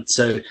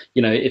 So,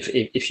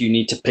 if you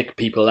need to pick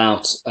people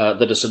out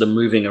that are sort of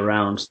moving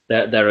around,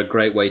 they're a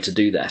great way to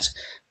do that.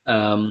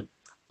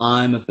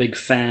 I'm a big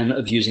fan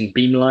of using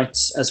beam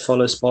lights as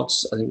follow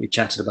spots. I think we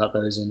chatted about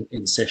those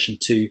in session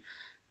 2.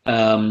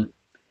 And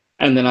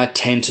then I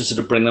tend to sort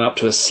of bring them up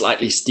to a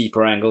slightly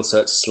steeper angle,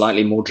 so it's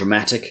slightly more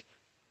dramatic.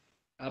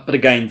 But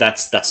again,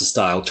 that's a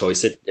style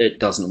choice. It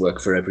doesn't work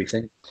for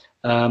everything.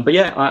 But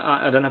yeah,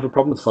 I don't have a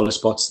problem with follow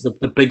spots.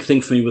 The big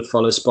thing for me with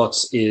follow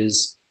spots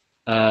is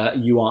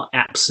you are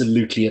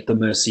absolutely at the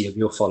mercy of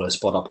your follow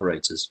spot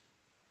operators.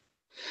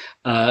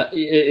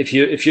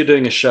 If you're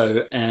doing a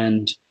show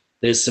and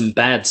there's some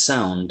bad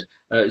sound,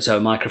 so a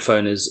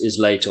microphone is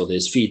late, or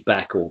there's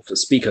feedback, or the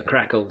speaker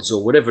crackles,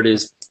 or whatever it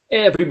is,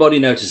 everybody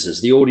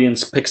notices. The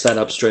audience picks that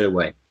up straight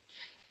away.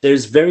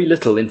 There's very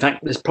little. In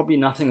fact, there's probably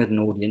nothing that an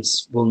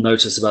audience will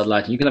notice about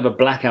lighting. You can have a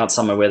blackout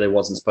somewhere where there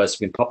wasn't supposed to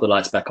be, and pop the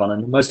lights back on,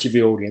 and most of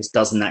your audience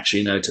doesn't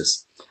actually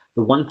notice.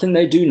 The one thing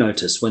they do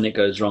notice when it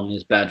goes wrong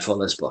is bad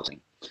follow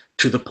spotting,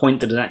 to the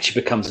point that it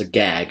actually becomes a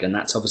gag, and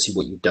that's obviously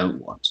what you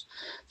don't want.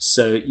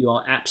 So you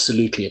are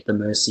absolutely at the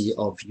mercy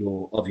of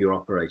your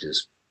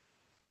operators.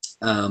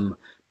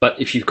 But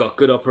if you've got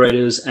good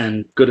operators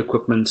and good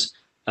equipment,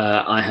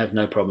 I have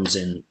no problems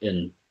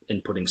in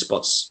putting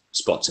spots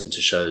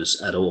into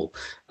shows at all.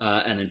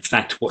 And in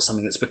fact,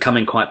 something that's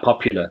becoming quite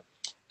popular,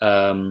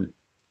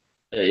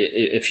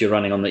 if you're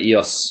running on the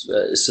EOS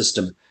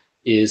system,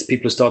 is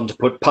people are starting to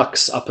put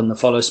pucks up in the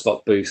follow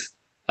spot booth,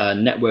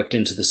 networked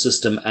into the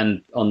system,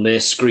 and on their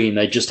screen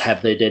they just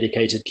have their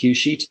dedicated cue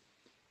sheet,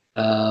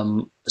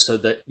 so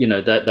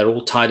that they're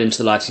all tied into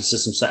the lighting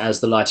system. So as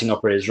the lighting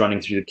operator is running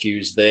through the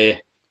cues,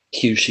 their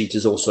cue sheet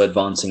is also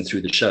advancing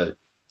through the show.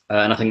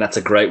 And I think that's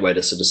a great way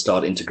to sort of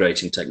start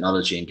integrating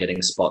technology and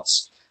getting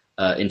spots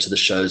into the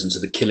shows, and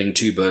sort of killing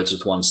two birds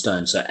with one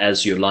stone. So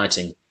as you're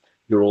lighting,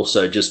 you're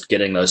also just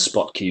getting those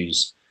spot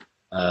cues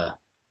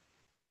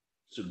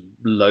sort of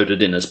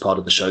loaded in as part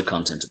of the show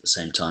content at the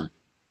same time.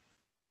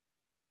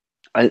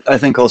 I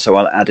think also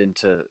I'll add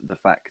into the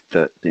fact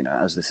that,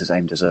 as this is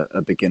aimed as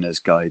a beginner's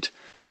guide,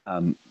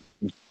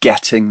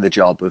 getting the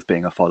job of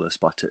being a follow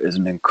spotter is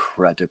an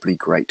incredibly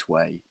great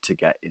way to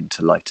get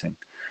into lighting,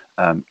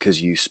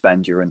 because you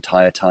spend your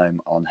entire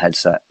time on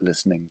headset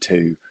listening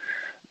to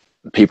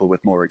people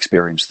with more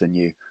experience than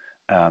you,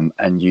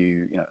 and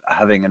you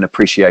having an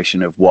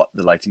appreciation of what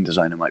the lighting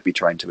designer might be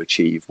trying to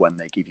achieve when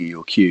they give you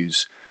your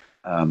cues.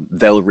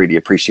 They'll really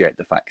appreciate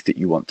the fact that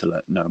you want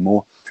to know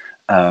more.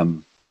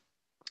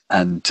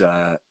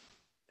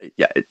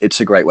 It's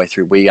a great way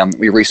through. We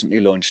recently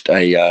launched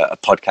a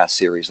podcast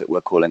series that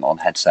we're calling On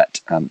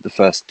Headset. The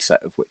first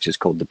set of which is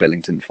called the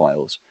Billington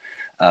Files.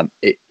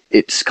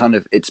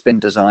 It's been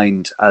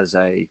designed as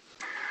a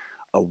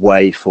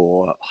way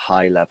for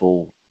high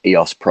level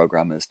EOS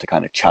programmers to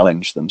kind of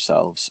challenge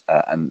themselves.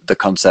 And the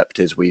concept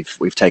is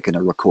we've taken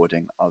a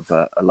recording of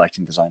a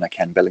lighting designer,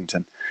 Ken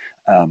Billington,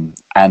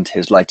 and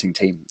his lighting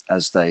team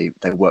as they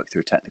work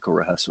through technical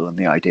rehearsal. And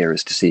the idea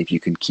is to see if you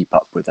can keep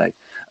up with a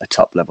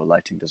top level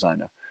lighting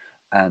designer.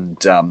 And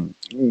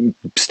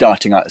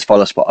starting out as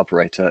follow spot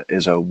operator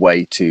is a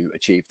way to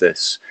achieve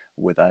this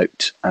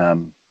without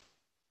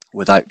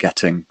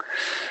getting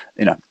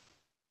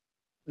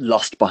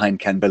lost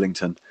behind Ken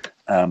Billington.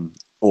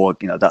 Or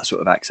that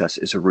sort of access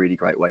is a really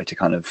great way to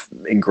kind of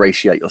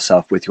ingratiate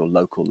yourself with your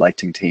local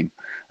lighting team.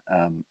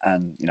 And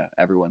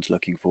everyone's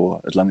looking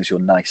for, as long as you're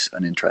nice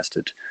and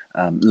interested.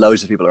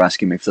 Loads of people are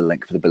asking me for the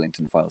link for the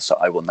Billington Files, so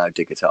I will now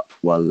dig it up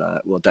while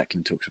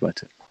Declan talks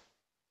about it.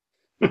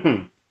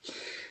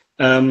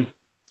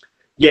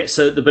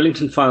 So the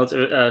Billington Files,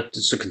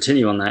 just to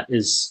continue on that,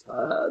 is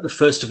the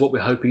first of what we're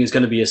hoping is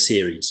going to be a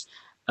series.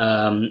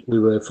 We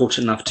were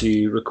fortunate enough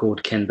to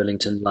record Ken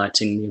Billington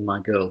lighting Me and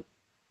My Girl.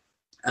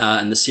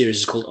 And the series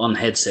is called On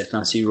Headset. And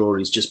I see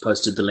Rory's just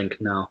posted the link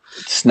now.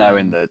 It's now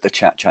in the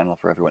chat channel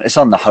for everyone. It's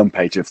on the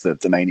homepage of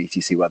the main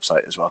ETC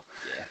website as well.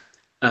 Yeah.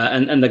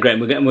 And they're great.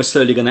 We're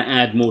slowly going to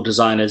add more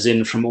designers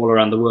in from all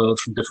around the world,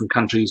 from different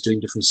countries, doing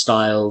different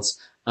styles.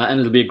 And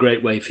it'll be a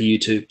great way for you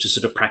to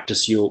sort of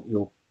practice your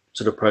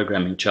sort of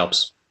programming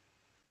chops.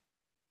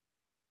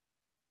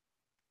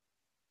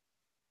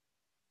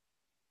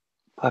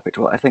 Perfect.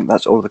 Well, I think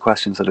that's all the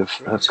questions that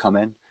have come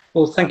in.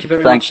 Well, thank you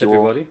very much,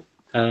 everybody.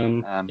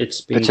 It's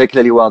been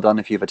particularly well done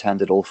if you've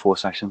attended all 4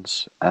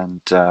 sessions,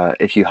 and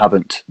if you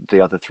haven't,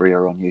 the other 3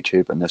 are on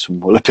YouTube, and this one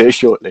will appear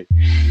shortly.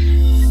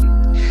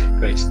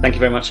 Great. Thank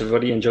you very much,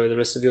 everybody. Enjoy the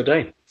rest of your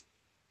day.